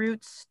alternate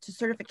routes to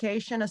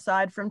certification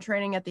aside from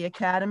training at the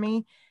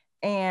academy.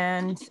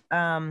 And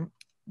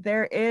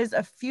there is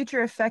a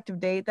future effective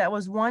date. That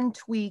was one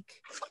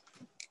tweak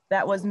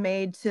that was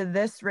made to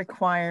this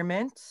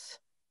requirement.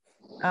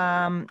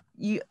 I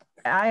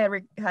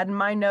had in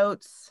my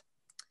notes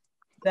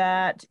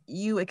that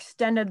you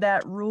extended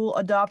that rule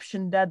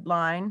adoption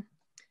deadline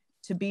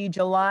to be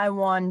July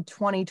 1,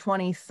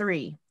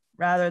 2023,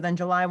 rather than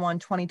July 1,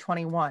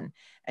 2021.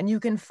 And you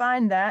can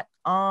find that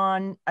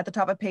at the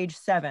top of page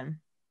 7,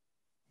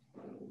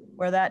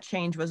 where that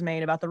change was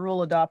made about the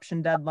rule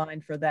adoption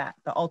deadline for that,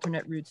 the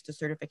alternate routes to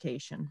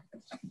certification.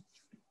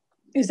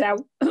 Is that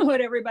what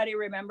everybody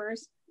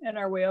remembers? And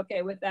are we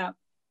okay with that?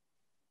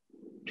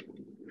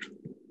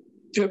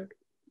 Yep.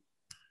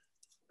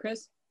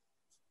 Chris?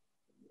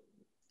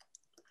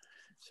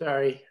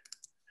 Sorry,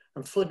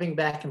 I'm flipping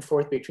back and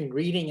forth between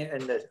reading it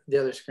and the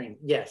other screen.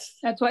 Yes.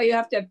 That's why you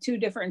have to have two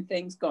different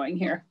things going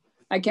here.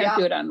 I can't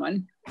do it on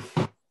one.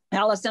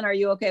 Allison, are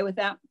you okay with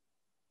that?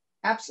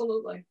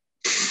 Absolutely.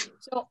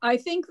 So I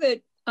think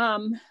that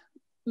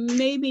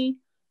maybe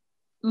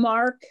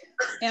Mark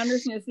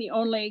Anderson is the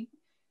only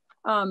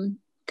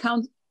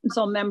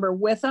council member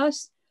with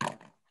us.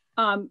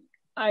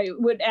 I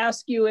would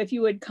ask you if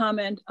you would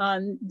comment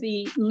on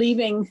the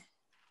leaving,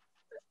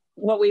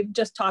 what we've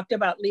just talked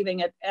about, leaving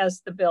it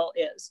as the bill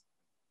is.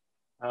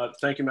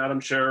 Thank you, Madam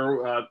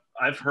Chair.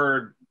 I've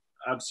heard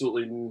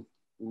absolutely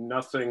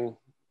nothing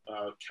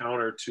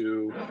counter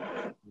to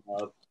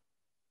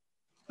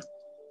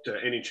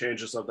any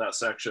changes of that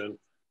section.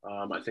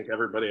 I think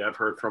everybody I've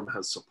heard from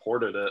has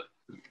supported it.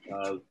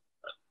 I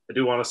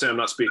do want to say I'm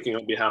not speaking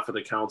on behalf of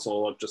the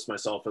council, of just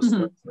myself as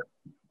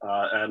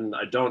and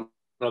I don't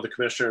know the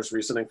commissioner's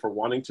reasoning for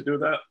wanting to do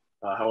that.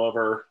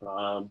 However,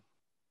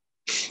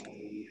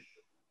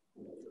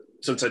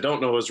 since I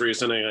don't know his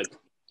reasoning,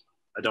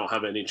 I don't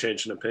have any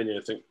change in opinion.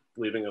 I think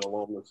leaving it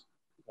alone is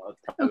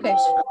okay.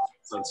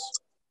 Sense.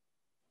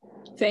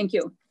 Thank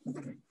you.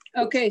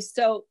 Okay,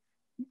 so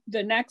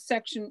the next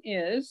section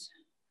is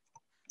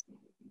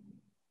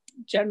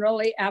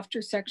generally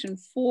after section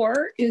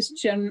 4 is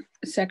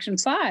section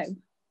 5.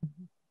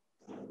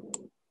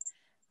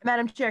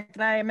 Madam Chair,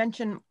 can I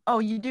mention, oh,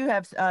 you do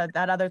have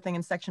that other thing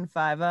in section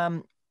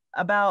 5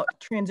 about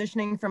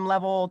transitioning from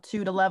level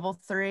 2 to level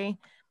 3.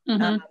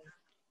 I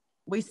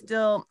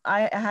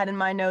had in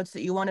my notes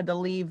that you wanted to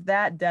leave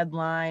that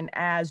deadline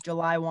as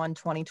July 1,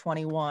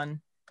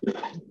 2021.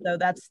 So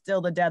that's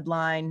still the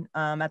deadline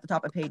at the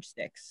top of page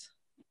 6.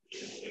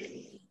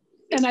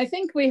 And I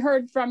think we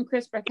heard from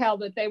Chris Raquel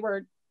that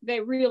they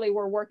really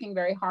were working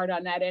very hard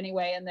on that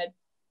anyway, and that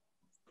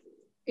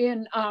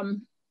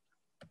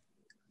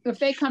if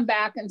they come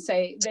back and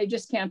say they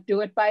just can't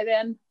do it by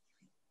then,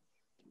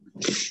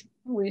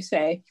 we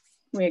say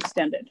we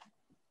extend it.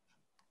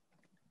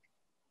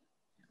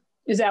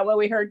 Is that what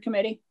we heard,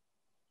 committee?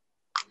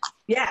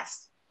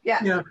 Yes.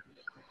 Yes. Yeah.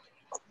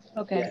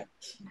 Okay.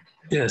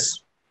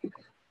 Yes.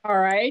 All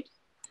right.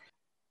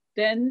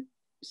 Then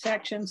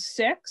section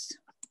 6.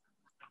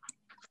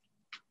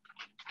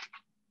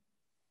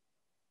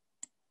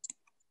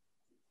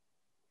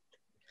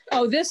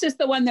 Oh, this is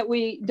the one that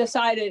we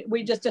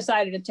just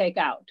decided to take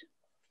out.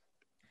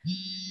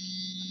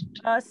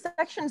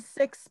 Section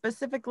 6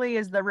 specifically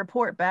is the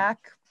report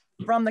back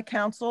from the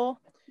council.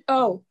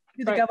 Oh,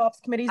 to the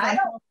GovOps committees on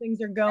how things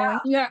are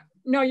going. Yeah,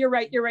 no, you're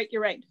right.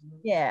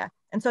 Yeah,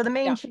 and so the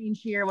main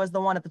change here was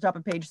the one at the top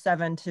of page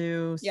 7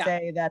 to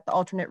say that the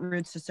alternate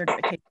routes to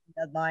certification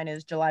deadline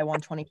is July 1,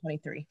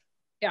 2023.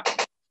 Yeah,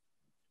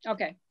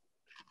 okay.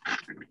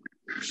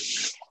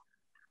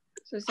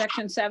 So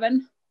section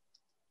 7.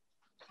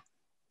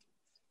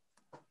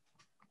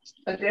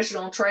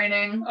 Additional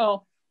training.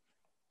 Oh,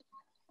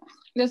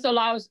 this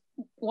allows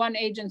one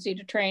agency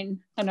to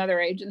train another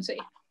agency.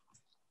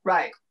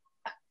 Right.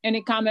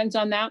 Any comments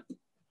on that?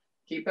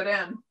 Keep it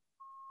in.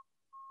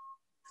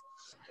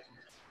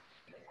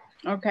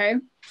 Okay.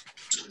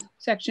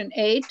 Section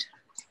 8.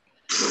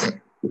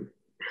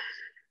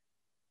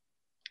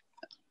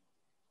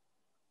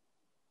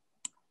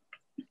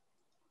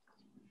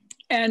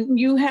 And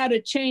you had a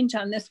change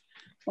on this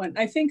one.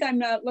 I think I'm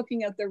not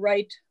looking at the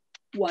right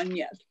one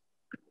yet.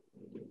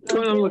 That's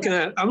what I'm looking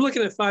at. I'm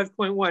looking at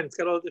 5.1. It's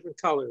got all different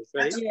colors,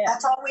 right?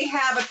 That's all we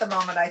have at the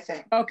moment, I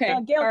think. Okay,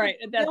 Gail, all right.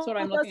 That's what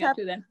I'm looking at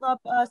too then. Up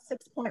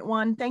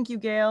 6.1. Thank you,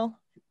 Gail.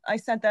 I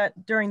sent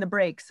that during the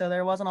break, so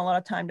there wasn't a lot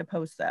of time to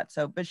post that.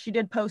 So, but she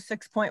did post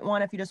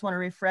 6.1. If you just want to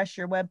refresh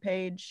your web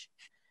page,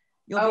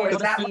 you'll be able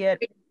to see it.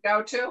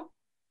 Go to?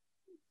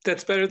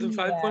 That's better than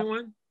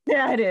 5.1?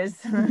 Yeah, it is.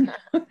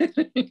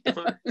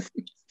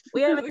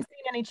 We haven't seen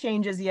any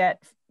changes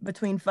yet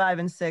between 5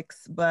 and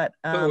 6, but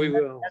we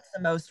will. That's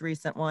the most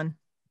recent one.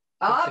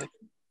 Okay.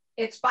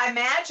 It's by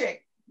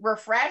magic.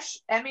 Refresh.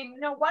 I mean,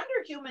 no wonder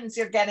humans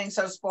are getting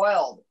so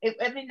spoiled.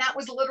 I mean, that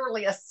was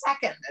literally a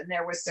second and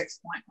there was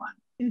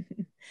 6.1.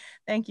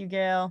 Thank you,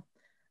 Gail.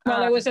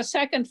 Well, it was a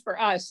second for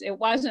us. It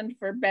wasn't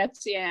for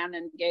Betsy Ann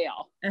and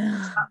Gail.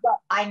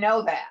 Well, I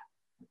know that.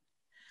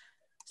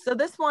 So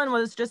this one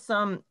was just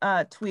some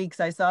tweaks.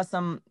 I saw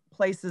some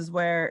places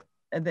where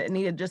that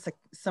needed just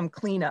some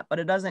cleanup, but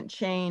it doesn't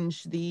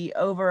change the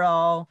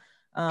overall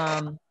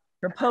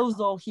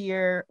proposal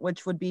here,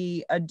 which would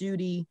be a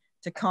duty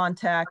to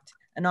contact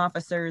an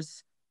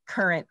officer's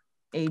current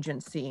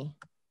agency.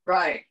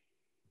 Right.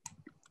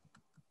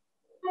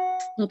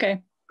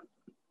 Okay.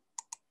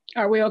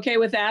 Are we okay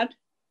with that?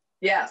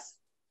 Yes.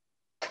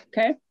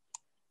 Okay.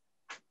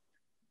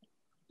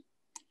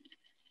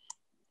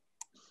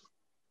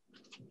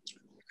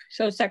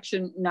 So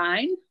section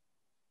 9.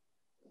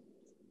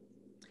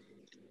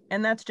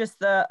 And that's just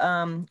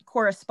the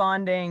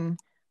corresponding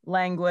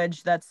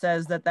language that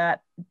says that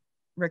that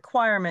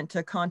requirement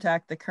to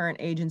contact the current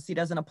agency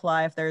doesn't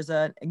apply if there's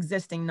an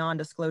existing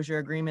non-disclosure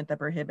agreement that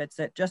prohibits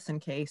it, just in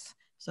case.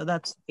 So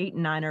that's 8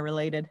 and 9 are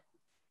related.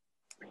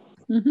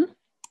 Mm-hmm.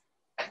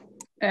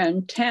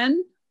 And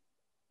 10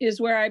 is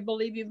where I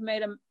believe you've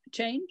made a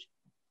change.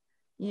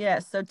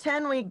 Yes, so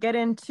 10 we get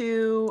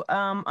into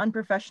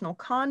unprofessional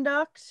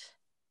conduct,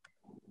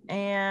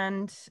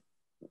 and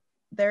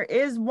there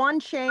is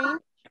one change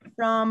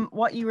from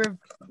what you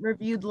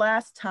reviewed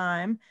last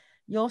time.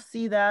 You'll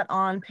see that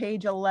on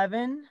page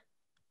 11,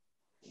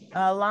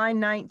 line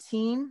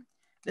 19.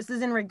 This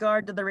is in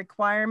regard to the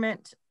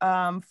requirement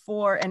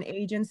for an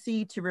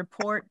agency to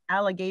report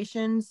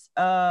allegations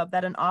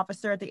that an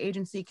officer at the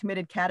agency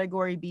committed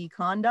Category B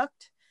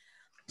conduct.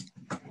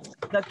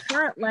 The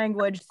current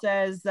language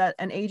says that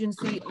an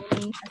agency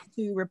only has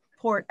to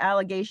report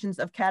allegations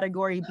of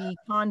Category B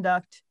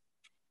conduct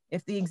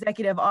if the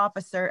executive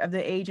officer of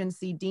the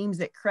agency deems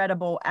it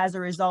credible as a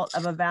result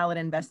of a valid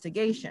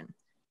investigation.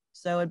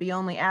 So it'd be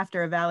only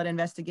after a valid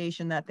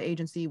investigation that the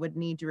agency would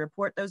need to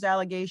report those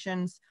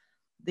allegations.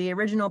 The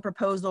original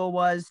proposal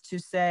was to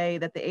say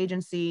that the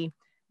agency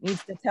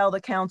needs to tell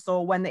the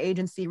council when the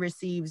agency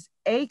receives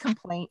a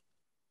complaint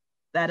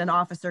that an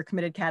officer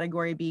committed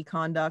Category B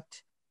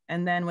conduct,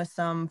 and then with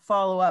some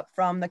follow-up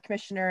from the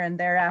commissioner and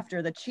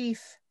thereafter the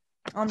chief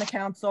on the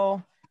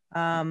council.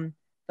 The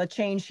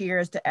change here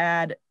is to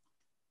add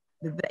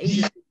the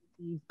agency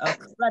receives a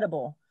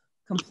credible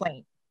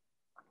complaint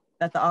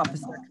that the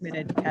officer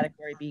committed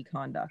Category B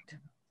conduct,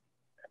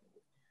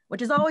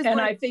 which is always an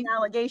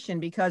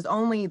allegation because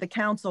only the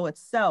council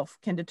itself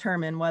can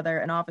determine whether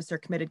an officer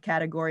committed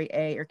Category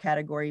A or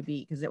Category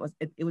B, because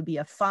it would be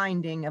a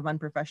finding of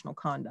unprofessional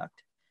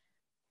conduct.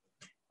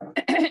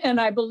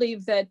 And I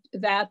believe that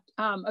that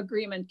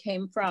agreement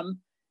came from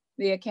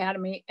the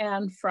academy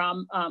and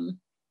from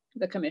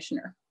the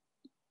commissioner.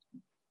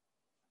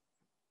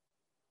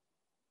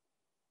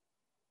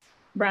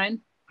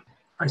 Brian?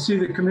 I see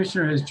the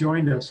commissioner has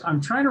joined us. I'm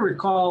trying to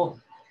recall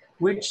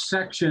which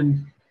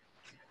section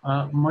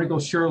Michael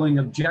Sherling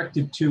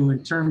objected to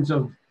in terms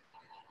of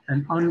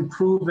an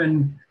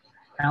unproven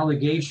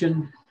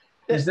allegation.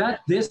 Is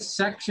that this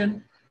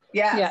section?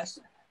 Yes. Yes.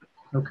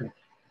 Okay.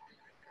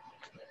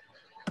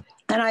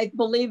 And I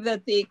believe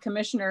that the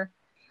commissioner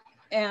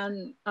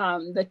and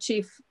the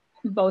chief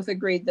both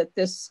agreed that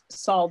this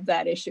solved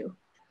that issue.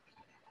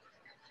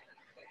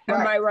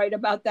 Am I right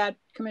about that,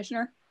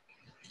 Commissioner?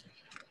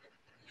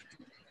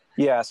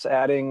 Yes,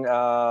 adding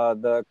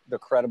the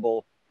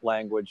credible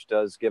language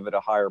does give it a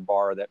higher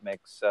bar that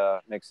makes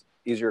it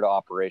easier to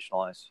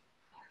operationalize.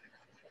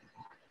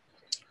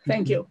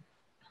 Thank you.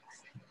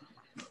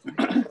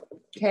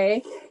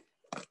 Okay.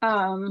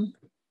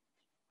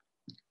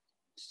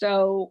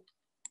 So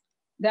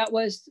that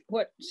was,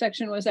 what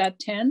section was that,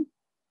 10?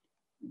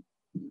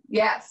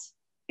 Yes.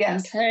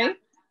 Yes. Okay.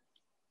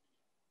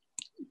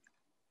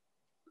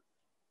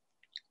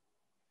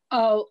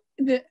 Oh,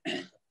 the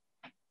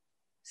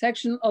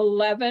section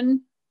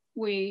 11,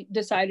 we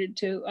decided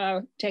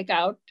to take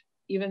out,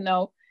 even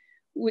though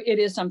it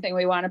is something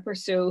we want to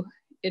pursue.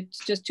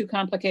 It's just too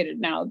complicated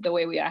now, the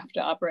way we have to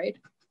operate.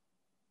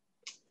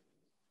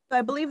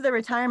 I believe the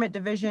retirement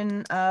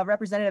division,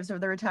 representatives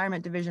of the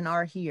retirement division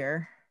are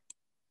here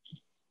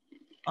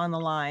on the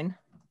line.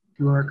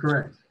 You are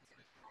correct.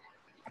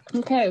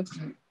 Okay.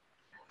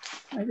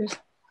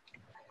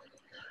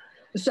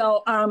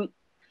 So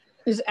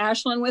is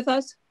Ashlyn with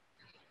us?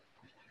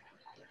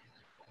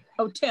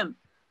 Oh, Tim.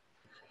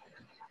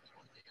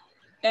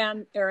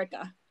 And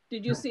Erica.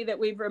 Did you see that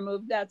we've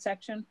removed that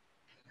section?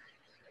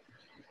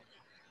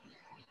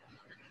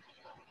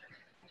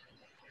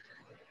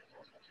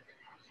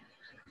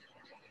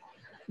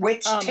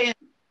 Which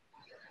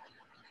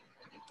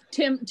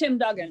Tim? Tim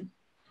Duggan.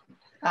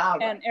 Oh,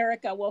 and right.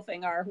 Erica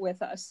Wolfing are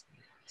with us.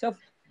 So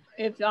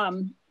if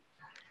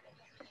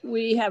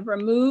we have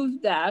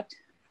removed that,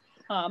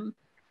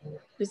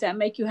 does that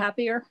make you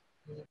happier?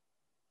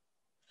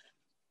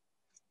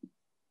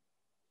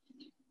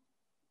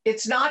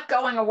 It's not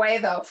going away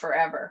though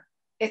forever.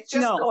 It's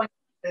just going with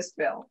this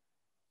bill.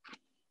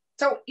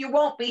 So you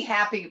won't be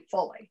happy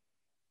fully.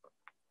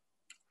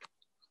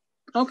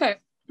 Okay.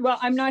 Well,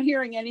 I'm not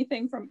hearing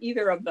anything from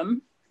either of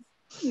them.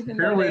 Even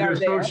apparently though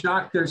they they're so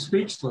shocked they're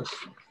speechless.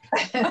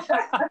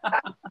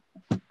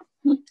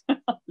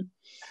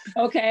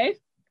 Okay.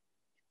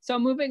 So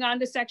moving on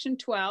to section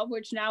 12,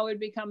 which now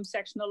would become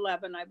section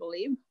 11, I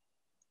believe.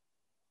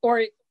 or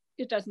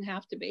it doesn't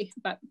have to be,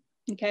 but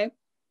okay.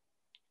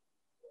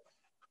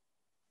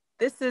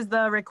 This is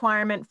the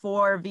requirement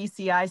for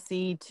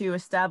VCIC to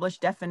establish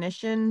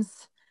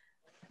definitions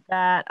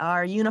that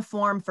are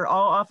uniform for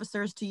all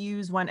officers to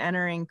use when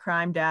entering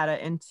crime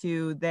data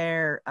into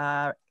their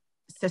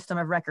system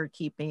of record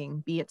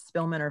keeping, be it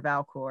Spillman or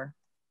Valcor.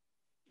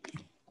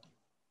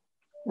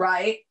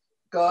 Right,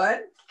 good.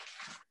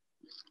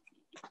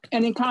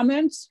 Any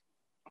comments?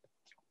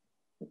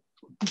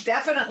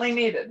 Definitely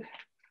needed.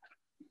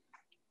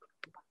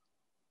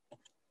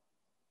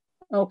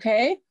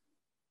 Okay.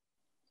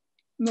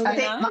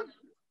 Moving on.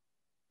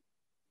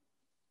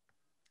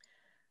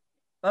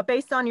 But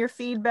based on your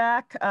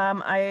feedback,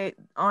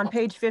 on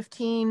page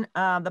 15,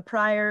 the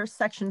prior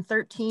section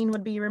 13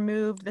 would be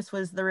removed. This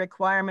was the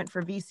requirement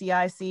for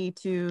VCIC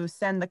to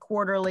send the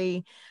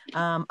quarterly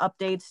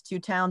updates to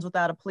towns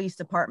without a police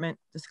department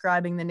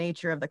describing the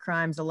nature of the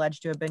crimes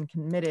alleged to have been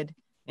committed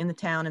in the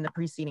town in the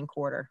preceding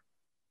quarter.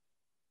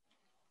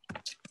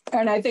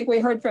 And I think we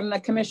heard from the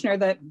commissioner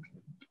that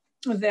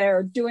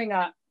they're doing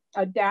a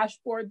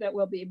dashboard that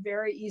will be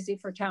very easy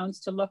for towns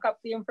to look up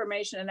the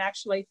information and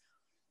actually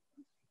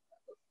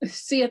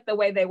see it the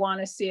way they want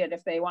to see it.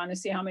 If they want to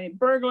see how many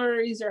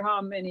burglaries or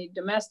how many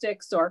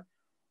domestics or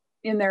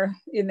in their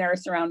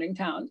surrounding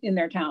town, in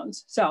their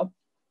towns. So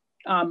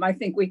I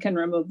think we can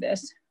remove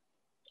this.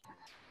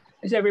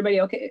 Is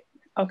everybody okay?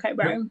 Okay,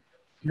 Brian?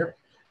 Yep.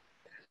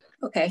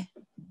 Okay.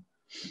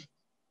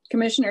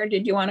 Commissioner,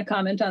 did you want to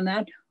comment on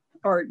that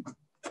or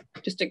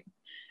just to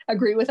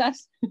agree with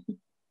us?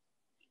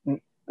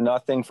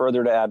 Nothing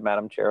further to add,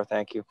 Madam Chair.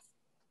 Thank you.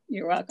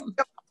 You're welcome.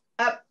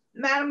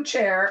 Madam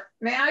Chair,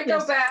 may I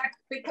go back,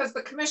 because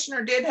the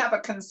commissioner did have a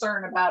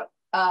concern about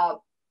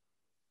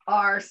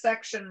our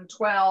section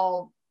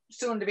 12,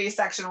 soon to be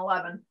section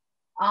 11,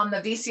 on the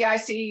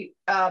VCIC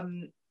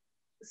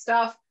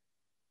stuff.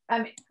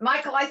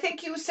 Michael, I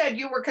think you said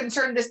you were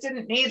concerned this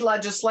didn't need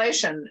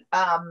legislation,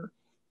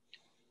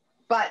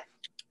 but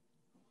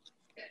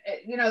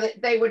you know,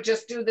 they would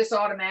just do this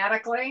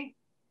automatically.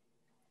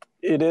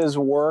 It is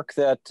work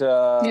that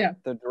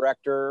the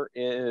director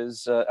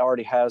is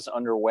already has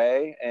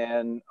underway,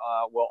 and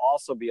will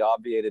also be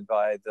obviated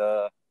by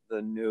the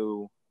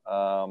new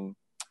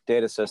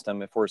data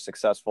system if we're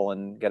successful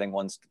in getting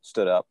one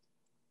stood up.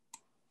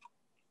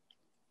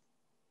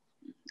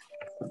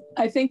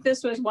 I think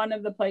this was one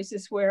of the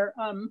places where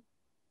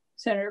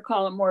Senator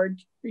Collingwood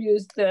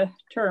used the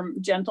term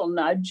gentle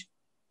nudge.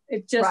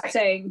 It's just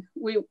saying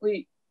we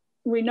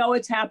know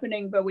it's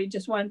happening, but we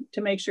just want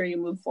to make sure you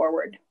move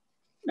forward.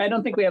 I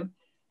don't think we have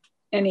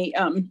any,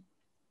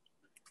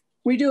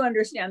 we do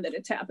understand that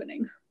it's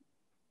happening.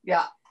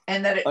 Yeah,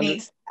 and that it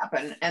needs to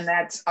happen. And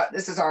that's,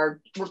 this is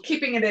we're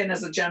keeping it in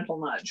as a gentle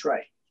nudge,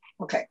 right?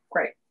 Okay,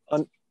 great.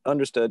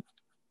 Understood.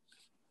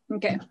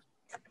 Okay.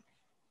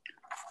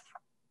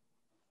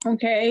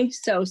 Okay,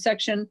 so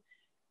section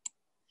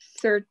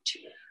 13.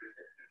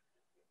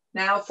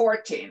 Now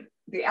 14,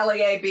 the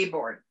LEAB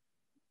board.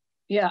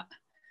 Yeah.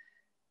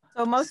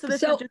 So most of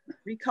this is just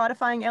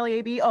recodifying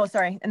LEAB. Oh,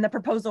 sorry. And the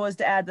proposal is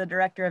to add the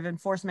Director of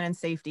Enforcement and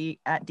Safety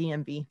at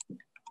DMV.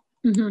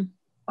 Mm-hmm.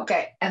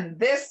 Okay, and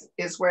this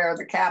is where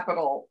the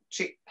Capitol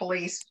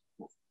Police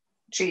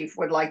Chief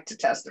would like to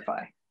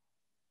testify,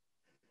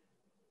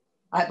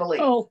 I believe.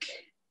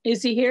 Okay,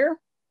 is he here?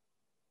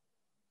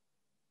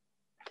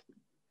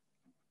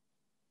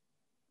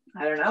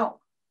 I don't know.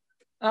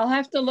 I'll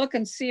have to look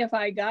and see if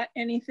I got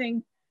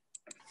anything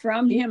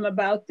from him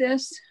about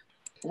this.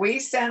 We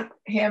sent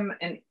him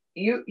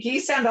he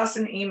sent us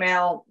an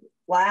email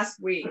last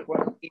week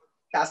when we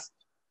discussed.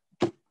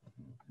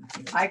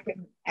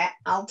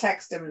 I'll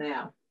text him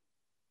now.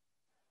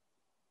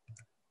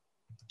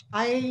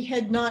 I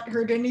had not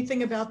heard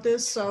anything about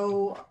this,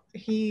 so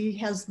he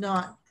has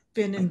not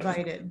been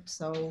invited.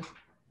 So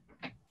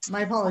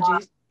my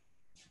apologies.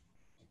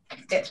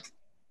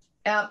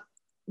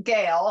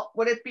 Gail,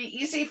 would it be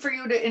easy for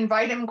you to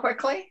invite him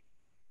quickly?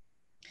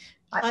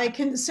 I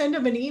can send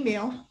him an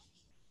email.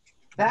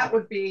 That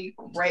would be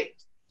great.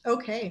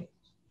 Okay.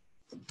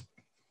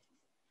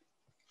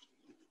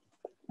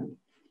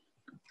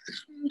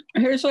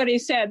 Here's what he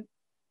said.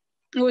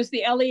 It was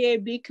the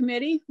LEAB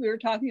committee we were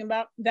talking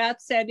about.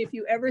 That said, if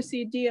you ever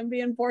see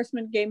DMV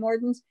enforcement, game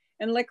wardens,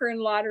 and liquor and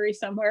lottery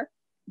somewhere,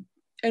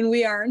 and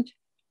we aren't,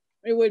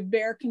 it would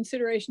bear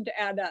consideration to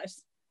add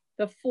us.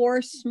 The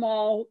 4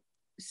 small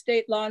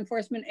state law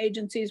enforcement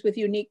agencies with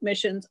unique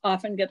missions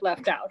often get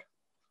left out.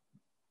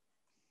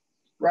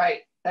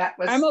 Right. That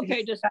was. I'm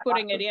okay just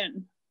putting it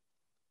in.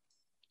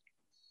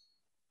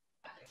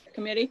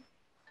 Committee.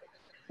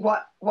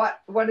 What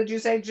did you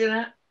say,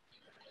 Jeanette?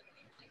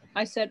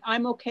 I said,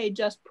 I'm okay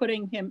just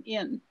putting him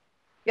in.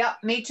 Yeah,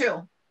 me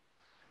too.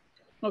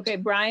 Okay,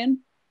 Brian?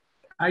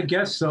 I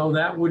guess so.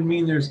 That would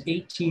mean there's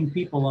 18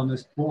 people on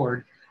this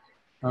board.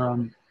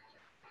 I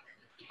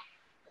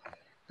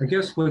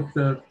guess with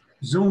the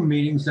Zoom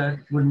meetings, that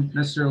wouldn't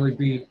necessarily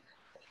be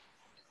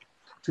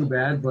too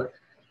bad, but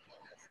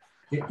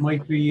it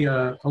might be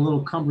a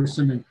little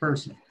cumbersome in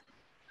person.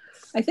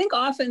 I think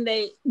often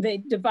they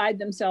divide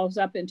themselves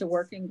up into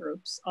working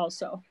groups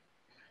also.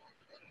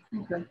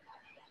 Okay.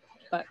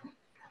 But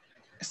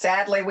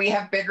sadly, we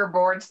have bigger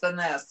boards than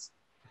this.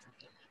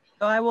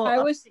 So I will.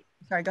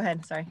 Sorry, go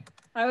ahead. Sorry.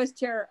 I was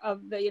chair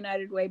of the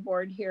United Way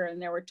board here,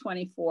 and there were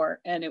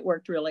 24, and it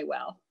worked really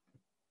well.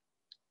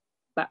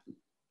 But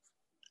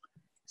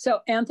so,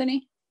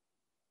 Anthony?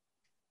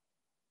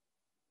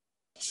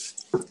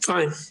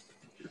 Fine.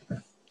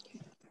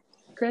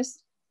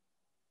 Chris?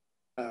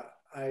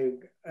 I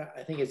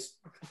think it's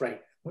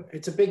right.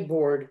 It's a big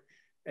board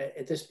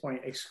at this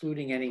point,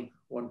 excluding any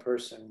one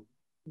person.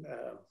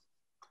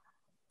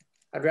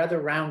 I'd rather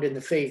round in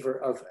the favor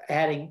of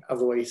adding a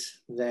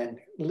voice than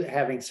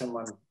having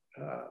someone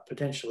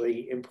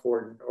potentially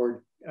important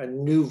or a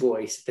new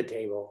voice at the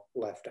table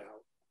left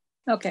out.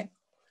 Okay.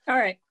 All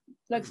right.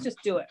 Let's just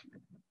do it.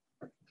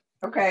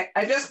 Okay.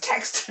 I just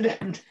texted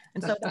him.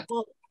 And so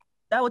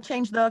that will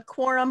change the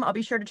quorum. I'll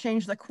be sure to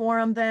change the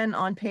quorum then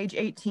on page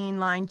 18,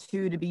 line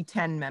 2 to be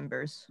 10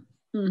 members.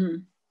 Mm-hmm.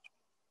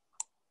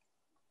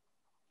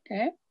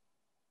 Okay.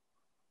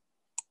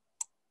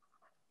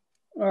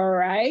 All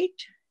right.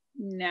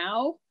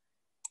 Now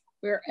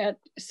we're at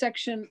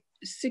section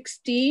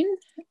 16.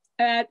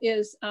 That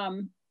is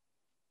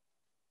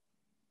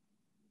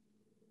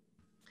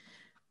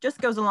just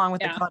goes along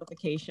with the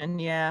codification.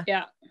 Yeah.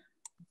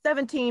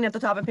 17 at the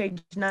top of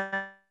page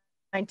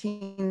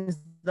 19 is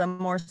the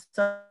more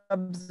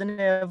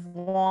substantive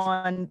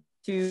one,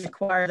 to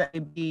require that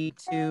it be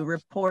to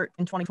report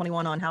in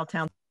 2021 on how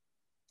towns.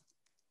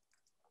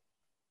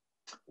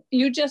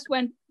 You just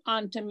went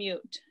on to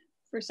mute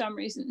for some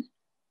reason,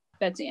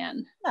 Betsy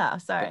Ann. Yeah,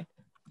 sorry.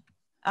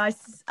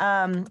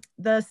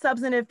 The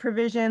substantive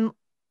provision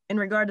in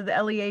regard to the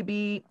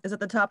LEAB is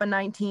at the top of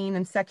 19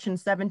 in section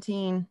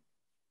 17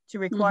 to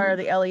require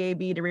the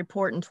LEAB to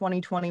report in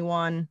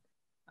 2021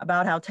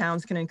 about how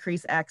towns can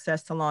increase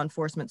access to law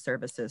enforcement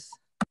services.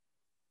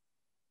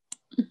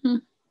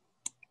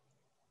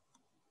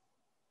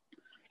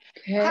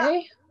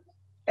 Okay.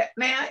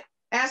 May I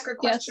ask a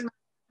question? Yes.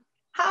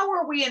 How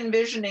are we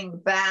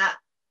envisioning that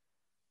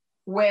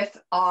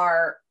with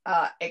our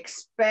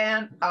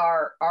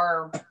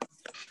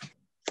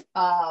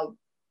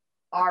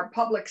our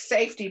public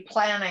safety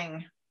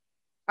planning,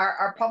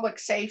 our public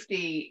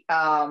safety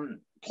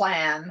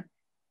plan,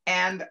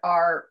 and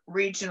our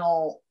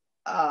regional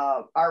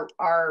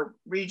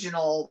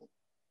regional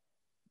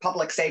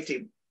public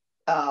safety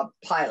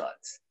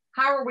pilots?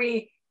 How are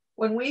we,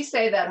 when we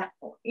say that,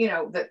 you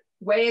know, that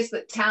ways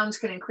that towns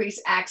can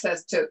increase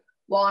access to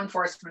law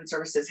enforcement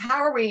services,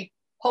 how are we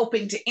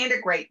hoping to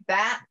integrate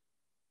that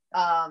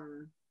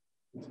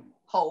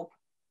hope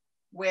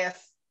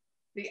with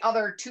the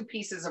other two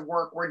pieces of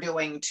work we're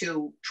doing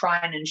to try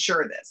and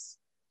ensure this?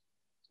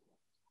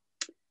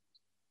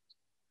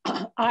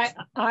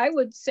 I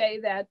would say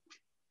that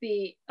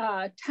the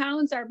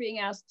towns are being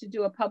asked to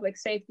do a public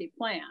safety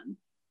plan.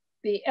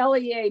 The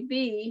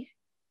LEAB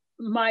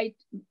might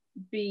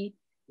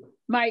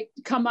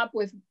come up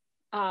with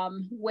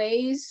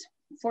ways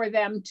for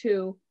them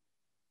to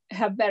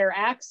have better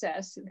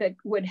access that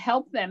would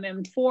help them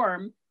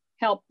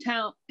help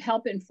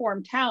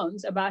inform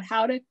towns about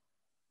how to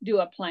do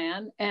a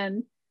plan.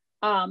 And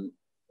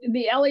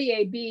the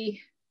LEAB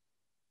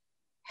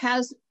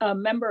has a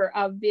member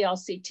of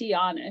VLCT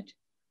on it.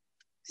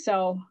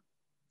 So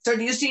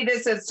do you see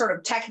this as sort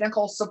of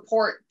technical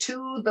support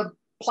to the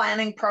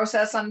planning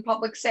process on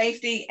public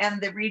safety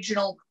and the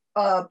regional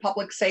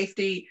public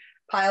safety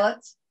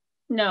pilots?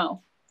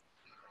 No.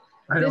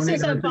 This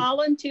is a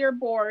volunteer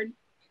board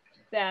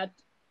that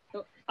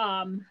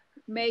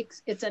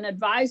it's an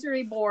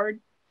advisory board.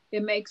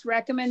 It makes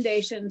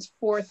recommendations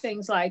for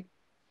things like,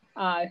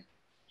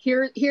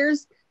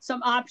 here's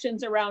some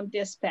options around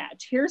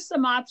dispatch. Here's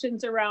some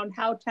options around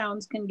how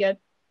towns can get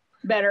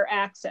better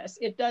access.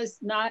 It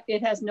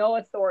has no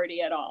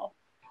authority at all.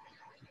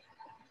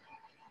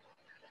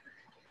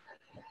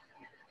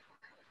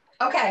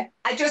 Okay,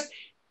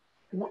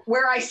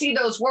 where I see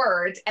those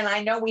words, and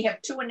I know we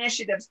have two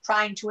initiatives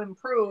trying to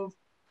improve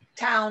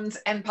towns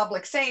and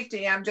public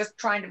safety, I'm just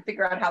trying to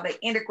figure out how they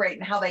integrate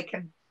and how they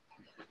can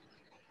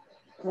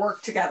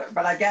work together.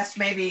 But I guess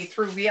maybe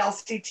through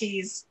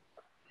VLCT's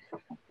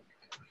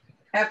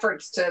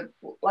efforts to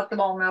let them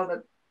all know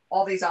that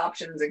all these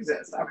options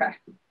exist. Okay.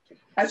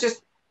 I was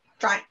just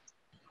trying.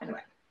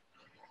 Anyway.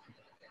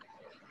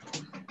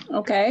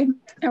 Okay.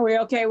 Are we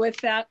okay with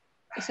that?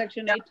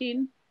 Section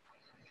 18?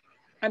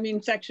 I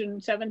mean,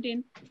 section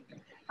 17?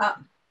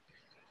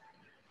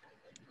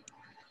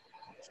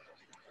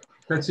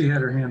 Betsy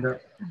had her hand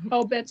up.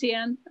 Oh, Betsy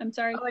Ann, I'm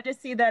sorry. Oh, I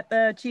just see that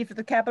the chief of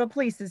the Capitol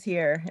Police is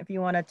here, if you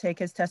want to take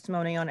his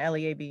testimony on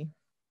LEAB.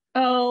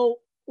 Oh,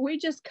 we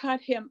just cut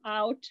him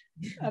out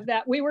of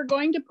that. We were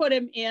going to put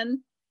him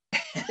in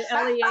the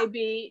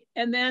LEAB,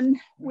 and then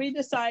we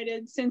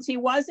decided, since he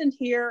wasn't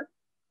here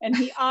and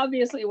he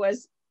obviously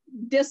was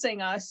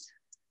dissing us,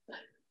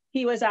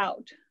 he was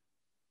out.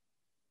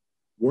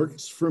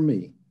 Works for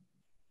me.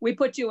 We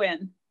put you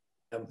in.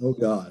 Oh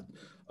God.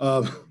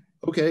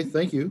 Okay,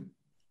 thank you.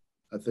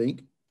 I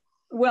think.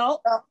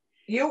 Well,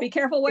 you be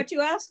careful what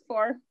you ask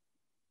for.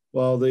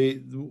 Well,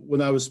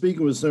 when I was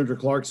speaking with Senator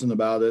Clarkson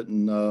about it,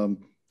 and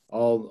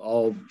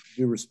all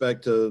due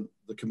respect to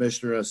the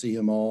commissioner, I see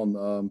him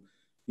on.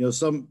 You know,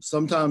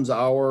 sometimes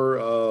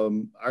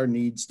our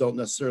needs don't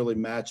necessarily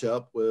match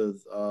up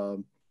with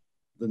the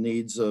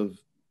needs of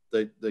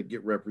that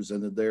get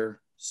represented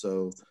there.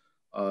 So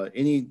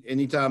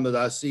anytime that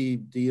I see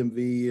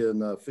DMV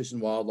and Fish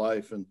and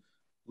Wildlife and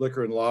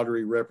Liquor and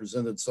Lottery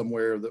represented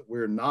somewhere that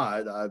we're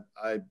not,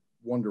 I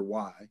wonder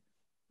why,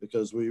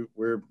 because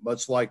we're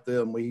much like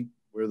them.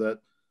 We're that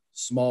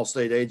small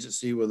state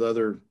agency with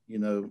other, you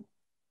know,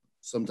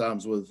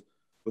 sometimes with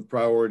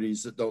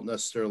priorities that don't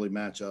necessarily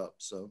match up.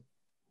 So.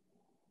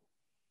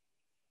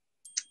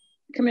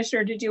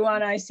 Commissioner, did you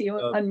want, I see you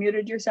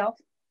unmuted yourself?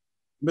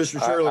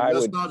 Mr. Shirley,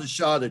 that's not a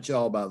shot at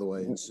y'all, by the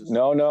way. It's just...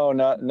 No,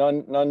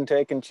 none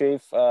taken,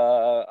 Chief.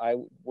 I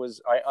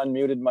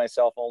unmuted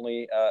myself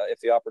only if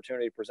the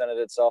opportunity presented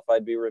itself.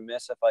 I'd be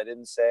remiss if I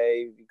didn't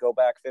say, go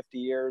back 50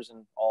 years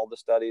and all the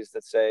studies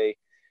that say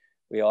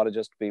we ought to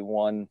just be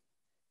one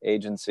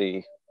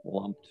agency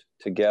lumped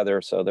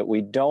together so that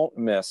we don't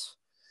miss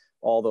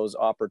all those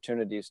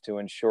opportunities to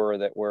ensure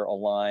that we're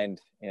aligned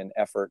in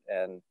effort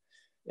and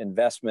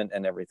investment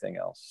and everything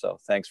else. So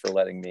thanks for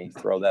letting me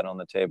throw that on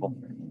the table.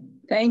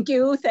 Thank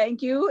you.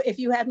 Thank you. If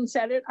you hadn't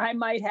said it, I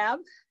might have.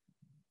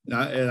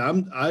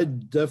 I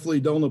definitely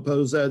don't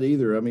oppose that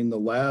either. I mean, the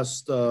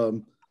last,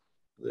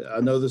 I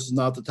know this is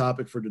not the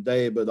topic for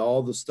today, but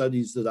all the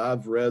studies that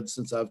I've read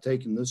since I've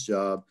taken this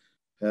job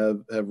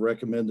have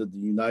recommended the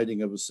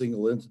uniting of a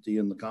single entity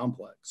in the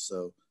complex.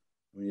 So,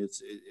 I mean,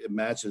 it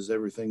matches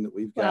everything that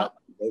we've got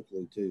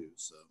locally too.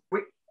 So,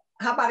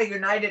 how about a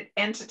united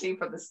entity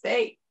for the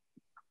state?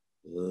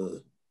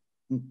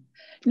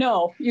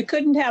 No, you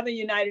couldn't have a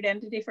united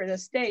entity for the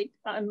state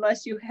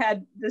unless you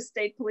had the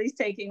state police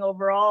taking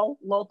over all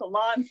local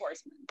law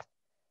enforcement.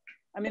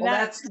 I mean,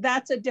 well,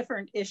 that's a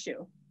different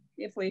issue.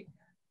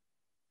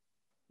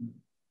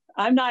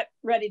 I'm not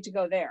ready to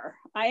go there.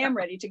 I am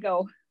ready to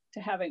go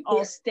to having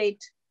all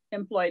state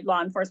employed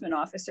law enforcement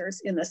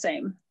officers in the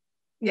same.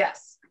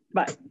 Yes.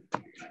 But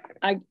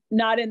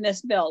not in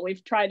this bill.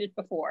 We've tried it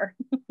before.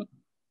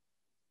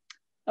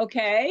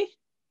 Okay.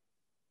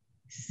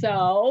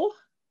 So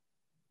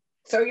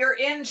you're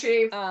in,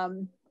 Chief.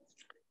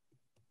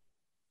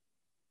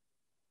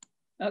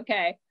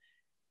 Okay.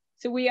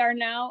 So we are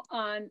now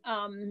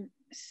on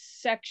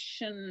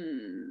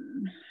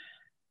section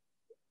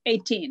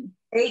 18.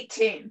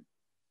 18.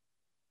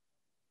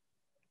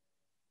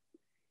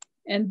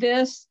 And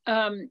this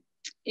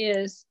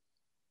is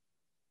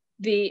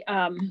the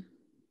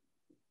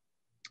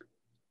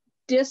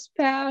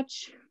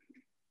dispatch.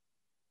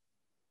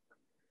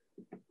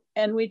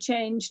 And we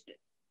changed.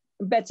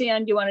 Betsy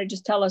Ann, do you want to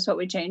just tell us what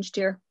we changed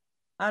here?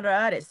 All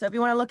right. So if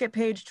you want to look at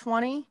page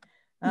 20,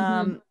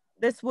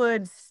 this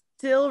would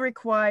still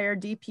require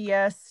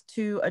DPS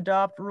to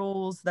adopt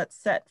rules that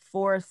set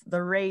forth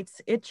the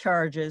rates it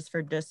charges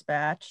for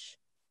dispatch.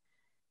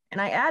 And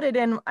I added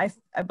in, I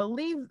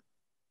believe,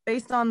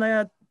 based on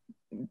the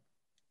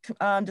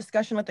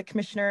discussion with the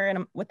commissioner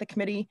and with the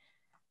committee,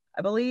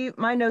 I believe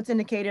my notes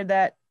indicated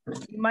that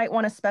you might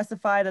want to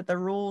specify that the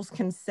rules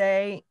can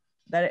say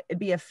that it'd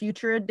be a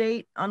future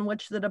date on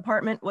which the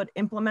department would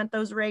implement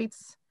those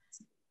rates.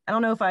 I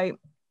don't know if I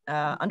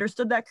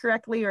understood that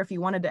correctly or if you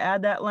wanted to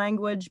add that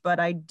language, but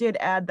I did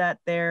add that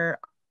there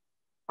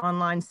on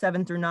lines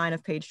 7 through 9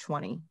 of page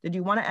 20. Did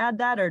you want to add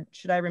that or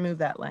should I remove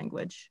that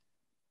language?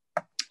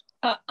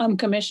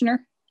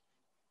 Commissioner.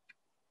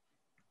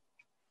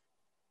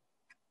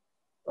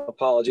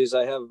 Apologies,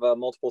 I have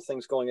multiple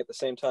things going at the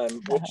same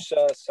time. Which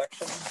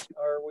section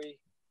are we?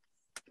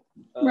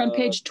 We're on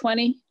page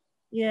 20.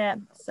 Yeah,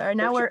 sorry.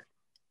 Now we're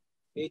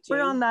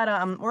on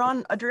that. We're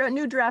on a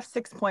new draft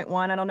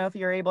 6.1. I don't know if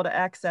you're able to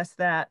access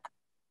that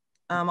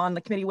on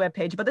the committee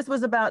webpage, but this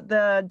was about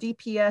the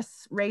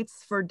DPS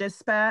rates for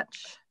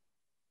dispatch.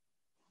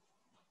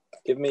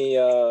 Give me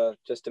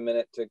just a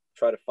minute to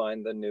try to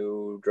find the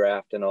new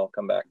draft and I'll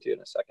come back to you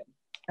in a second.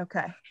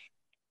 Okay.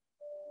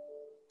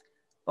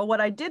 Well,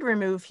 what I did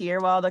remove here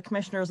while the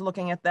commissioner is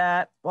looking at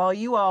that, while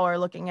you all are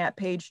looking at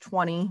page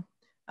 20,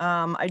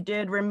 I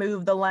did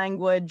remove the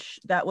language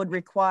that would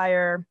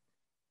require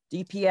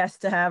DPS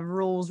to have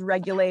rules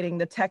regulating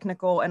the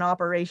technical and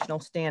operational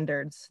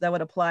standards that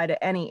would apply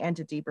to any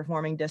entity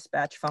performing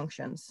dispatch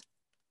functions.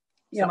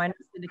 Yep. So my notes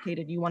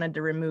indicated you wanted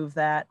to remove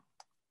that.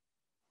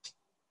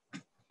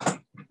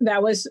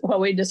 That was what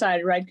we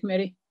decided, right,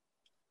 committee?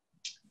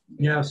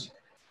 Yes.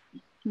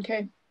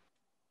 Okay.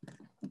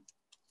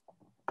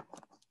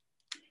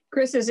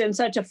 Chris is in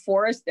such a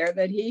forest there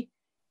that he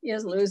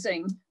is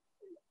losing.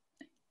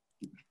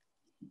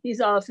 He's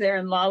off there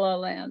in La La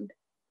Land.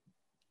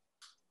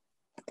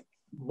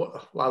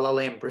 La La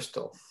Land,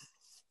 Bristol.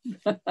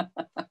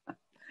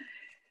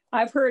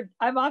 I've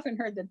often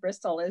heard that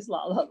Bristol is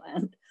La La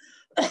Land.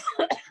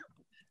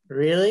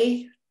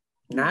 Really?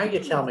 Now you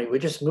tell me. We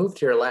just moved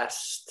here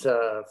last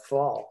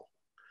fall.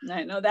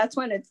 I know, that's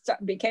when it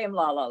became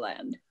La La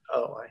Land.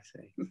 Oh, I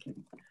see.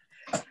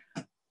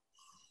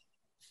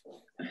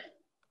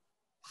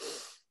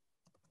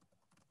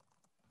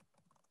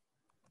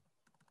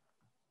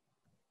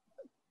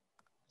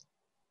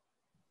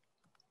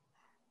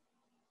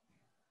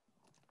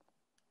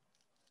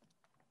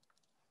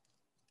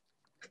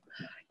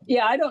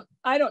 Yeah,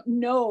 I don't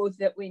know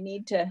that we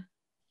need to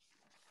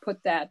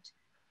put that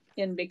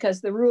in,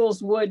 because the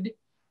rules would,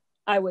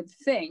 I would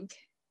think,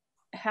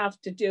 have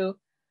to do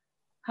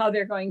how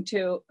they're going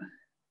to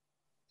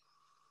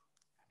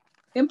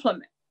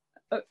implement.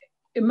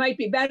 It might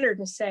be better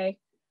to say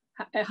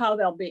how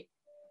they'll be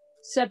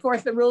set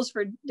forth the rules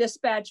for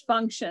dispatch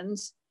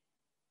functions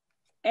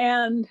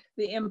and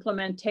the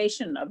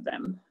implementation of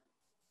them.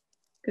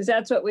 Because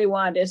that's what we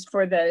want, is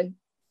for the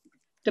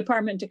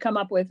department to come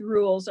up with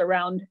rules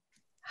around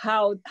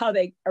how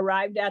they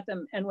arrived at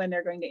them and when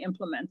they're going to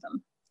implement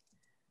them.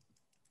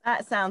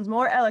 That sounds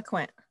more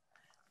eloquent.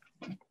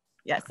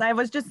 Yes, I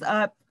was just,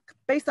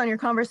 based on your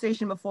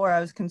conversation before, I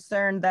was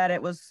concerned that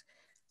it was,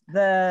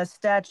 the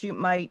statute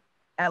might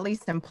at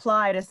least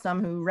imply to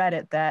some who read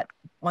it that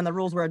when the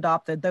rules were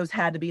adopted, those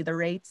had to be the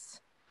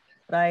rates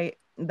that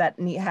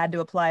had to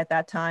apply at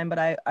that time. But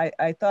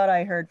I thought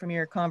I heard from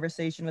your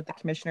conversation with the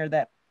commissioner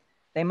that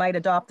they might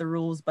adopt the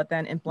rules, but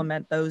then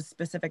implement those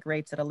specific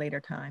rates at a later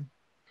time.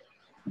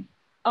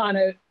 On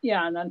a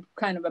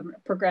kind of a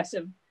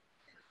progressive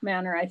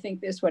manner, I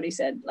think is what he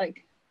said.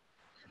 Like,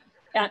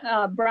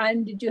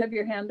 Brian, did you have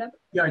your hand up?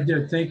 Yeah, I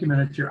did. Thank you,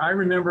 Madam Chair. I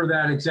remember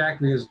that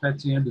exactly as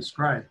Betsy Ann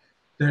described,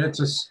 that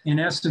it's in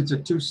essence a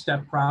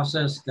two-step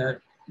process, that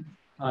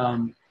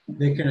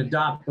they can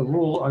adopt the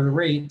rule or the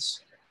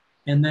rates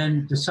and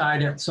then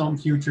decide at some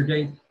future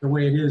date, the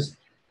way it is,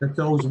 that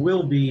those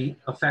will be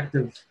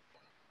effective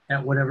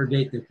at whatever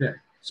date they pick.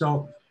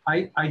 So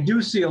I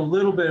do see a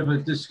little bit of a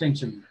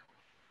distinction.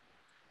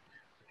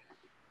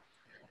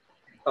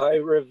 I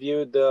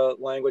reviewed the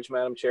language,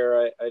 Madam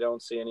Chair. I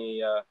don't see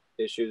any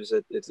issues.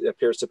 It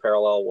appears to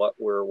parallel what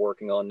we're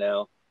working on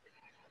now.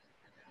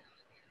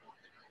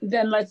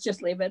 Then let's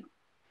just leave it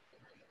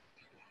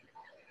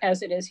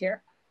as it is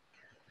here.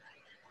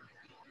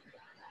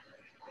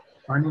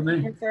 Fine with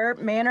me. For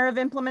manner of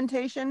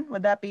implementation,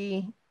 would that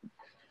be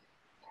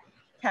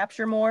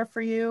capture more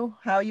for you,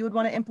 how you would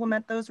want to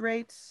implement those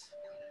rates?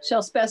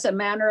 Shall specify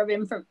manner of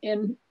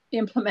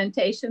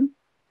implementation?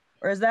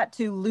 Or is that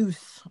too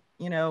loose,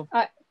 you know?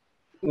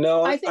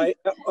 No, I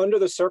under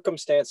the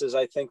circumstances,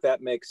 I think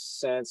that makes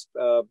sense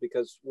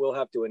because we'll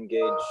have to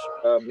engage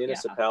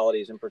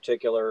municipalities in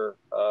particular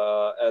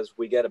as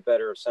we get a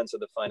better sense of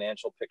the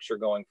financial picture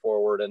going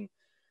forward and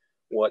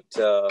what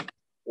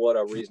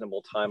a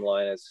reasonable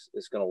timeline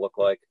is going to look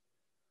like.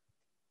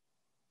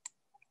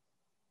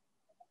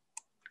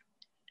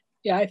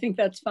 Yeah, I think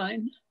that's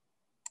fine.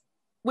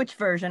 Which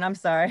version? I'm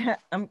sorry.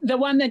 The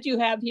one that you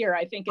have here,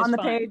 I think is on the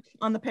fine. page.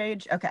 On the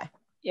page. Okay.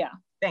 Yeah.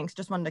 Thanks.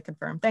 Just wanted to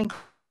confirm. Thank you.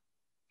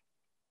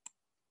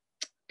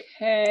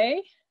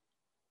 Okay.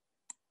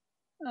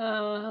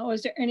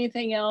 Was there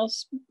anything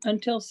else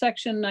until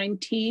section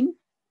 19?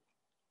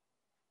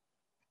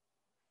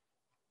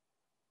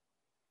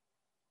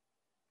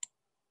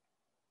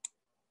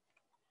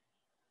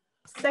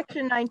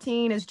 Section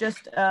 19 is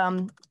just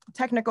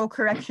technical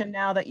correction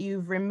now that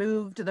you've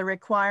removed the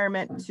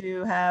requirement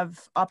to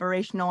have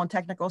operational and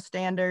technical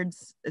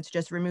standards. It's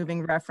just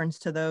removing reference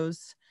to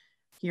those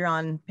here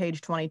on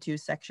page 22,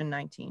 section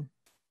 19.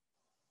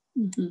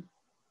 Mm-hmm.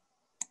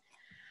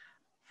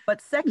 But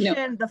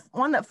section, the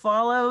one that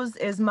follows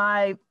is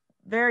my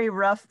very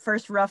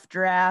first rough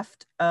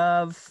draft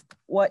of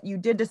what you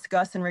did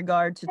discuss in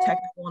regard to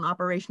technical and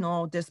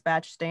operational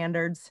dispatch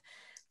standards,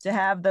 to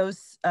have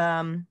those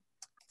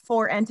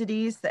 4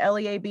 entities, the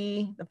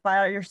LEAB, the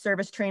Fire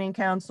Service Training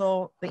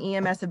Council, the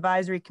EMS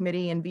Advisory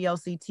Committee, and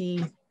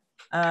VLCT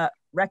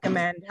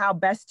recommend how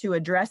best to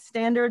address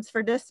standards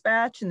for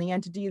dispatch and the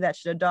entity that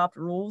should adopt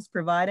rules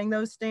providing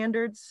those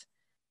standards.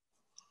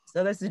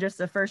 So this is just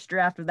the first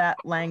draft of that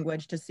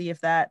language to see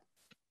if that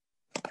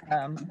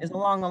is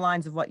along the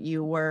lines of what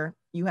you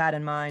had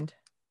in mind.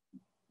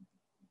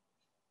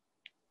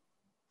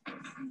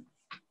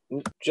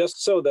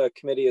 Just so the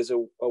committee is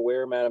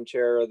aware, Madam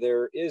Chair,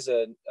 there is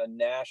a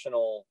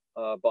national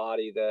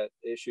body that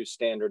issues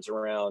standards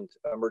around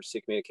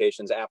emergency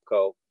communications,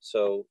 APCO.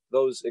 So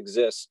those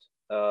exist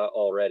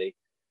already.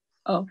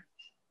 Oh.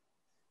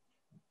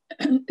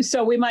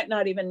 So we might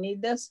not even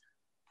need this?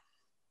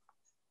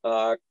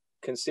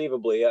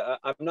 Conceivably.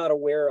 I'm not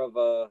aware of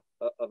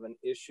an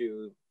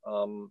issue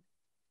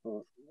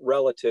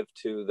relative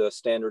to the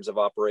standards of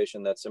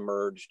operation that's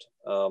emerged.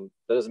 That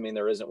doesn't mean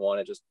there isn't one.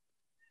 It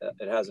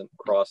hasn't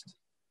crossed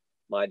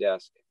my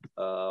desk.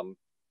 And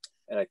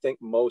I think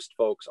most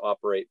folks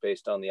operate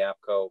based on the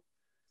APCO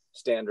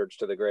standards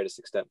to the greatest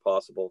extent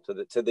possible, to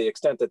the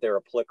extent that they're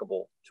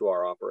applicable to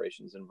our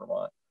operations in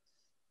Vermont.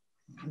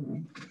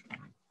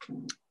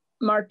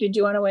 Mark, did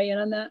you want to weigh in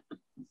on that?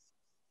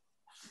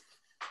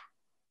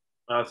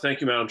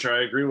 Thank you, Madam Chair.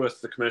 I agree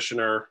with the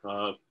commissioner.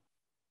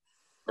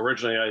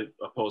 Originally, I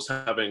opposed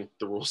having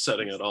the rule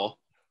setting at all,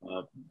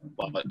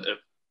 but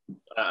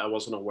I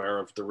wasn't aware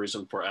of the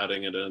reason for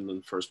adding it in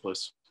the first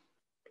place.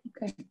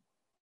 Okay.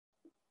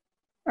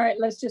 All right,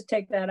 let's just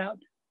take that out.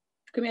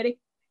 Committee?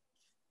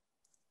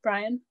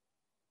 Brian?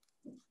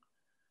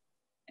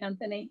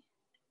 Anthony?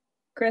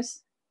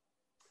 Chris?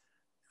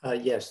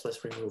 Yes,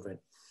 let's remove it.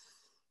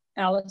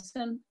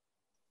 Allison?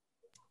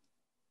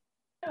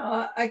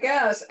 I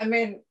guess. I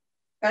mean,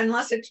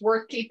 unless it's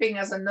worth keeping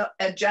as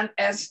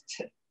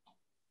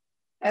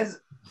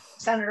as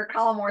Senator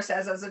Collmore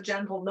says, as a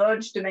gentle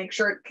nudge to make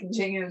sure it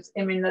continues.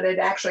 I mean, that it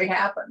actually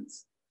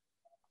happens.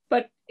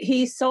 But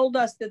he sold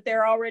us that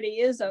there already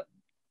is a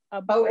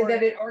board,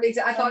 that it already.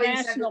 I thought he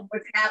said it national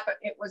was happen.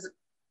 It was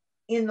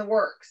in the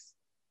works.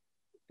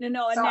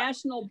 No, a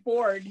national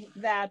board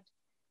that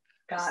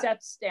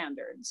sets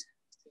standards.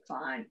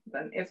 Fine.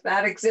 Then if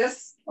that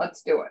exists,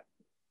 let's do it.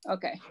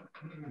 Okay.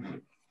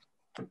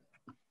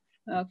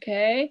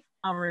 Okay.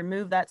 I'll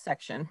remove that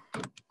section.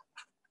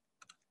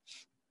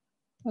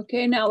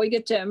 Okay, now we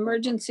get to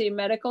emergency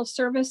medical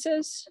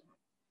services.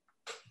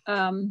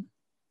 And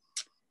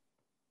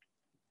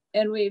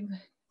we've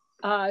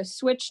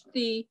switched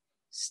the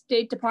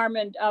State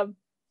Department of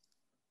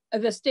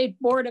the State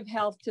Board of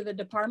Health to the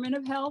Department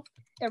of Health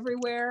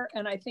everywhere.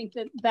 And I think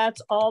that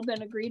that's all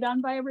been agreed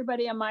on by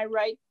everybody. Am I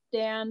right,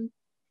 Dan,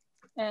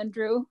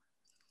 Andrew?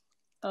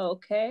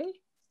 Okay.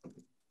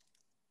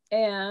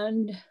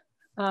 And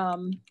I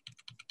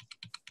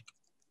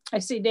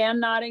see Dan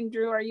nodding.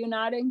 Drew, are you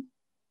nodding?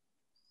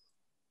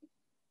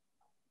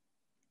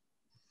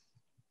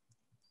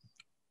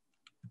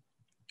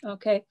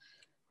 Okay,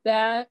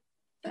 that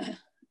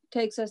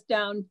takes us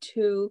down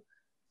to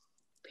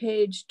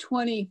page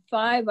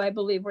 25, I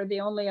believe, were the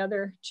only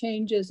other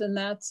changes, and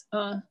that's,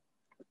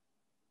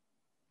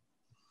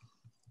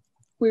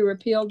 we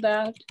repealed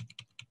that.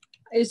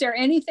 Is there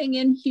anything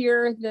in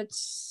here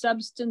that's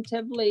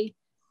substantively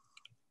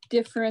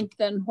different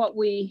than what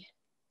we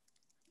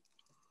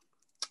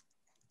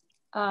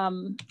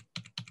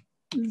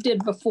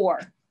did before?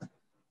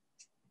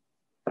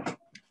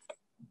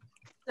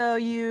 So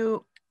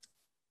you,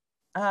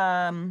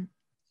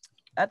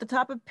 at the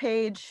top of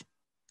page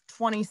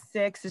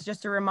 26 is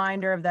just a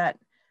reminder of that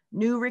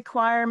new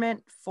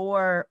requirement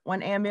for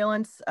when an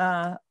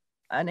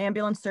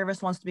ambulance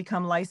service wants to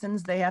become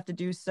licensed, they have to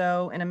do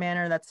so in a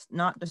manner that's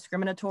not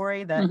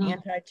discriminatory, that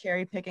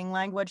anti-cherry picking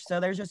language. So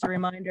there's just a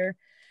reminder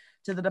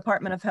to the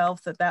Department of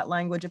Health that that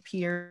language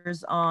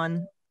appears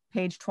on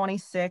page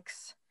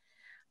 26.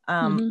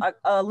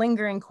 A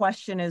lingering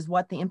question is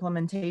what the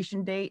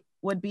implementation date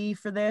would be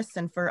for this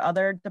and for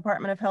other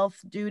Department of Health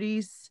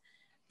duties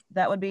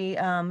that would be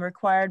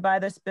required by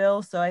this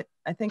bill. So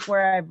I think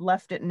where I've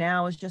left it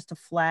now is just to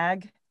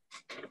flag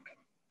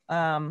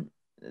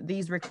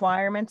these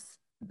requirements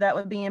that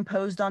would be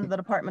imposed on the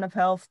Department of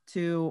Health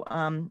to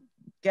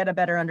get a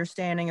better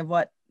understanding of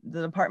what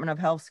the Department of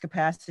Health's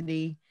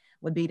capacity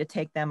would be to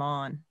take them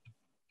on.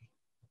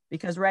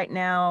 Because right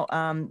now,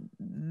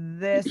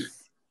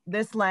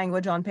 this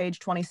language on page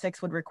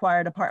 26 would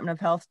require Department of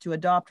Health to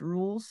adopt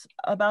rules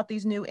about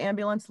these new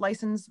ambulance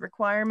license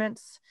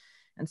requirements.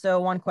 And so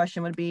one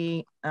question would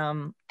be,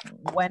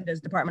 when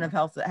does Department of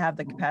Health have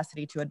the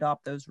capacity to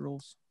adopt those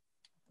rules?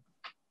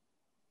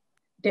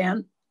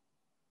 Dan?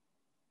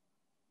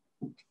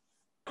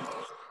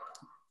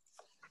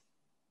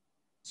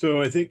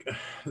 So I think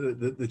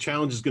the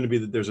challenge is going to be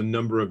that there's a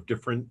number of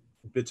different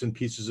bits and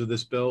pieces of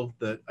this bill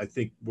that I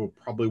think we'll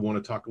probably want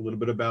to talk a little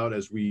bit about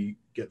as we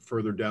get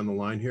further down the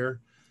line here.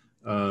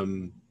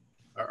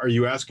 Are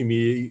you asking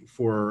me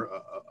for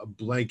a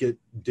blanket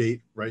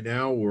date right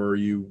now, or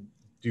do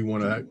you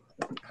want to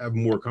have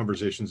more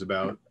conversations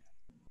about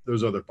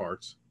those other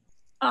parts?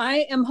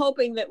 I am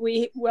hoping that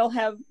we will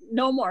have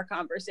no more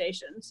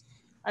conversations,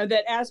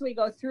 that as we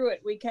go through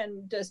it, we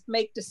can just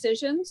make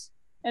decisions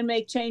and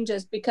make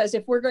changes, because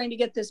if we're going to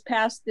get this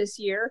passed this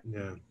year,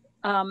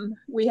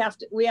 we have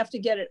to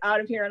get it out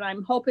of here, and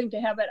I'm hoping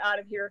to have it out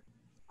of here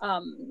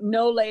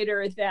no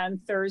later than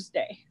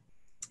Thursday.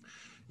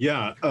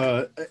 Yeah,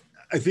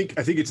 I think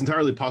it's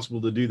entirely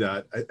possible to do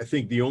that. I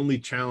think the only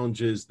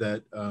challenge is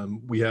that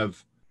we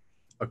have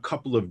a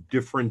couple of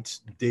different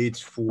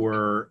dates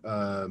for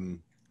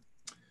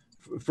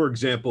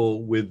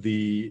example, with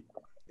the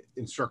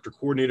instructor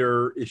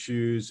coordinator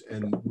issues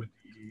and with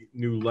the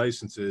new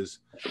licenses,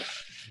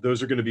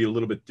 those are going to be a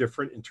little bit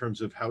different in terms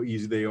of how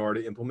easy they are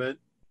to implement.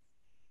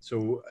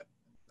 So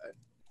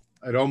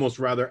I'd almost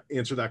rather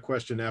answer that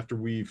question after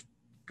we've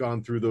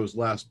gone through those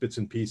last bits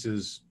and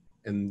pieces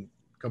and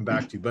come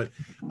back to you. But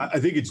I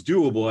think it's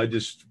doable.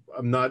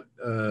 I'm not,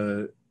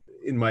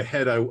 in my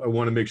head, I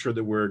want to make sure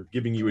that we're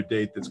giving you a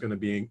date that's going to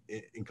be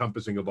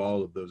encompassing of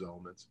all of those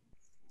elements.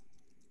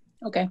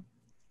 Okay.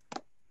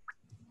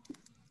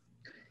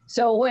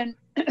 So when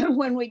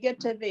we get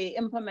to the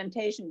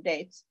implementation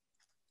dates,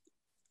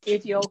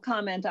 if you'll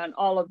comment on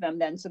all of them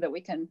then so that we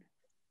can,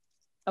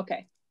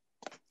 okay.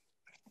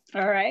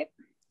 All right.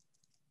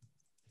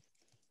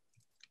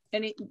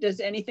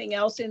 Does anything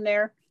else in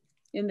there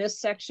in this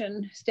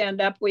section stand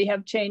up? We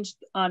have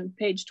changed on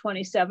page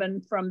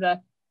 27 from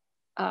the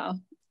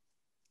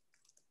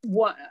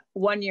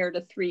 1 year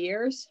to 3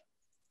 years.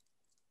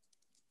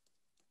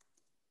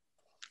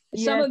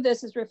 Some of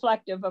this is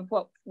reflective of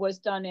what was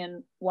done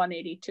in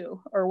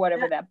 182 or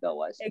whatever that bill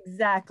was.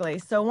 Exactly.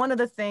 So one of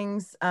the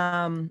things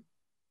so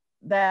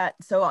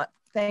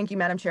Thank you,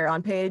 Madam Chair.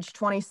 On page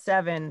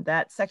 27,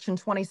 that section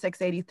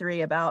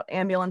 2683 about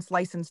ambulance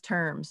license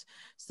terms.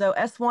 So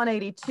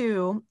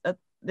S.182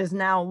 is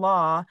now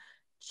law,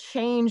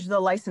 changed the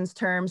license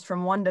terms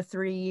from 1 to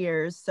 3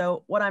 years.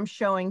 So what I'm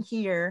showing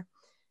here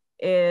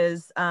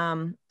is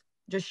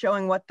just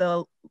showing what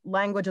the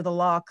language of the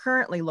law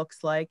currently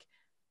looks like.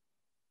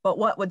 But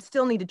what would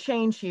still need to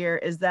change here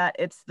is that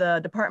it's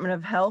the Department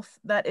of Health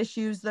that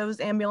issues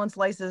those ambulance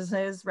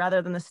licenses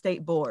rather than the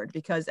state board,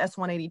 because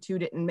S.182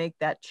 didn't make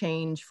that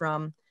change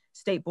from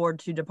state board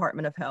to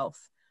Department of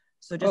Health.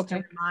 So just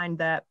to remind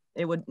that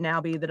it would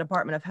now be the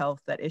Department of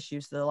Health that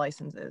issues the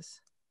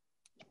licenses.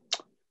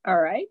 All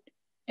right.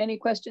 Any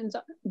questions,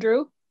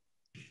 Drew?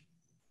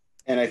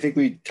 And I think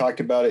we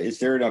talked about it. Is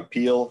there an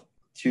appeal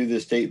to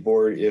the state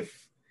board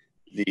if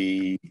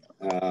the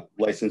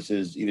license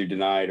is either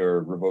denied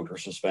or revoked or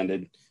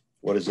suspended?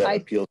 What does that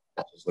appeal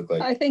process look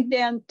like? I think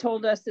Dan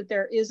told us that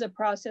there is a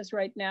process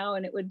right now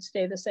and it would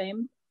stay the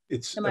same.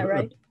 Am I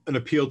right? An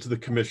appeal to the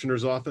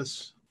commissioner's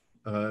office,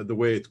 the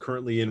way it's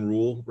currently in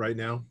rule right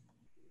now.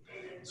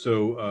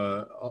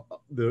 So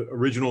the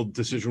original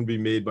decision would be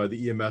made by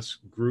the EMS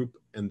group,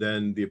 and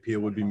then the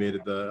appeal would be made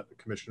at the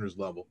commissioner's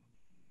level.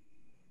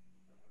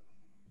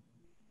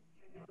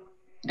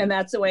 And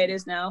that's the way it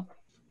is now?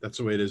 That's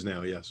the way it is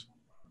now, yes.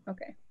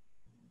 Okay.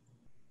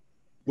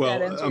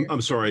 Well,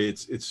 I'm sorry.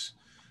 It's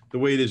the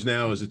way it is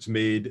now is it's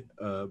made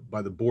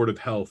by the Board of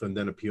Health and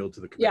then appealed to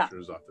the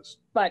commissioner's office.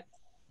 But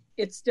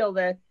it's still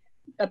the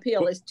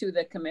appeal is to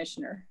the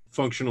commissioner.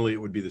 Functionally,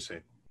 it would be the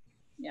same.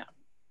 Yeah.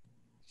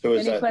 So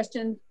is any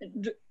questions?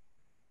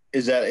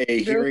 Is that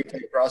a hearing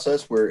type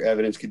process where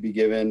evidence could be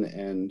given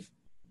and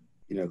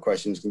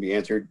questions can be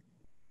answered?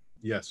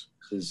 Yes.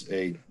 This is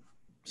a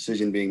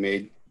decision being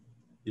made?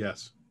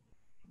 Yes.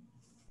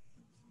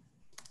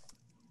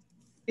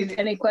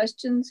 Any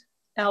questions,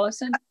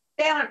 Allison?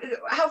 Dan,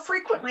 how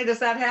frequently does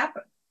that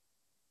happen?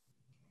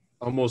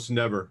 Almost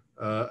never.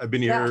 I've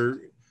been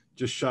here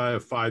just shy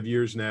of 5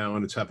 years now,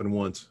 and it's happened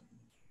once.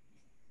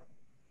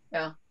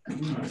 Yeah.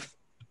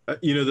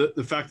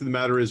 The fact of the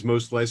matter is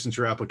most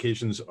licensure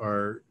applications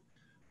are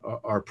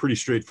pretty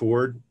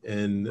straightforward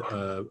and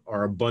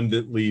are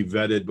abundantly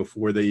vetted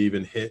before they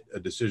even hit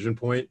a decision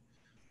point.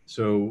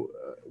 So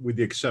with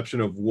the exception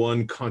of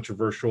one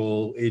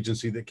controversial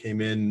agency that came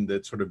in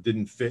that sort of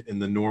didn't fit in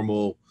the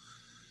normal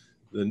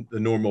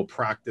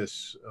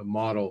practice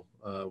model,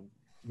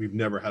 we've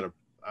never had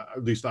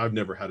at least I've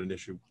never had an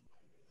issue.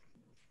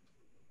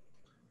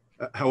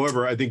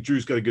 However, I think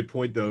Drew's got a good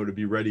point though, to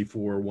be ready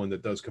for one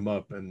that does come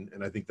up. And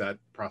I think that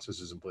process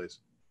is in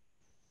place.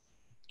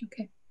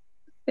 Okay,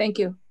 thank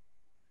you.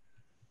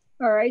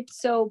 All right,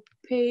 so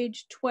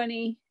page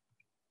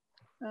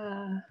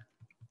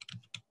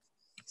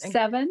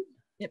 27.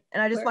 Yep,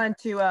 and I just wanted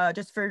to,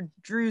 just for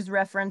Drew's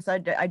reference, I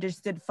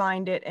just did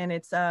find it, and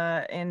it's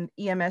in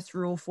EMS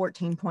Rule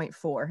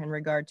 14.4 in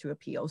regard to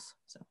appeals.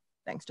 So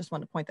thanks, just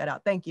wanted to point that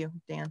out. Thank you,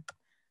 Dan.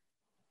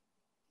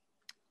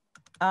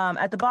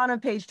 At the bottom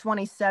of page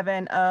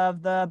 27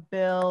 of the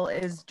bill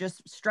is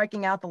just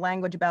striking out the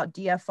language about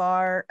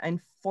DFR,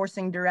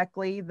 enforcing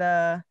directly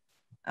the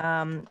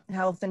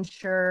health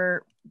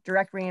insurer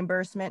direct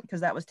reimbursement,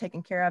 because that was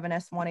taken care of in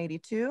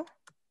S.182.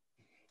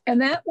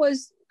 And that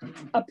was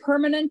a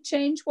permanent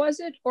change, was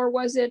it? Or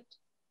was it?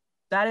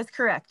 That is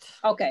correct.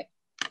 Okay.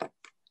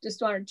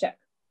 Just wanted to check.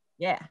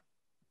 Yeah.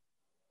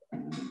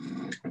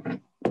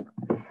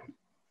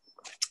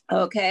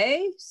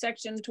 Okay,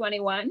 section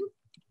 21.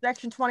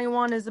 Section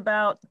 21 is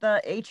about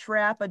the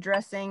HRAP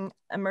addressing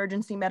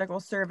emergency medical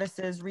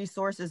services,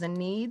 resources, and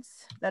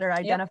needs that are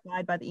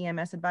identified by the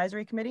EMS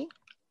Advisory Committee.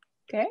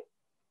 Okay.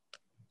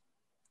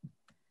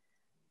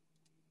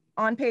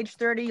 On page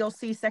 30, you'll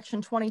see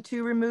section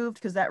 22 removed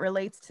because that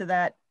relates to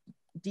that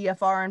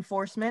DFR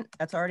enforcement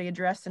that's already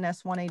addressed in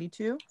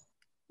S.182.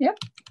 Yep.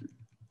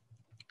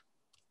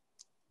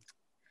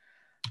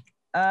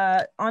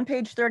 On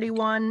page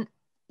 31,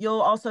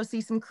 you'll also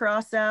see some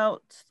cross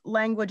out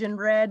language in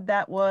red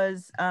that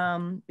was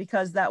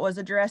because that was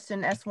addressed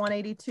in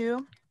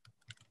S.182.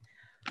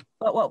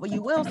 But what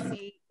you will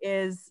see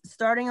is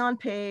starting on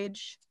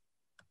page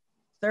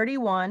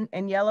 31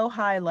 in yellow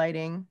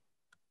highlighting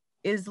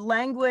is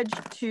language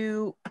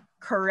to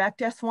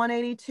correct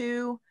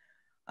S.182,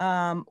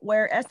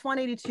 where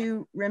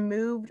S.182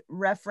 removed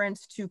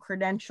reference to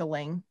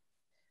credentialing.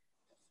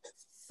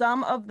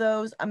 Some of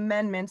those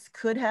amendments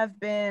could have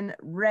been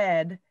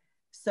read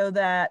so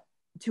that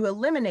to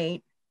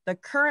eliminate the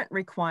current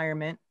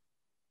requirement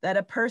that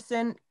a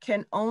person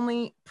can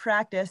only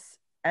practice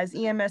as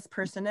EMS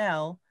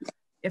personnel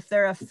if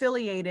they're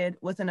affiliated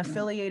with an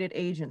affiliated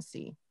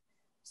agency.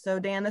 So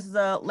Dan, this is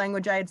a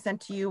language I had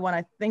sent to you when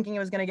I thinking it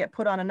was going to get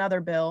put on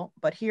another bill,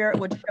 but here it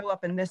would show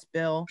up in this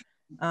bill.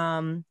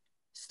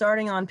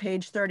 Starting on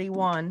page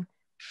 31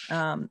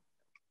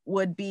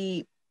 would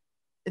be,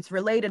 it's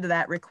related to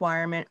that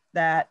requirement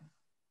that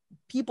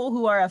people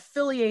who are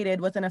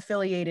affiliated with an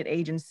affiliated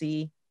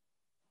agency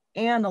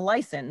and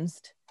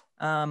licensed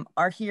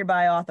are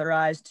hereby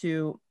authorized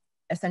to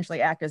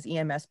essentially act as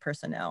EMS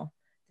personnel.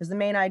 Because the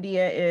main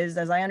idea is,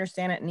 as I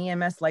understand it, in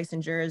EMS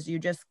licensure is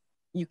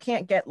you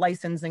can't get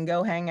licensed and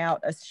go hang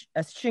out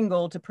a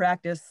shingle to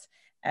practice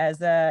as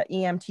a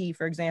EMT,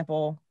 for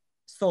example,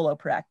 solo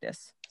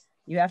practice.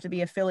 You have to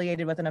be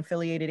affiliated with an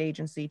affiliated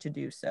agency to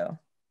do so.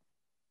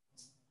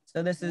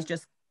 So this is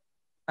just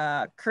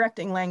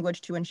correcting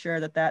language to ensure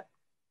that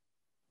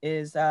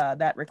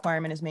that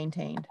requirement is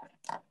maintained.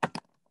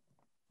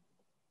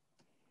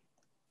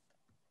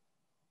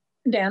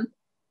 Dan?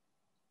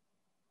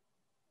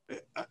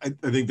 I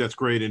think that's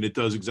great, and it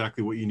does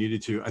exactly what you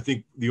needed to. I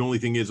think the only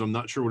thing is I'm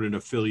not sure what an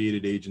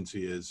affiliated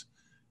agency is.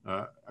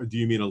 Do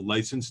you mean a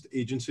licensed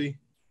agency?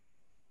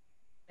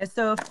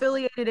 So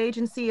affiliated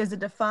agency is a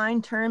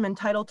defined term in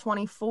Title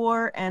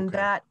 24, and okay.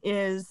 That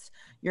is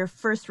your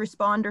first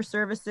responder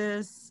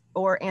services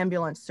or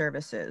ambulance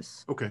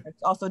services. Okay.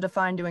 It's also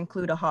defined to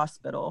include a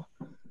hospital.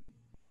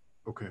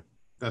 Okay,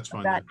 that's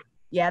fine.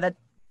 That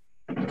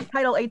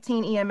Title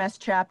 18 EMS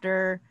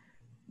chapter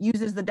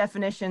uses the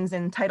definitions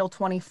in Title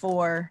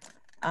 24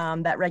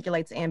 that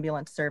regulates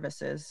ambulance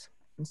services.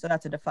 And so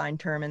that's a defined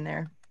term in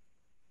there.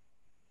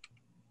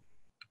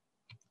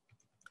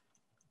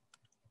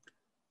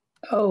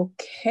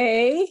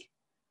 Okay.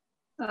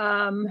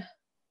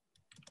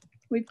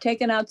 We've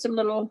taken out some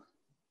little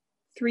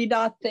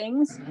 3-dot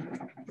things.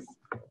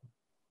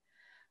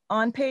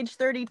 On page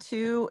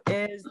 32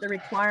 is the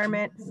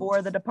requirement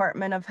for the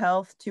Department of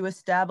Health to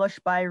establish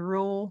by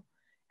rule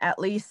at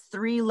least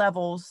 3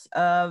 levels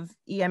of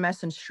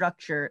EMS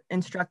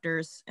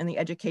instructors and the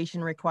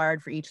education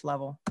required for each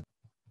level.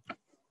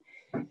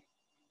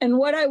 And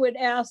what I would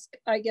ask,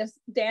 I guess,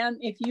 Dan,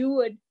 if you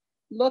would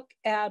look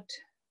at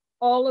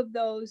all of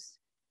those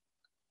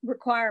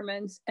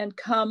requirements and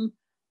come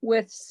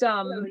with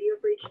some,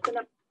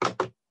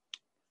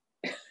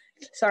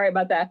 sorry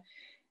about that,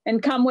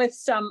 and come with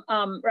some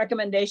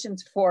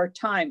recommendations for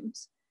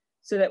times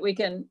so that we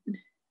can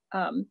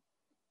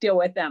deal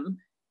with them.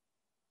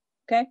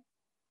 Okay.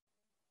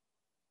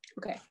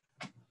 Okay.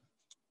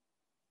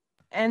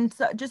 And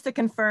so just to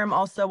confirm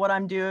also what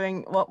I'm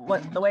doing,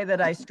 what the way that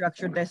I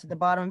structured this at the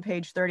bottom of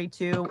page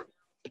 32,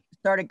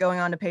 started going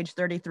on to page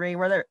 33,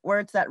 where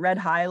it's that red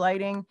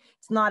highlighting,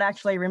 it's not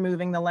actually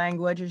removing the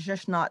language, it's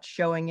just not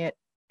showing it.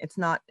 It's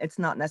not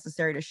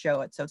necessary to show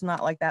it. So it's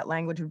not like that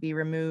language would be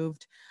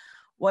removed.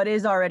 What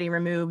is already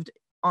removed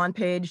on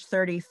page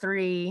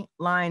 33,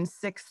 lines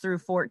 6 through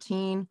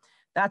 14,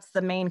 that's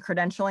the main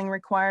credentialing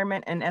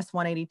requirement, and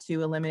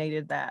S.182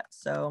 eliminated that.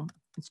 So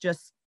it's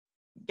just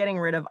getting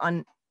rid of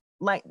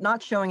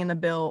not showing in the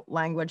bill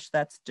language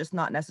that's just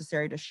not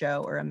necessary to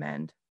show or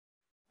amend.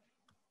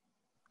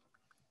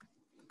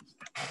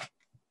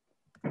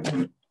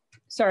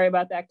 Sorry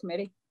about that,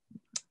 committee.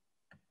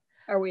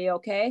 Are we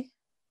okay?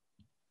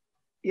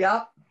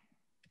 Yep.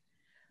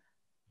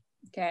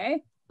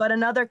 Okay. But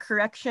another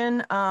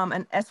correction,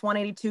 an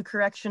S.182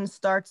 correction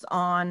starts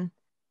on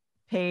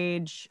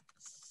page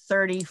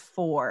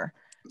 34.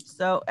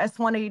 So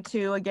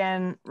S.182,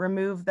 again,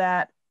 remove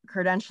that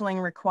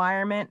credentialing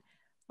requirement,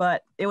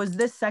 but it was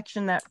this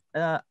section that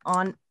at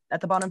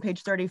the bottom of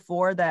page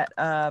 34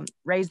 that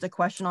raised a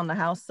question on the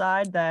House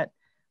side that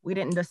we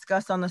didn't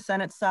discuss on the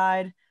Senate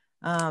side,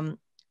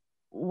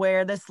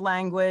 where this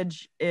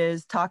language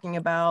is talking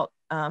about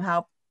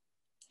how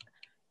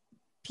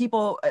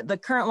people, the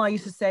current law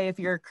used to say if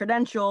you're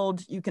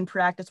credentialed, you can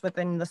practice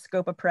within the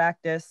scope of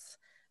practice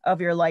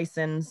of your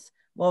license.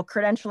 Well,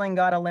 credentialing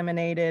got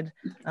eliminated.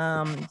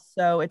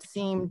 So it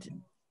seemed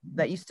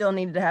that you still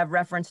needed to have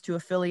reference to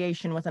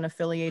affiliation with an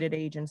affiliated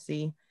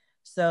agency.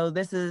 So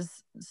this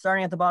is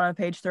starting at the bottom of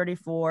page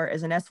 34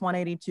 is an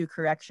S.182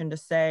 correction to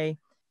say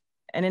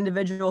an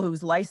individual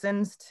who's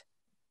licensed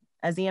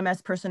as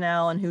EMS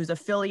personnel and who's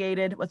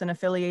affiliated with an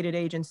affiliated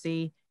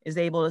agency is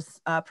able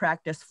to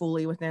practice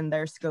fully within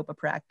their scope of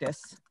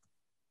practice.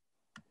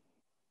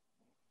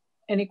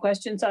 Any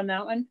questions on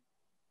that one?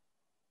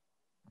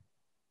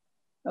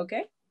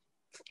 Okay.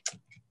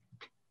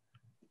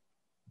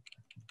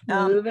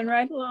 Moving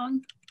right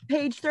along.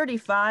 Page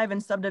 35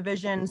 in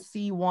subdivision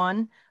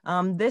C1,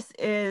 this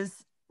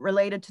is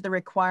related to the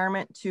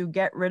requirement to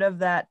get rid of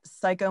that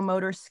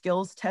psychomotor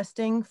skills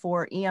testing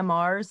for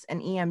EMRs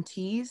and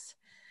EMTs.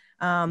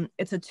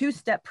 It's a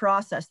 2-step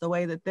process, the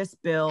way that this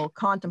bill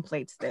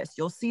contemplates this.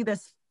 You'll see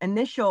this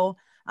initial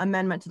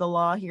amendment to the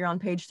law here on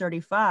page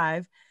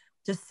 35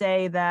 to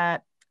say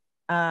that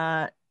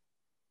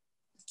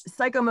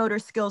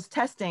psychomotor skills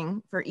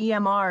testing for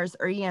EMRs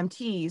or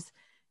EMTs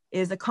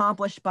is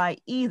accomplished by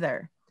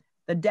either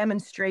the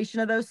demonstration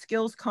of those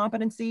skills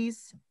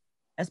competencies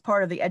as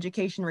part of the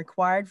education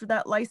required for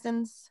that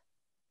license,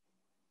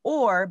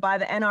 or by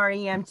the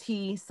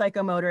NREMT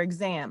psychomotor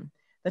exam.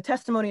 The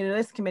testimony to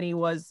this committee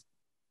was,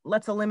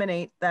 let's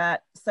eliminate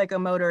that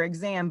psychomotor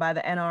exam by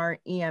the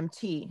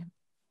NREMT.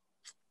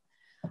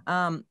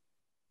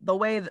 The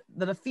way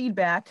the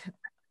feedback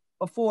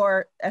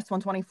before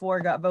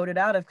S.124 got voted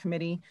out of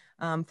committee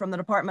from the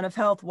Department of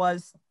Health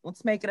was,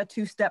 let's make it a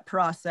 2-step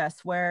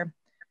process where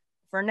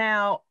for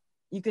now,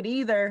 you could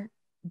either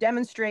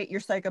demonstrate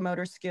your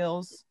psychomotor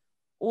skills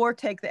or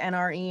take the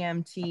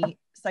NREMT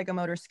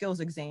psychomotor skills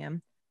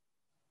exam.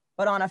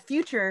 But on a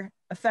future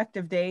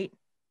effective date,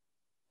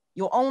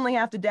 you'll only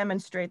have to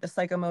demonstrate the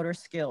psychomotor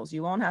skills.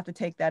 You won't have to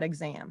take that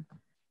exam.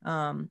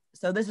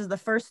 So this is the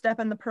first step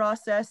in the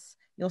process.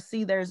 You'll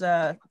see there's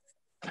a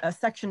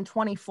section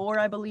 24,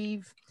 I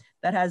believe,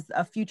 that has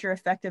a future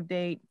effective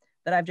date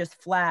that I've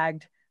just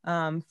flagged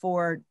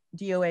for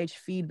DOH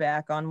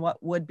feedback on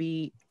what would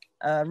be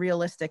a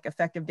realistic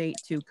effective date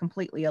to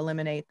completely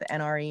eliminate the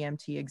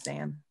NREMT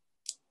exam.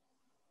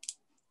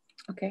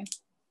 Okay.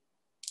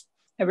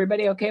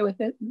 Everybody okay with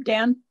it?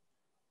 Dan?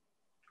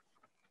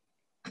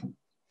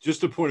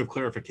 Just a point of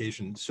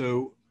clarification.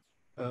 So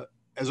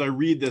as I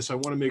read this, I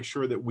want to make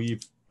sure that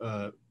we've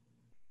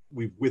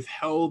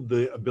withheld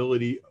the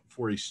ability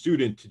for a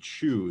student to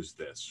choose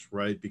this,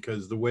 right?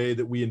 Because the way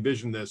that we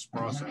envision this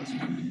process,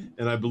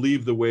 and I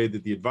believe the way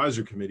that the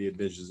advisory committee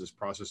envisions this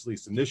process, at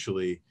least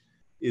initially,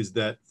 is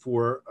that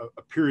for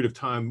a period of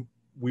time,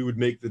 we would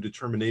make the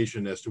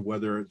determination as to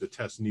whether the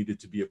test needed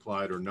to be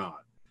applied or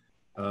not.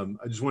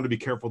 I just want to be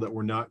careful that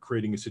we're not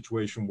creating a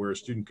situation where a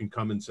student can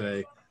come and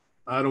say,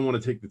 I don't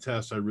want to take the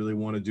test, I really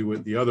want to do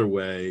it the other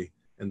way,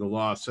 and the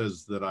law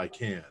says that I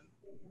can.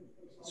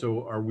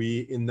 So are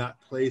we in that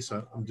place?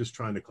 I'm just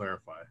trying to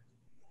clarify.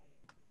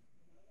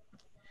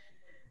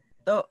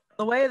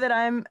 The way that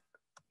I'm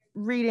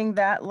reading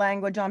that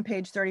language on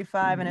page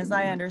 35, and as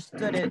I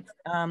understood it,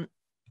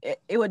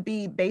 it would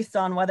be based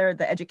on whether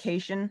the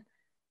education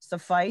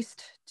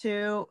sufficed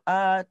to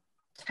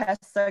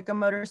test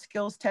psychomotor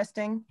skills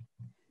testing,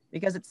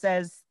 because it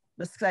says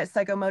the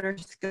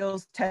psychomotor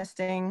skills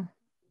testing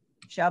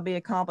shall be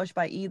accomplished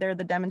by either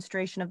the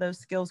demonstration of those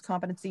skills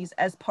competencies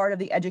as part of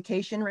the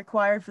education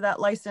required for that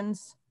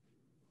license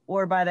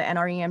or by the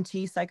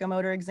NREMT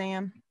psychomotor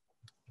exam.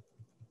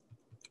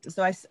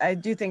 So I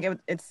do think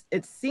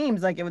it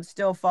seems like it would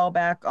still fall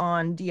back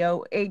on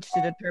DOH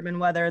to determine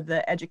whether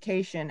the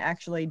education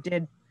actually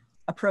did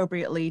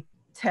appropriately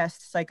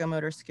test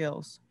psychomotor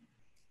skills.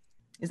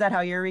 Is that how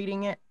you're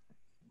reading it?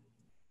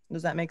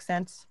 Does that make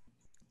sense?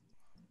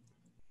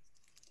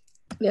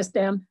 Yes,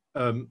 Dan.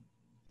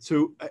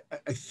 So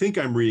I think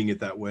I'm reading it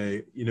that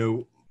way. You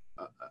know,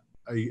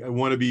 I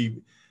want to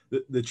be,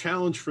 the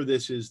challenge for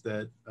this is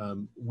that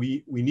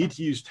we need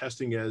to use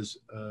testing as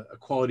a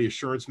quality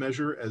assurance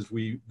measure as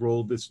we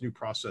roll this new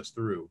process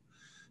through.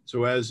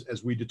 So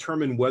as we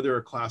determine whether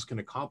a class can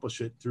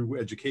accomplish it through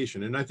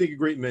education, and I think a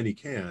great many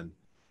can,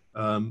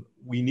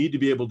 we need to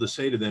be able to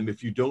say to them,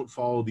 if you don't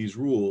follow these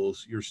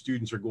rules, your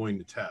students are going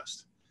to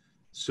test.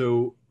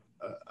 So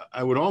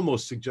I would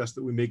almost suggest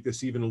that we make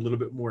this even a little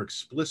bit more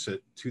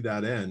explicit to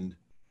that end,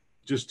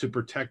 just to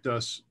protect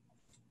us,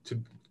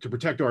 to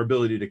protect our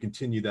ability to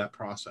continue that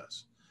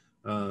process.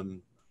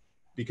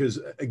 Because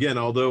again,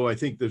 although I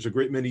think there's a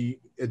great many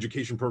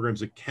education programs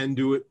that can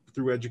do it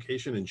through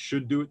education and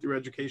should do it through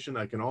education,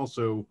 I can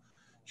also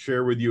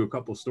share with you a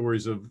couple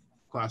stories of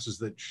classes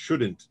that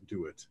shouldn't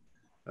do it.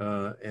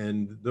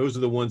 And those are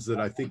the ones that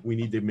I think we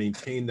need to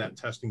maintain that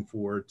testing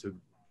for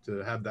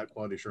to have that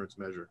quality assurance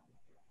measure.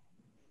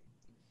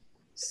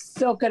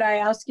 So could I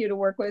ask you to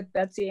work with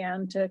Betsy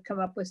Ann to come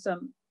up with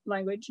some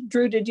language?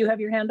 Drew, did you have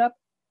your hand up?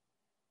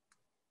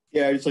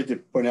 Yeah, I'd just like to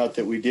point out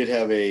that we did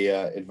have a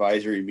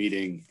advisory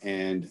meeting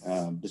and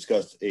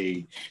discussed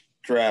a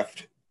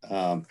draft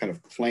kind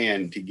of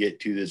plan to get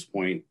to this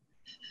point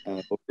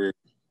over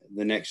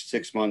the next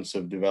 6 months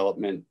of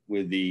development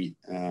with the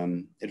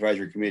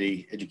advisory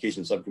committee,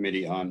 education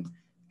subcommittee, on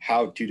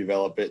how to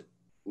develop it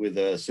with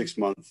a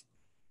 6-month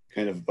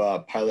kind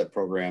of pilot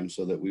program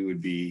so that we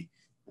would be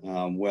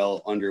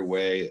well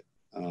underway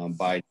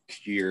by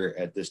next year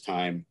at this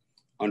time,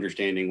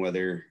 understanding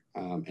whether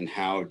and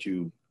how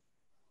to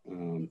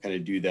kind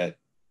of do that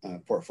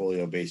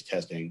portfolio-based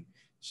testing.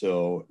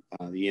 So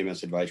the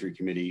EMS advisory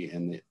committee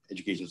and the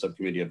education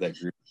subcommittee of that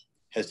group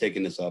has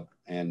taken this up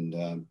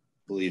and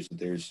believes that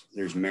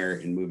there's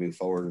merit in moving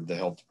forward with the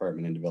health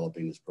department in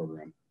developing this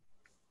program.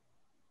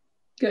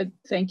 Good,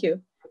 thank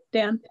you.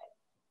 Dan?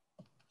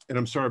 And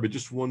I'm sorry, but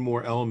just one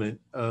more element.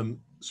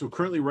 So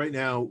currently right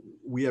now,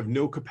 we have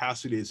no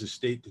capacity as a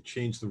state to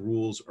change the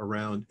rules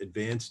around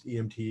advanced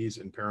EMTs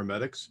and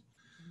paramedics.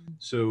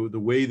 So the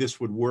way this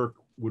would work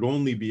would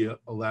only be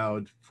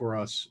allowed for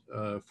us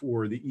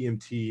for the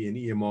EMT and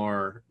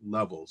EMR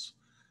levels.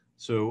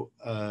 So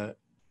I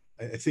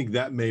think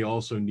that may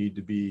also need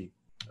to be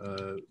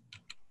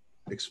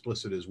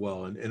explicit as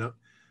well. And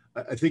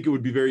I think it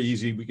would be very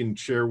easy. We can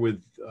share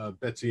with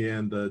Betsy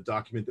Ann the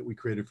document that we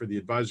created for the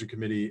advisory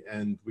committee,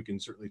 and we can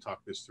certainly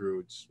talk this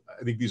through.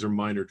 I think these are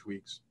minor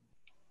tweaks.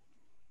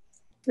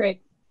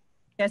 Great.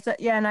 Yes,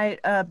 yeah,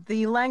 and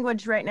the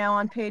language right now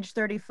on page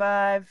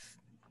 35,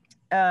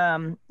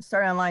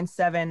 starting on line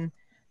 7,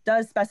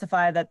 does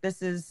specify that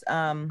this is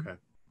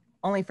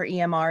only for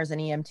EMRs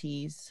and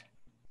EMTs.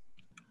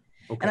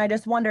 Okay. And I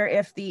just wonder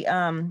if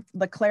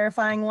the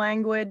clarifying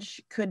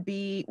language could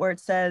be where it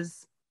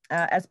says,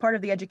 as part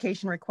of the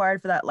education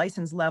required for that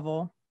license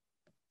level,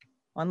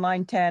 on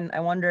line 10, I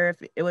wonder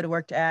if it would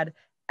work to add,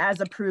 as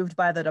approved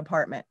by the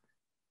department.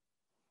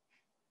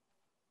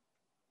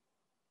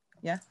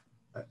 Yeah.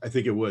 I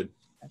think it would.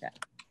 Okay.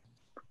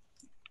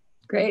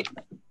 Great.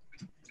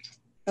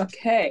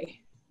 Okay.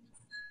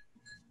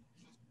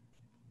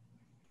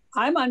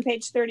 I'm on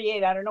page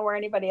 38. I don't know where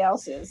anybody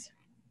else is.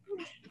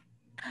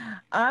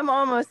 I'm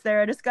almost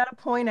there. I just got to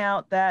point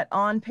out that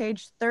on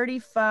page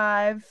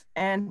 35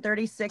 and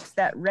 36,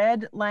 that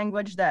red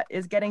language that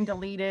is getting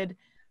deleted,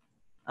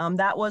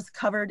 that was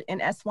covered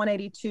in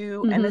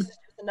S.182. And this is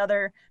just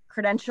another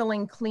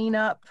credentialing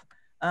cleanup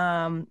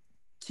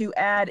to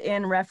add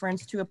in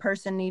reference to a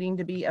person needing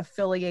to be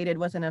affiliated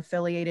with an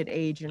affiliated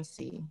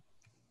agency.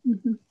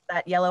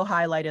 That yellow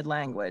highlighted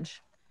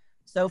language.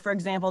 So for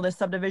example, this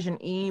subdivision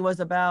E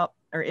was about,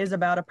 or is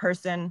about, a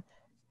person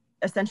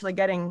essentially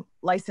getting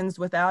licensed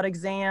without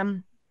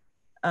exam.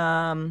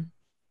 And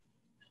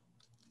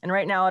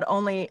right now it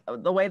only,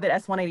 the way that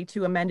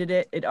S.182 amended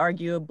it, it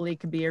arguably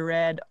could be a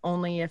red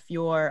only if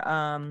you're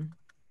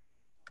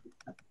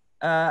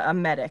a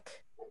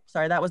medic.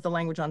 Sorry, that was the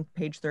language on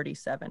page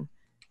 37.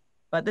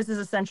 But this is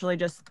essentially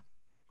just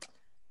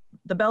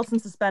the belts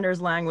and suspenders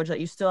language that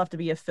you still have to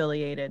be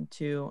affiliated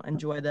to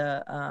enjoy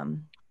the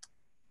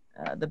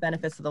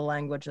benefits of the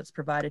language that's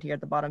provided here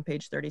at the bottom,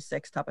 page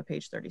 36, top of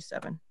page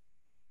 37.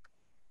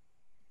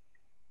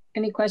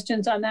 Any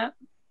questions on that?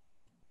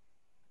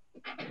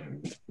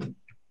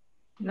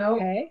 No.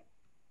 Okay.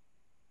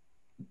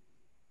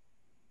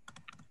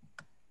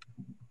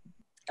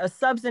 A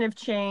substantive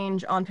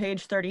change on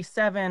page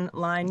 37,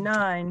 line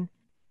 9,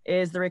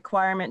 is the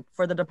requirement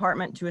for the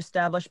department to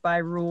establish by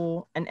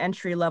rule an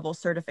entry-level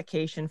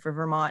certification for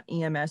Vermont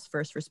EMS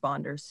first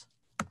responders.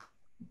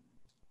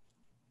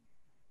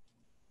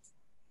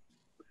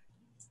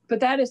 But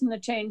that isn't a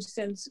change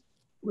since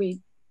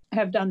we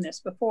have done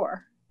this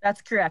before.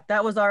 That's correct.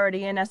 That was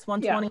already in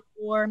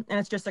S.124, and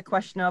it's just a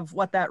question of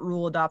what that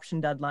rule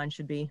adoption deadline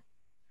should be.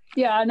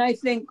 Yeah, and I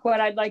think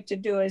what I'd like to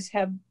do is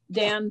have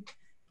Dan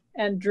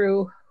and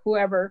Drew,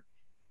 whoever,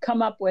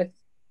 come up with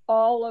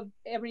all of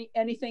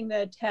anything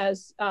that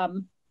has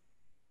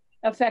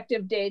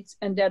effective dates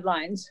and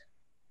deadlines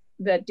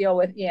that deal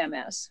with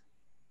EMS.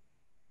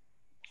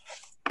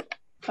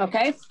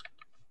 Okay.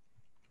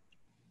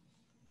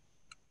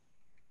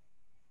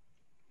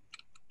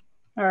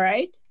 All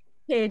right.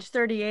 Page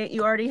 38,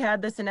 you already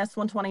had this in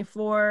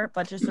S.124,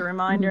 but just a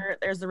reminder,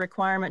 there's the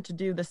requirement to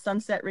do the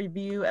sunset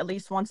review at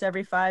least once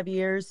every 5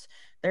 years.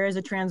 There is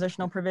a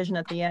transitional provision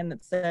at the end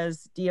that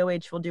says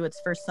DOH will do its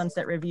first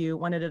sunset review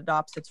when it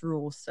adopts its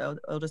rules. So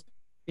it'll just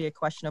be a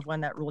question of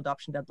when that rule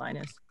adoption deadline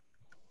is.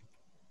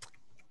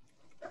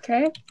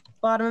 Okay.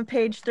 Bottom of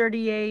page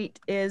 38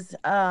 is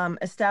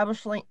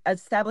establishing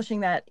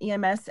that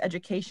EMS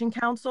Education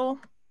Council.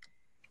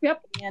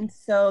 Yep. And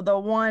so the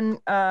one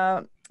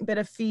bit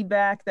of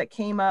feedback that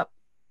came up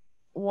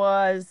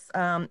was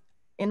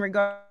in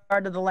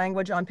regard to the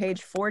language on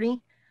page 40.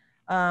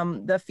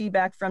 The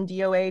feedback from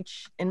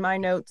DOH in my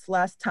notes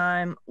last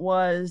time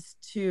was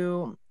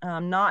to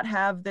not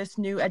have this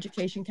new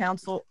Education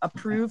Council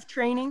approve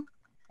training.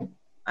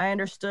 I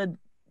understood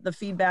the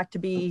feedback to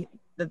be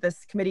that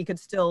this committee could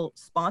still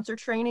sponsor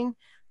training.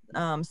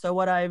 So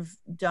what I've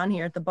done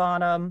here at the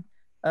bottom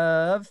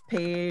of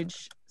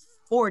page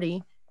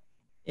 40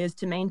 is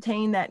to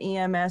maintain that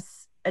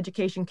EMS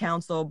Education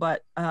Council,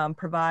 but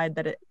provide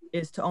that it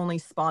is to only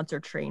sponsor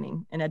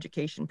training and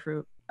education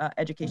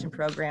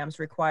programs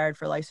required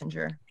for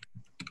licensure.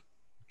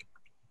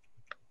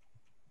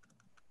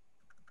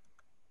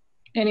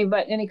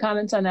 Any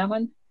comments on that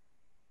one?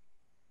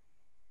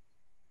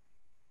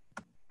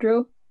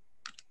 Drew?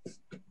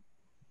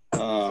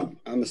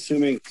 I'm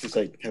assuming, since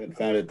I haven't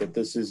found it, that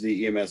this is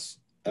the EMS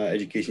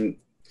Education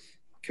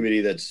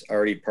Committee that's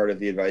already part of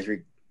the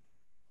advisory,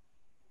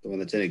 the one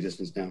that's in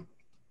existence now.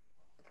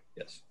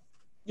 Yes.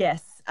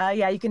 Yes.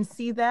 Yeah, you can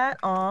see that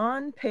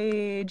on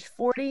page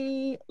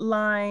 40,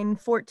 line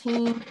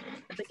 14.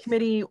 The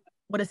committee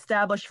would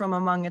establish from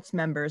among its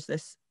members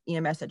this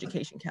EMS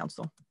Education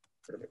Council.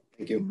 Perfect.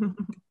 Thank you.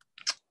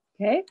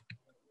 Okay.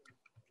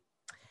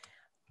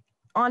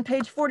 On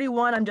page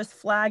 41, I'm just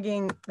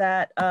flagging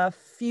that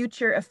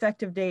future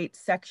effective date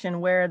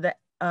section where the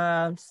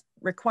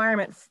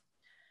requirement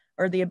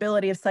or the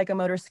ability of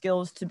psychomotor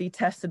skills to be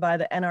tested by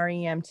the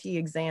NREMT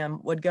exam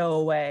would go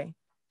away.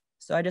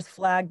 So I just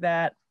flagged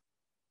that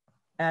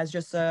as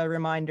just a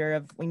reminder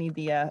of we need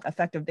the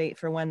effective date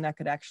for when that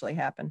could actually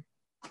happen.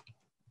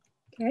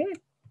 Okay.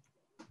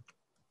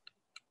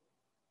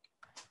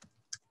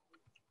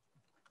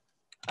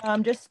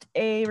 Just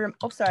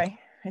oh, sorry.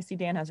 I see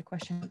Dan has a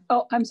question.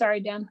 Oh, I'm sorry,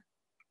 Dan.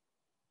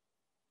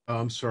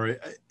 I'm sorry.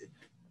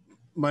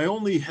 My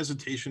only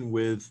hesitation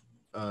with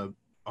a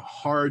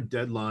hard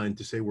deadline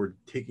to say we're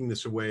taking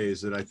this away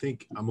is that I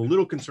think I'm a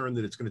little concerned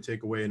that it's going to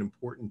take away an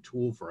important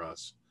tool for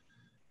us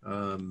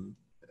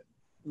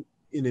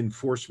in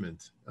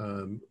enforcement.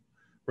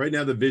 Right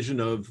now, the vision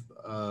of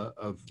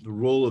the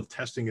role of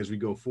testing as we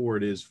go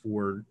forward is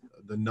for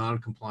the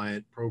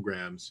non-compliant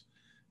programs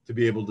to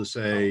be able to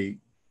say,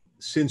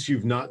 since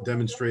you've not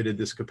demonstrated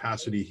this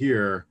capacity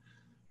here,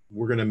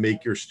 we're going to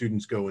make your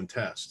students go and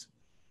test.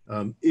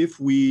 If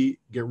we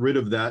get rid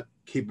of that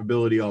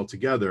capability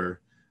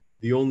altogether,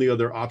 The only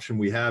other option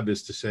we have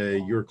is to say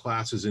your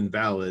class is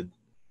invalid,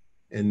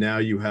 and now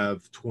you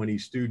have 20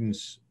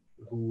 students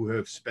who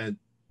have spent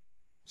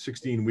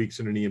 16 weeks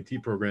in an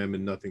EMT program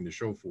and nothing to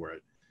show for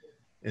it,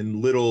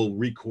 and little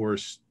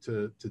recourse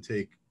to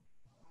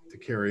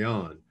carry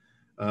on.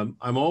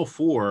 I'm all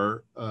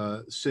for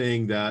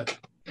saying that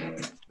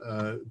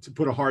to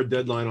put a hard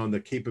deadline on the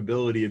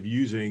capability of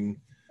using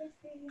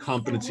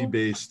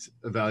competency-based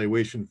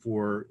evaluation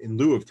in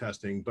lieu of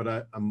testing,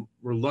 but I'm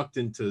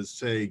reluctant to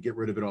say get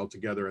rid of it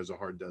altogether as a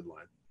hard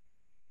deadline.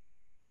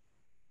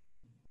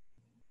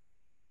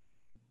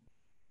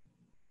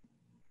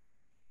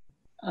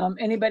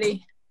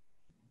 Anybody?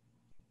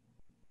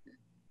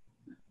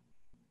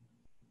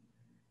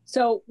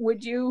 So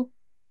would you,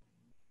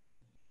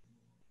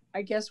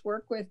 I guess,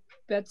 work with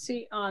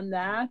Betsy on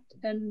that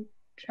and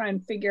try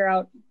and figure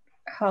out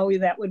how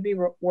that would be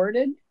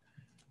worded?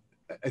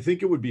 I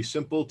think it would be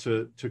simple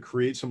to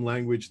create some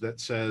language that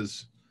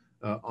says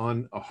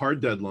on a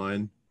hard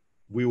deadline,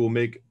 we will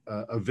make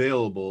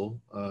available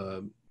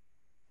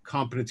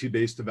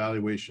competency-based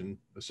evaluation,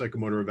 a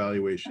psychomotor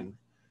evaluation,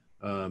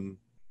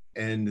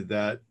 and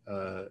that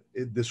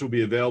this will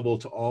be available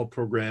to all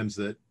programs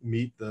that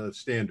meet the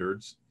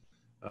standards.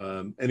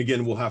 And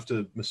again, we'll have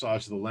to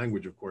massage the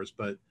language, of course,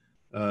 but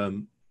I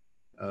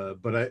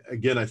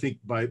think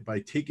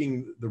by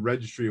taking the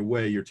registry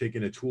away, you're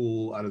taking a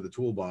tool out of the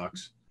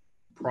toolbox,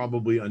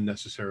 probably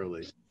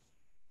unnecessarily.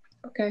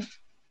 Okay.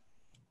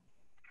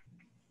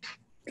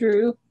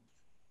 Drew?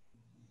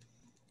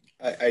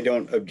 I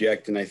don't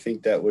object, and I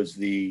think that was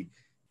the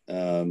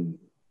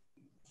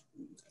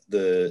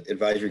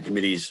advisory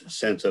committee's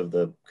sense of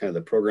the kind of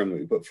the program that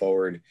we put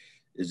forward,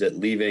 is that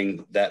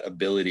leaving that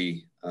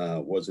ability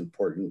was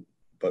important,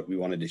 but we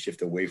wanted to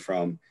shift away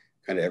from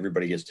kind of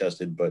everybody gets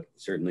tested, but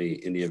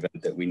certainly in the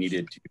event that we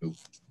needed to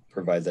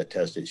provide that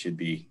test, it should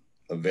be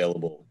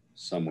available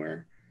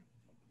somewhere.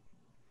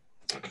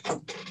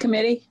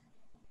 Committee?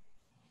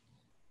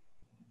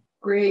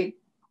 Agreed.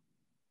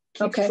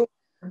 Okay.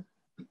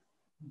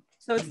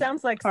 So it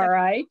sounds like all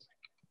right.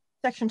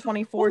 Section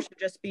 24 should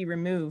just be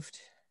removed.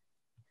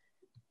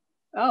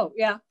 Oh,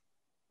 yeah.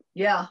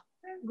 Yeah,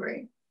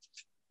 great.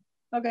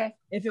 Okay.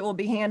 If it will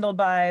be handled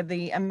by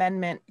the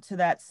amendment to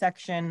that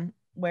section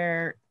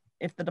where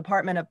if the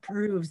department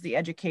approves the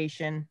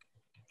education,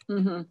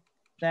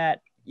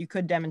 that you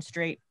could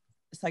demonstrate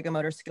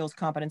psychomotor skills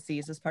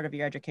competencies as part of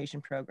your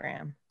education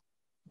program.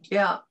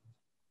 Yeah.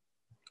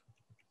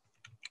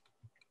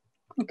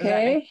 Okay. Does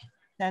that make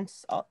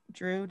sense,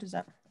 Drew? Does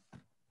that?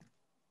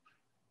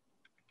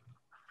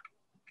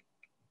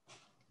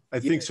 I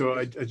think so.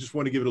 I just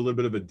want to give it a little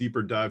bit of a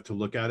deeper dive to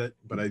look at it,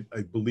 but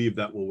I believe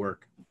that will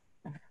work.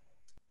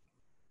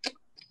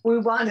 We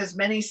want as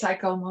many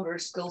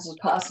psychomotor skills as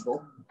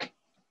possible.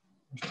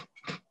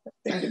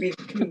 Just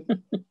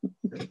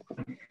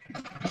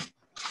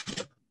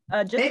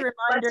a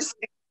reminder.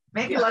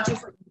 Maybe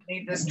legislators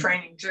need this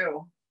training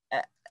too.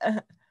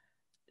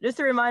 Just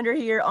a reminder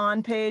here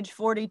on page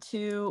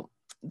 42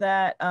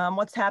 that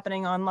what's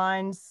happening on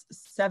lines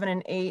 7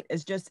 and 8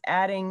 is just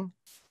adding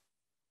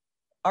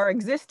our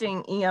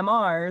existing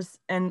EMRs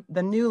and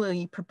the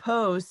newly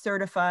proposed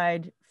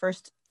certified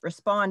first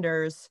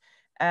responders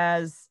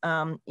as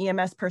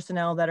EMS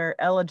personnel that are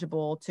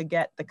eligible to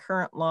get the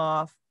current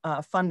law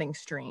funding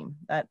stream,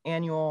 that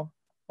annual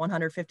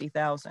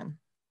 $150,000.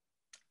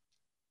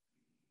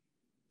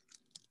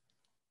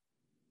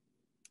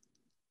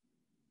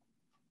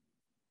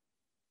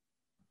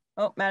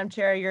 Oh, Madam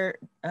Chair, you're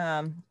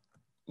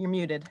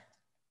muted.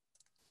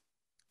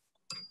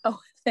 Oh,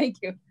 thank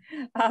you.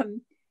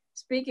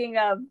 Speaking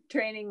of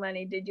training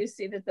money, did you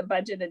see that the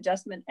Budget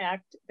Adjustment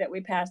Act that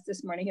we passed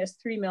this morning has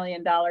 $3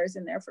 million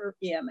in there for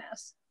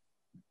EMS?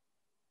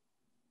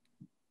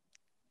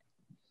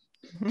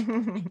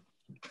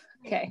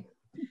 Okay.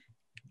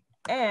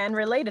 And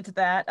related to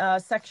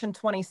that, Section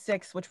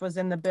 26, which was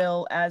in the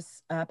bill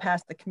as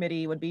passed the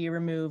committee, would be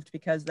removed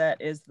because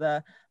that is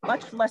the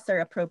much lesser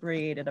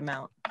appropriated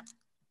amount.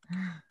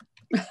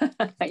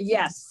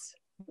 Yes,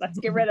 let's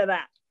get rid of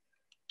that.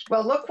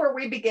 Well, look where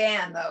we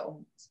began,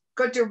 though.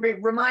 Good to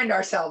remind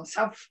ourselves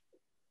of,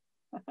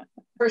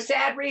 for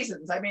sad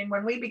reasons. I mean,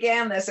 when we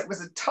began this, it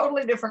was a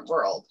totally different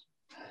world.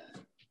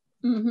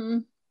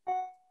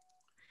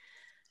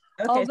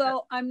 Okay, although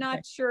so, I'm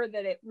not sure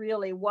that it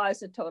really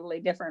was a totally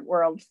different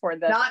world for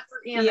the not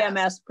for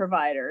EMS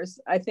providers.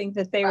 I think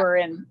that they were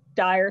in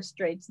dire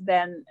straits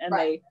then, and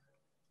they,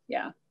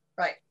 yeah.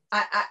 Right,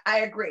 I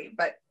agree,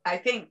 but I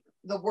think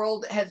the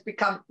world has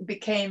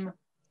became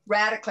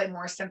radically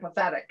more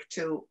sympathetic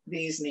to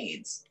these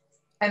needs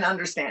and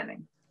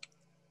understanding.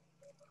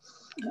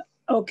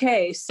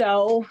 Okay,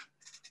 so.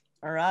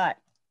 All right.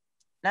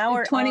 Now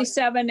we're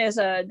 27 is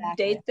a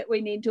date that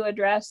we need to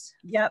address.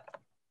 Yep.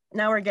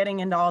 Now we're getting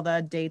into all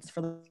the dates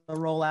for the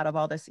rollout of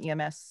all this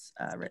EMS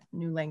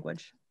new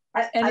language.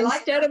 And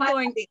instead of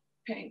going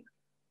pink.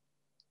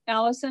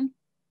 Allison?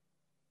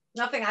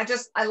 Nothing,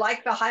 I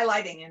like the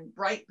highlighting in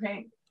bright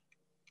pink.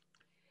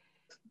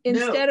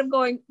 Instead of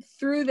going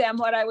through them,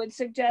 what I would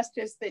suggest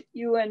is that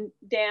you and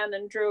Dan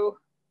and Drew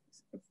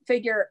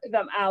figure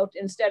them out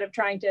instead of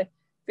trying to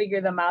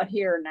figure them out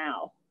here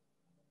now.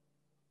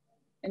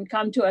 And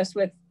come to us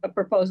with a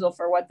proposal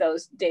for what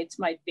those dates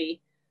might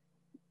be,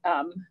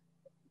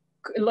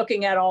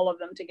 looking at all of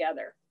them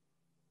together.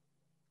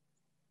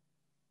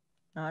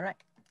 All right.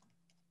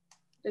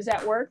 Does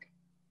that work?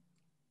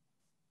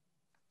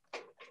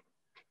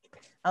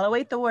 I'll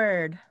await the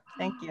word.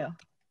 Thank you.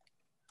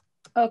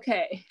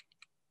 Okay.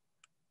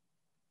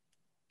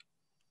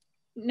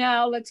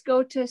 Now let's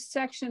go to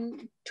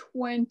section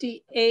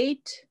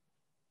 28.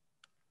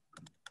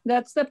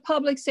 That's the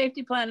public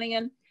safety planning.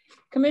 And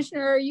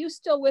Commissioner, are you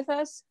still with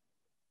us?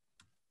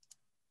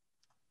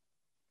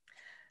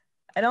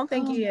 I don't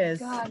think he is.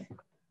 God.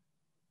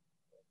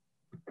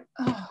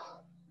 Oh.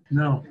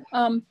 No.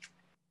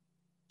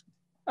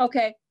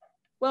 Okay.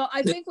 Well,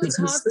 I think we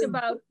talked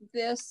about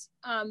this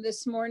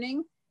this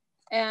morning,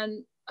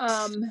 and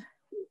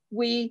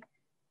let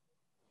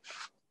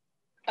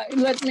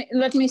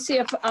me see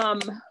if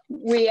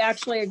we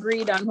actually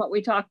agreed on what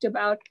we talked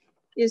about.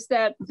 Is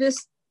that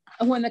this,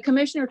 when the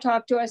commissioner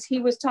talked to us, he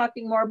was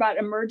talking more about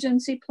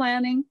emergency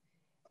planning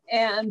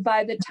and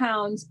by the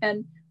towns,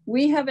 and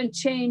we haven't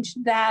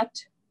changed that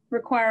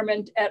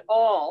requirement at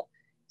all.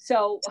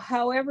 So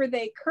however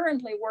they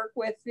currently work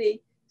with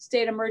the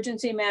state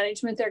emergency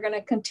management, they're going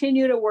to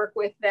continue to work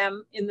with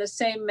them in the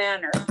same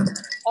manner.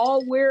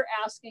 All we're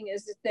asking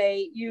is that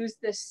they use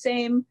the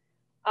same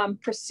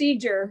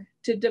procedure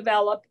to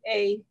develop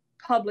a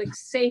public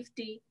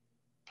safety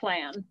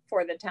plan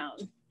for the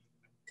town.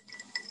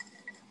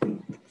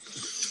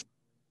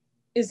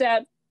 Is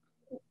that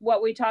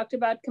what we talked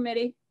about,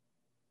 committee?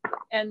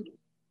 And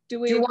do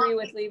we agree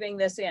with leaving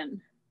this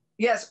in?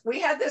 Yes, we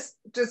had this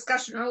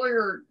discussion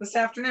earlier this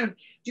afternoon. Do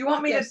you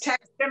want me to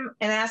text him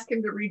and ask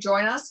him to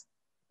rejoin us?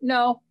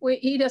 No,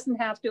 he doesn't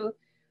have to.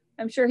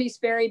 I'm sure he's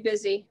very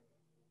busy.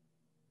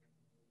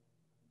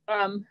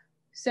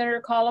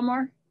 Senator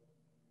Collmore?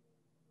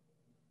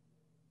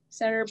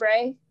 Senator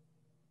Bray?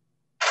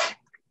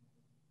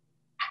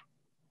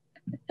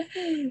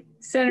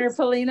 Senator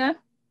Polina?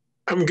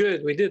 I'm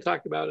good. We did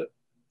talk about it.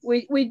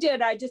 We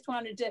did. I just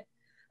wanted to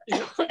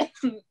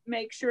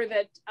make sure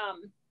that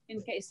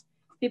in case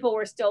people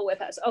were still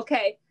with us.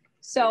 Okay,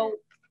 so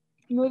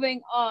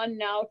moving on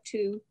now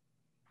to,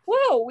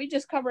 whoa, we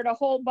just covered a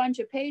whole bunch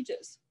of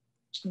pages.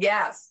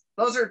 Yes,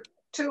 those are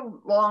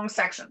 2 long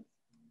sections.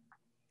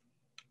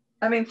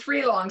 I mean,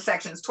 3 long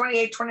sections,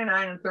 28,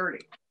 29, and 30.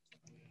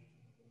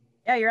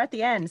 Yeah, you're at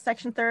the end.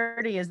 Section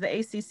 30 is the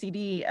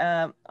ACCD,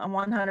 a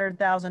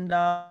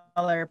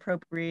 $100,000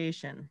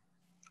 appropriation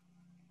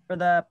for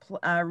the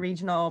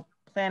Regional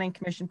Planning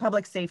Commission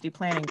Public Safety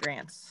Planning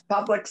Grants.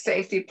 Public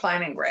Safety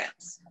Planning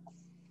Grants.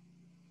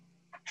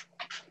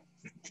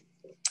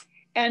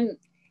 And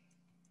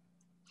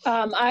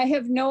I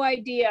have no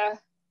idea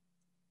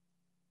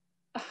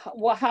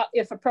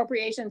if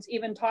appropriations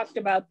even talked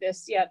about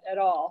this yet at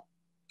all.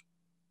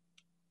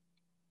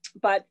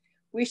 But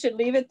we should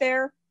leave it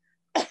there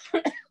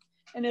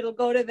and it'll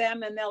go to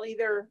them and they'll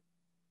either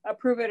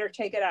approve it or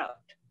take it out.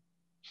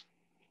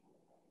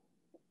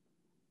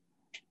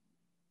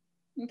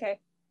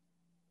 Okay.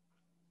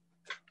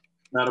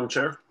 Madam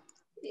Chair?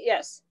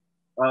 Yes.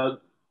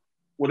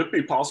 Would it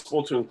be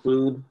possible to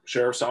include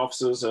sheriff's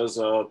offices as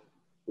a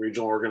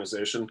regional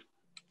organization?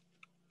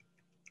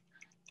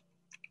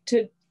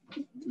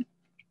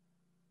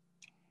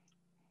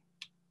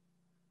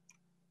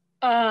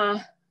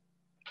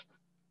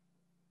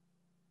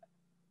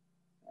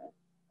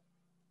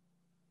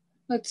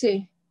 Let's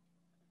see.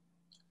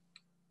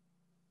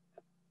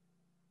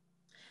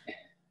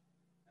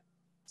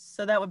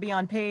 So that would be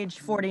on page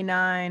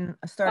 49,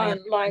 starting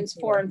on lines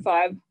 4 and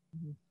 5.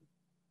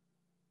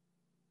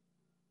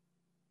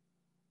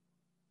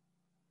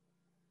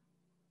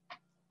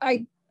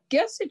 I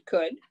guess it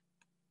could.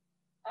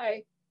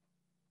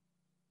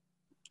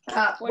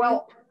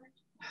 Well,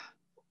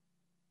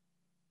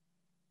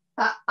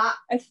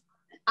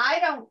 I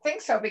don't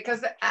think so,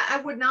 because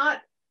I would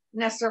not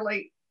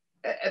necessarily,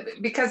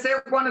 because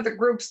they're one of the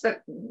groups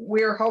that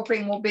we're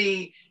hoping will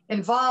be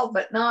involved,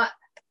 but not,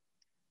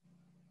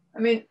 I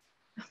mean,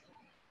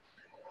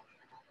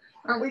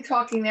 aren't we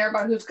talking there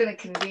about who's going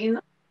to convene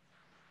them?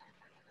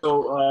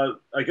 So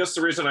I guess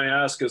the reason I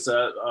ask is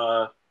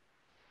that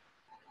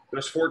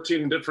there's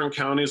 14 different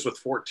counties with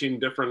 14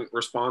 different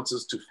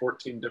responses to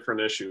 14 different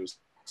issues.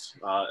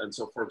 And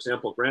so, for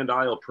example, Grand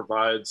Isle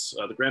provides,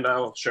 the Grand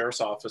Isle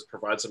Sheriff's Office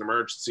provides an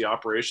emergency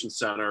operations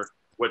center,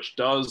 which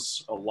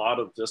does a lot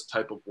of this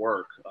type of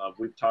work.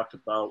 We've talked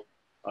about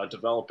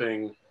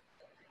developing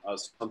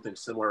something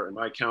similar in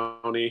my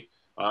county.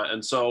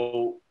 And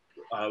so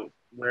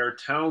where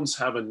towns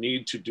have a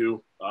need to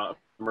do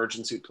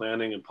emergency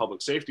planning and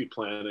public safety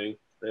planning,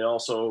 they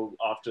also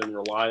often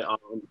rely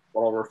on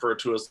what I'll refer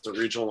to as the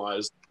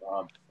regionalized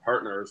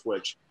partners,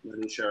 which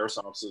many sheriff's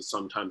offices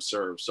sometimes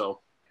serve.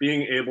 So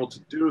being able to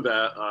do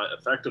that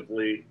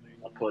effectively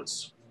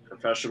puts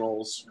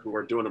professionals who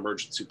are doing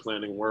emergency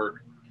planning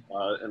work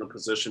in a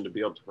position to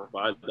be able to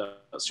provide that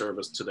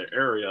service to their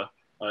area.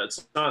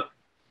 It's not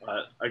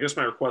I guess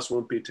my request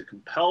wouldn't be to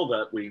compel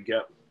that we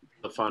get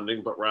the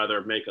funding, but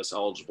rather make us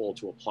eligible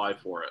to apply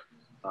for it,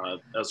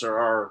 as there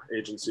are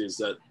agencies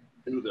that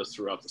do this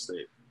throughout the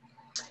state.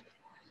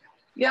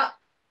 Yeah,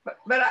 but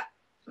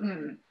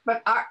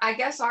I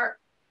guess our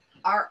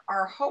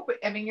hope,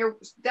 I mean, you're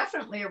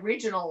definitely a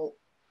regional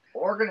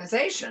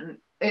organization.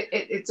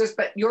 It's just,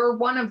 but you're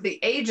one of the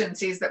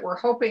agencies that we're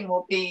hoping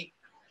will be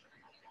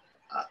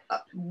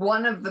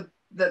one of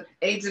the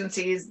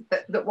agencies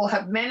that will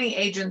have many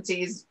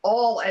agencies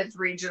all as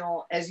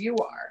regional as you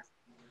are.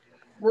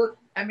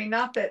 I mean,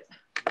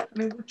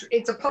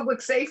 it's a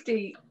public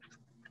safety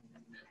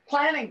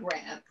planning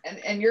grant,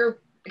 and you're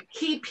a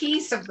key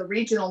piece of the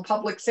regional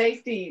public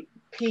safety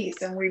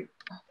piece. And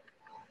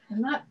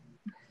I'm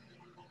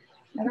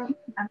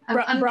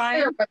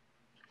unclear, but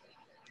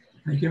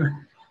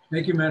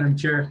Thank you, Madam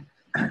Chair.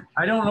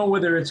 I don't know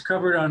whether it's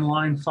covered on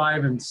line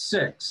 5 and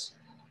 6,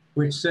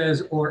 which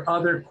says, or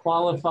other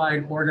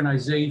qualified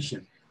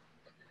organization,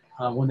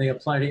 when they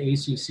apply to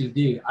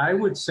ACCD. I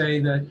would say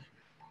that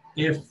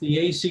if the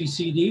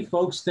ACCD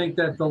folks think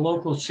that the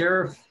local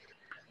sheriff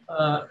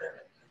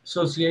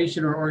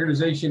association or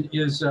organization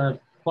is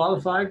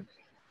qualified,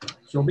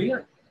 so be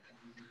it.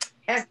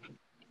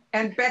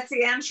 And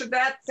Betsy Ann, should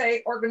that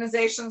say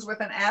organizations with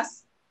an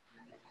S?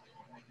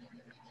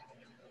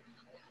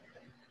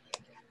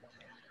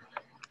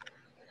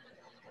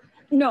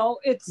 No,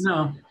 it's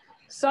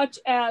such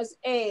as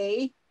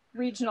a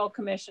regional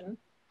commission,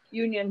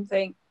 union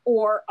thing,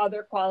 or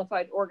other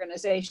qualified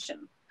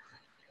organization.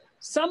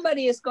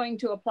 Somebody is going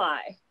to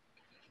apply.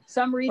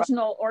 Some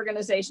regional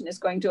organization is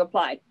going to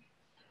apply.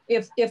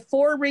 If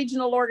 4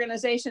 regional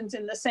organizations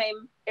in the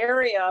same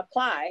area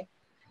apply,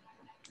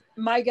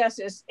 my guess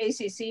is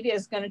ACCD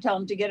is going to tell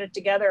them to get it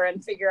together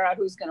and figure out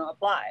who's going to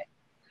apply,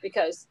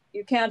 because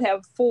you can't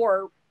have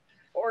 4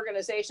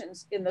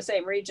 organizations in the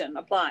same region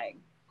applying.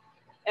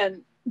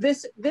 And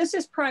this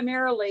is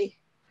primarily,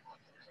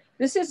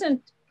 this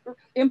isn't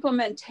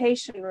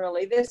implementation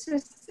really, this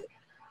is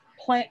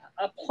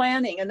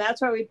planning, and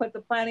that's why we put the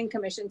planning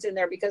commissions in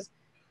there, because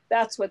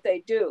that's what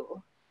they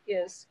do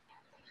is.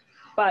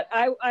 But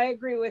I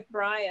agree with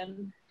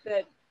Brian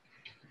that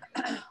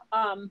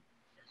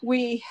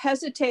we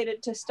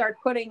hesitated to start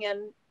putting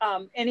in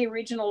any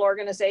regional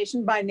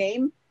organization by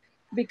name,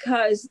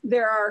 because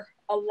there are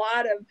a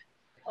lot of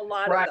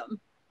them.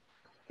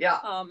 Yeah.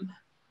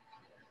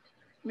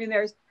 I mean,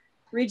 there's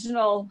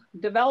regional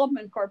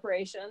development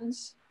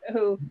corporations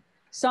who,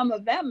 some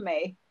of them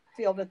may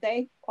feel that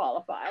they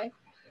qualify.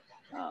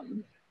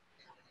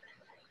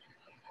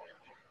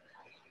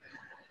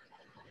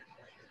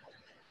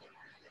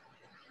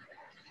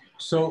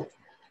 So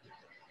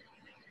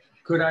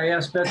could I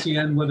ask Betsy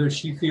Ann whether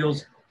she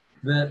feels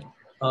that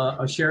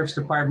a sheriff's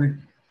department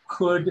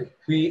could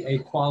be a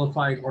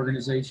qualified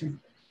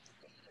organization?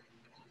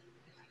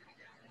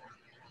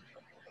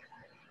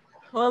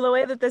 Well, the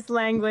way that this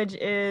language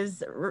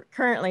is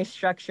currently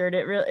structured,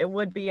 it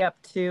would be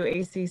up to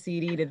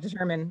ACCD to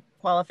determine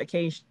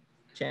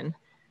qualification.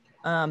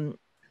 I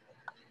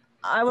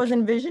was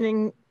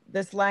envisioning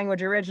this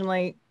language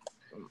originally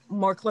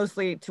more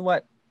closely to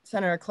what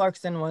Senator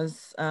Clarkson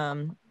was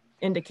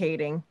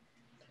indicating,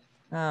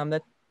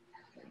 that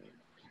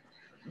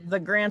the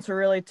grants were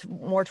really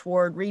more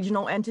toward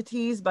regional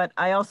entities, but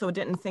I also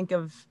didn't think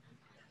of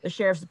the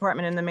Sheriff's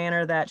Department in the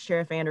manner that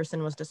Sheriff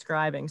Anderson was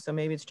describing. So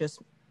maybe it's just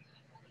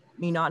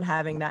me not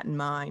having that in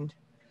mind.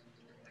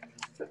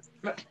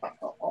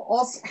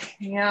 Also,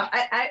 yeah,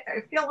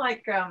 I feel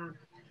like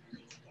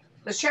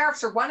the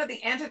sheriffs are one of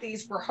the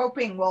entities we're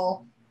hoping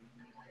will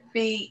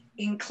be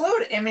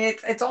included. I mean,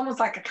 it's almost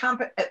like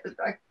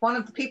like one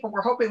of the people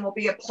we're hoping will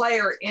be a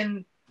player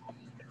in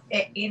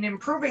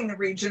improving the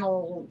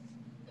regional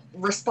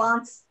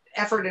response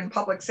effort in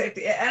public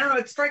safety. I don't know,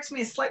 it strikes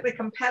me as slightly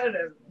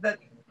competitive that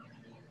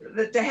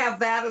to have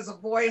that as a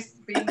voice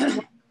being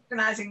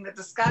organizing the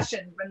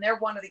discussion when they're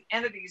one of the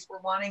entities we're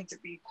wanting to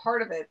be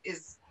part of it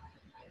is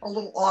a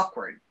little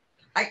awkward.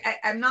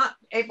 I'm not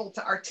able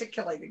to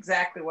articulate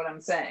exactly what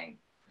I'm saying,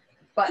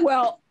 but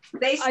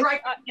they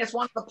strike me as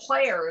one of the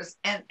players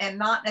and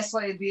not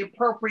necessarily the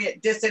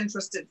appropriate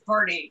disinterested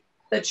party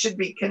that should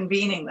be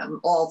convening them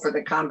all for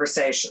the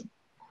conversation.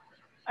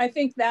 I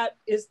think that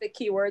is the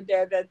key word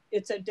there, that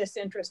it's a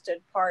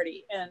disinterested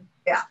party. And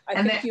yeah,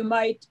 I think you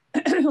might,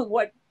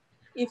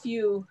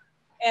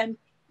 and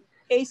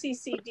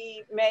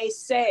ACCD may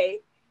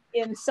say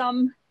in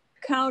some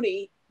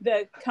county,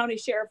 the county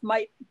sheriff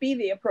might be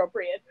the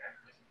appropriate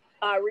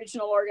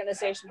regional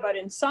organization, but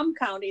in some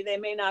county, they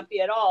may not be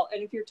at all.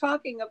 And if you're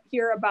talking up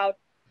here about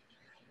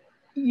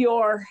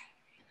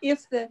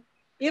if the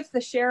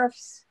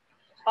sheriff's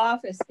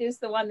office is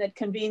the one that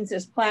convenes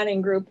this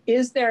planning group,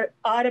 is there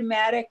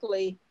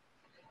automatically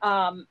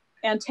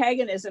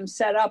antagonism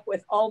set up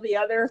with all the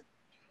other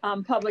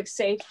public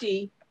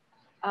safety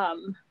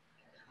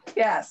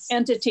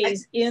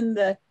entities in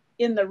the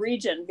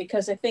region?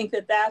 Because I think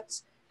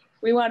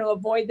we want to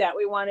avoid that.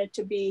 We want it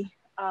to be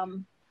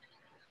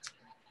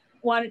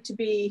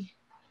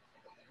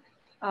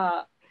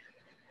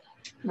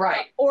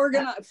Right.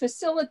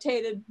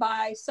 Facilitated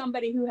by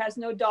somebody who has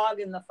no dog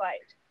in the fight.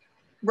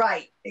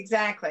 Right,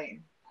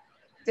 exactly.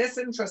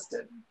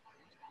 Disinterested.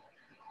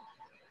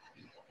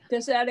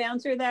 Does that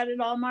answer that at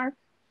all, Mark?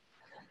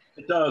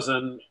 It does,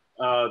 and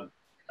I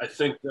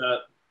think that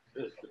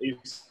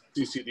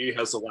ACCD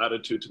has the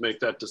latitude to make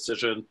that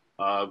decision,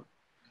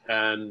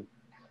 and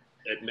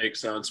it makes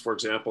sense. For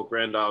example,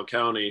 Grand Isle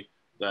County,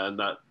 then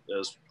that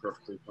is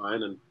perfectly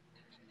fine, and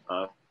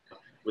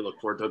we look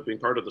forward to being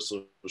part of the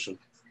solution.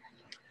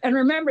 And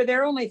remember,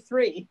 there are only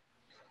 3.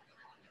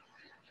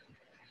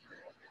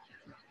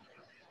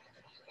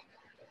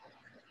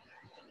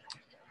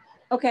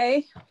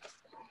 Okay.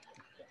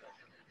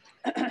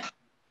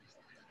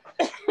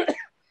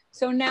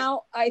 So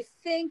now I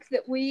think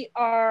that we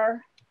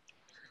are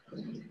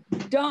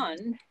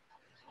done,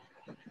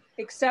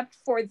 except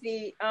for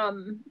the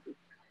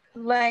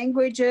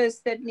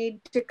languages that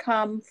need to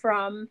come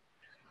from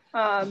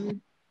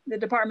the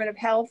Department of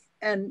Health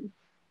and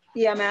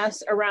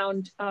EMS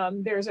around,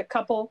 there's a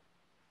couple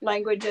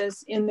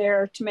languages in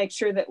there to make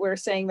sure that we're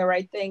saying the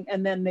right thing,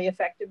 and then the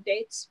effective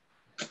dates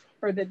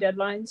or the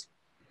deadlines.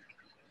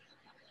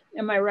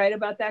 Am I right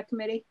about that,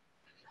 committee?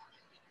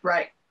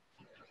 Right.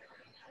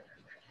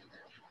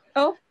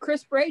 Oh,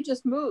 Chris Bray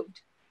just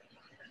moved.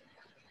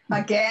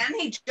 Again,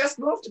 he just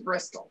moved to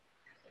Bristol.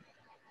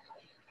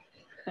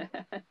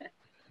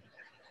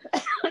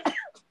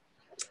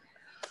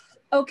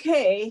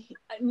 Okay,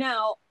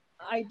 now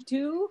I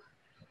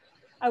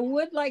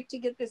would like to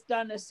get this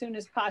done as soon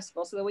as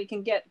possible so that we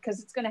can get,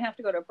 because it's going to have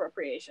to go to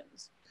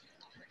appropriations.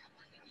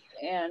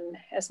 And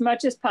as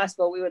much as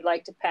possible, we would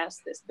like to pass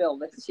this bill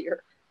this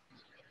year.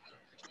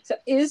 So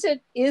is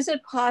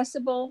it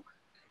possible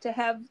to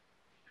have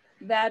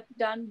that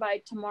done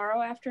by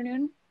tomorrow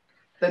afternoon?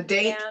 The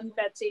date? And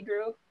Betsy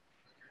Drew?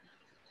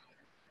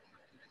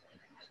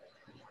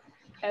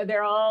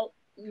 They're all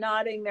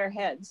nodding their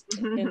heads.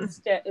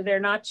 Instead, they're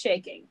not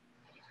shaking.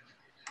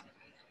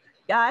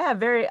 Yeah, I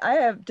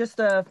have just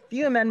a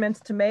few amendments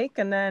to make,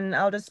 and then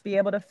I'll just be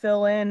able to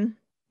fill in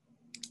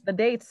the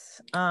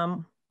dates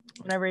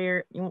whenever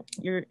you're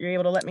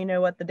able to let me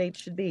know what the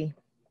dates should be.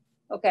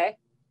 Okay.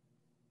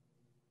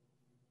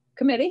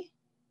 Committee?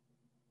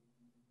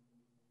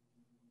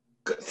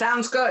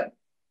 Sounds good.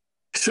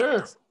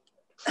 Sure.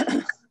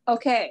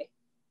 Okay.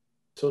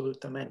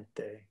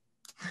 Absolutamente.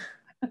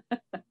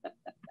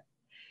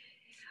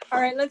 All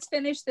right, let's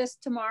finish this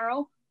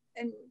tomorrow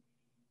and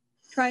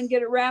try and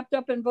get it wrapped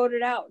up and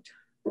voted out.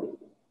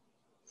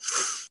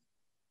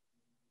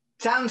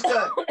 Sounds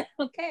good.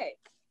 Okay.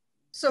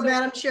 So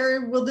Madam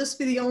Chair, will this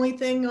be the only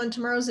thing on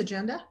tomorrow's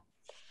agenda?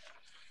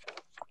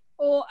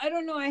 Oh, I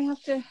don't know.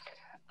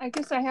 I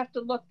guess I have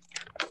to look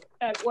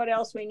at what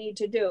else we need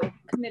to do.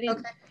 Committee.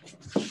 Okay.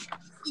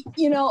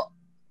 You know,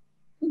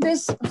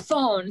 this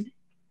phone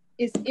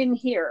is in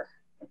here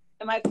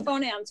and my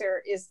phone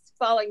answer is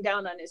falling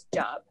down on his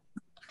job.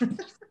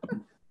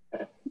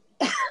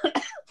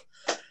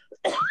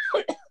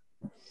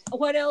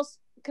 What else,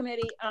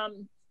 committee?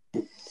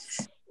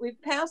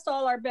 We've passed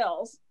all our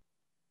bills.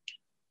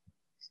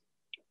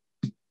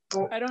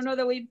 I don't know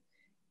that we've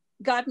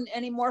gotten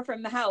any more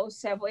from the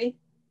House, have we?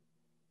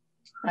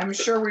 I'm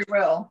sure we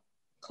will.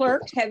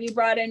 Clerk, have you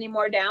brought any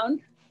more down?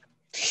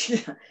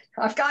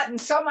 I've gotten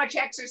so much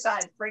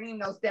exercise bringing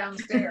those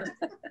downstairs.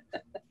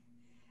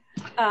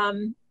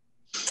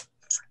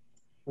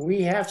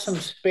 We have some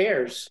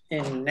spares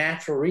in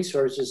natural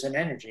resources and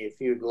energy if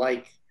you'd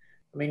like.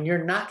 I mean,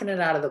 you're knocking it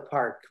out of the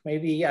park.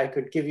 Maybe I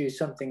could give you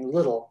something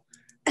little,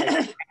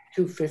 like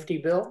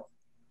 $250 bill.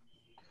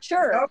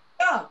 Sure. Oh,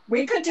 yeah.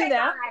 We could do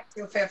that.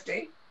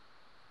 $250.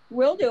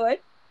 We'll do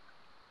it.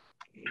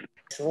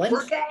 Excellent.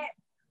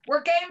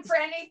 We're game for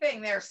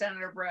anything there,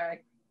 Senator Bragg.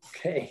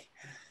 Okay.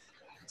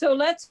 So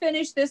let's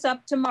finish this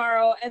up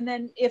tomorrow. And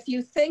then if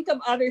you think of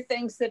other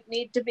things that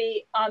need to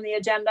be on the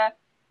agenda,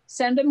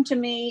 send them to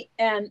me.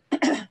 And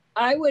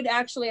I would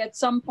actually at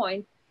some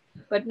point,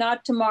 but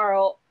not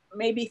tomorrow,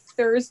 maybe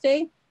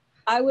Thursday,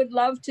 I would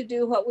love to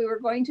do what we were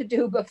going to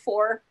do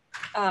before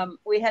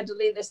we had to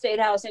leave the State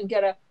House and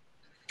get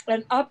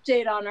an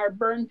update on our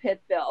burn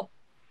pit bill.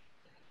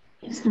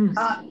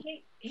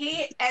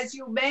 He, as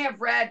you may have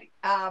read,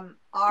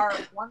 our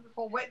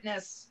wonderful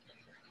witness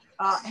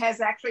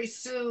has actually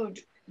sued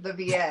the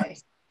VA.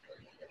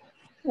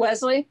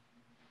 Wesley?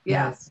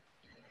 Yes.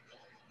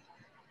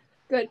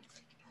 Good.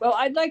 Well,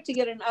 I'd like to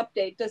get an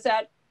update.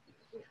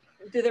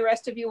 Do the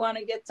rest of you want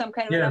to get some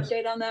kind of an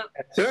update on that?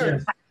 Sure.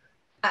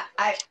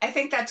 I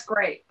think that's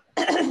great.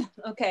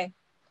 Okay.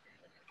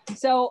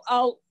 So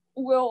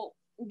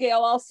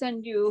Gail, I'll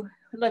send you,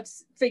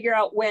 let's figure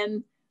out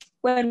when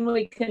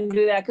we can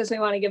do that because we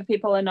want to give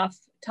people enough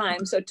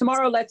time. So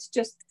tomorrow, let's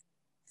just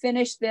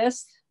finish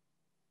this.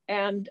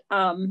 And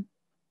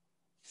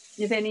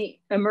if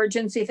any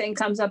emergency thing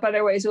comes up,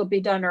 otherwise we'll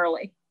be done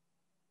early.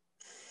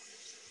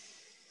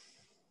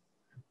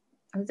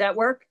 Does that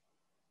work?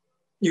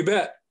 You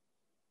bet.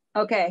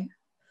 Okay.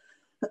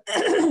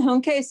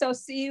 Okay, so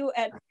see you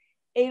at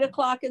 8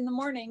 o'clock in the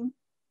morning.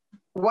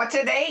 What's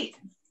at 8?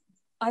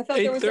 I thought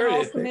there was an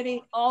all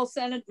committee, all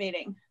Senate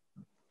meeting.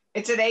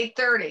 It's at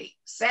 8:30.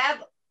 Sad,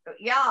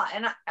 yeah,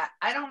 and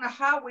I don't know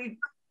how we.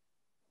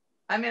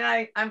 I mean,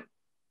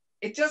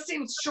 it just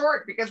seems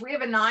short because we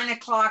have a 9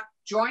 o'clock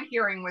joint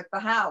hearing with the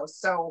House,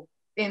 so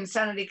in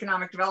Senate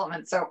Economic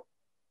Development. So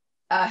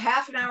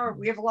half an hour,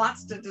 we have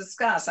lots to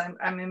discuss.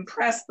 I'm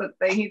impressed that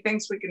he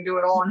thinks we can do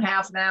it all in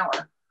half an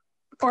hour.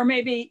 Or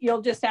maybe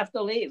you'll just have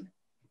to leave.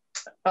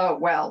 Oh,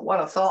 well,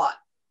 what a thought.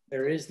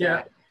 There is that.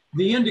 Yeah,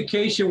 the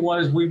indication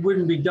was we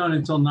wouldn't be done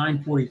until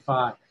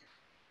 9:45.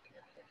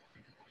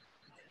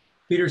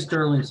 Peter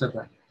Sterling said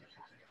that.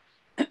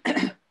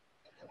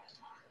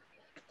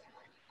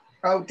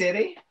 Oh, did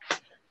he?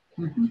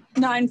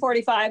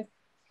 9:45.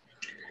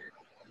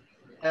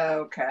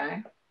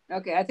 Okay.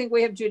 Okay, I think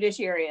we have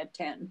judiciary at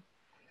 10.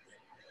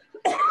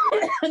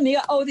 And the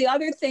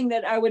other thing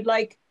that I would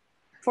like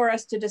for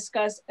us to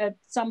discuss at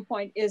some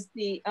point is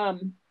the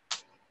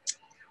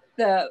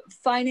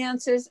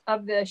finances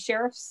of the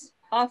sheriff's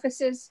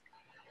offices.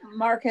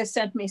 Mark has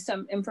sent me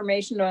some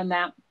information on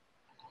that,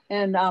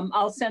 and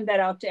I'll send that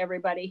out to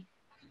everybody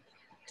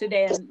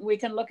today, and we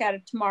can look at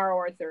it tomorrow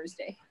or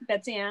Thursday.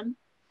 Betsy Ann?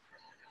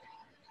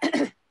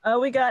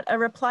 We got a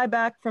reply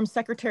back from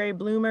Secretary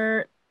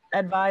Bloomer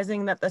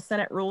advising that the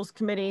Senate Rules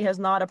Committee has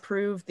not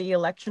approved the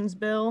elections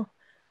bill.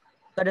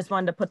 I just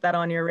wanted to put that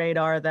on your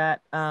radar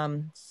that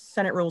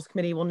Senate Rules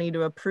Committee will need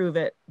to approve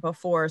it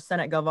before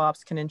Senate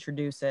GovOps can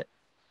introduce it.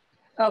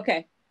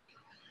 Okay.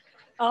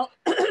 I'll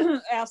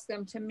ask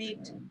them to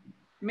meet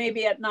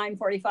maybe at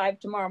 9:45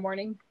 tomorrow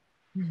morning.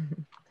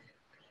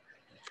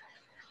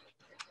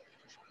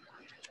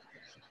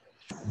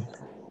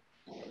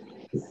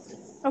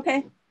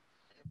 Okay.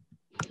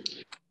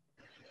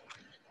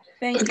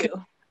 Thank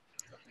you.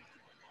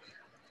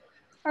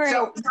 All right.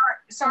 So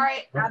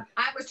sorry,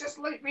 I was just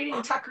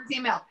reading Tucker's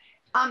email.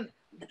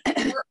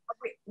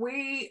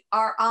 We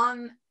are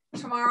on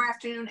tomorrow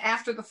afternoon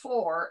after the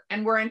floor,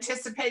 and we're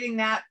anticipating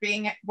that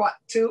being at what,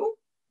 2?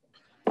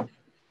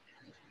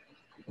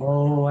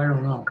 Oh, I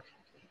don't know.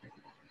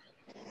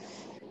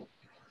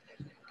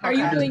 Are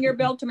you doing your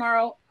bill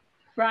tomorrow,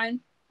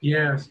 Brian?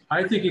 Yes,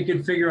 I think you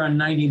could figure on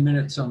 90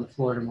 minutes on the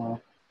floor tomorrow.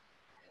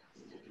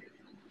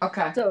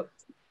 Okay. So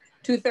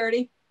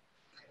 2:30?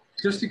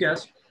 Just a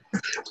guess.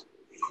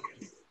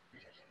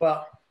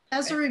 Well,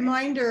 as a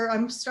reminder,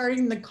 I'm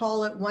starting the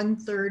call at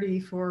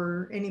 1:30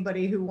 for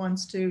anybody who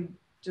wants to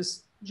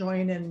just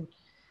join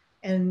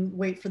and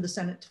wait for the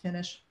Senate to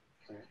finish.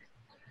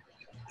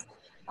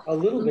 A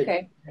little bit.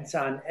 Okay. It's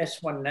on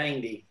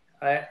S.190.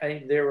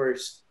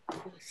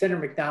 Senator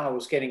McDonald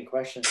was getting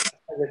questions.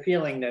 I have a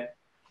feeling that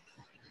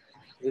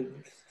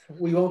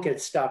we won't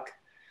get stuck,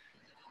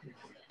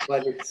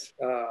 but it's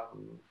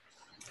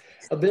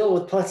a bill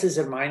with pluses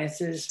and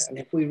minuses. And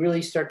if we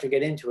really start to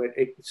get into it,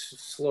 it's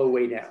slow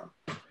way down.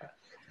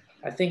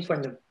 I think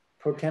when the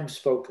pro tem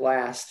spoke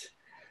last,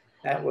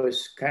 that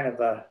was kind of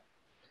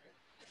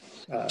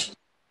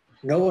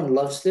no one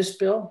loves this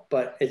bill,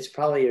 but it's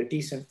probably a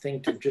decent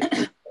thing to just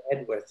go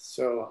ahead with.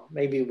 So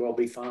maybe we'll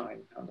be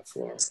fine on the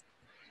floor.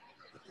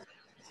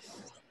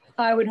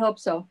 I would hope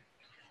so.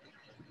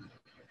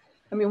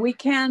 I mean, we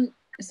can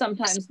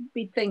sometimes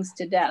beat things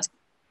to death.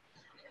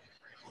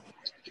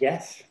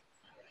 Yes.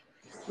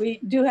 We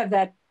do have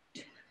that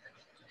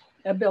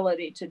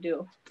ability to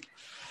do.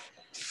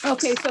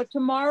 Okay, so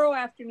tomorrow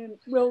afternoon,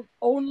 we'll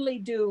only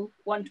do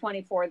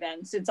 124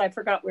 then, since I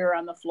forgot we were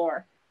on the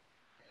floor.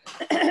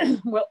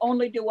 We'll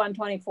only do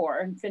 124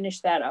 and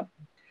finish that up.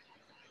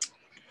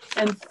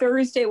 And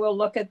Thursday, we'll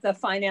look at the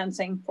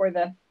financing for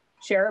the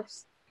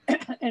sheriffs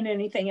and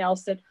anything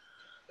else that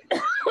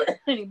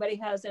anybody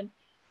has. And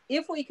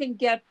if we can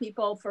get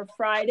people for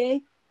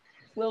Friday,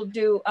 we'll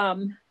do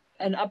an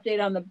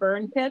update on the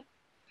burn pit.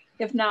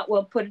 If not,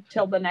 we'll put it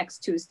till the next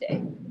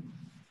Tuesday.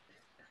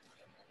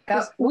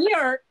 We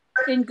are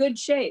in good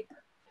shape.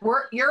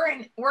 We're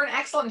in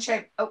excellent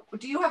shape. Oh,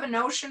 do you have a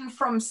notion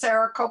from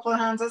Sarah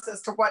Copeland-Hanses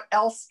as to what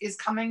else is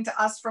coming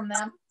to us from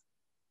them?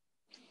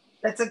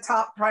 That's a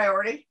top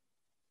priority.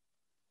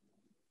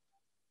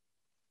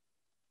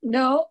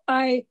 No,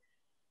 I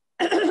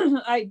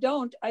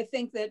don't. I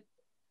think that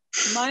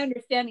my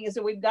understanding is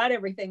that we've got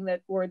everything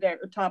that were their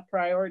top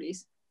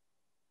priorities.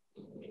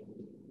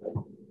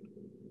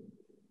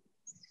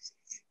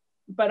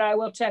 But I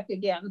will check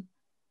again.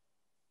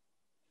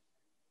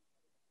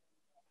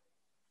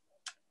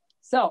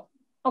 So,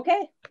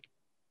 okay.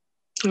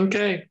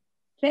 Okay.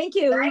 Thank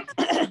you.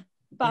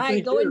 Bye.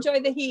 Thank Go you. enjoy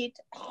the heat.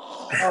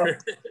 Oh.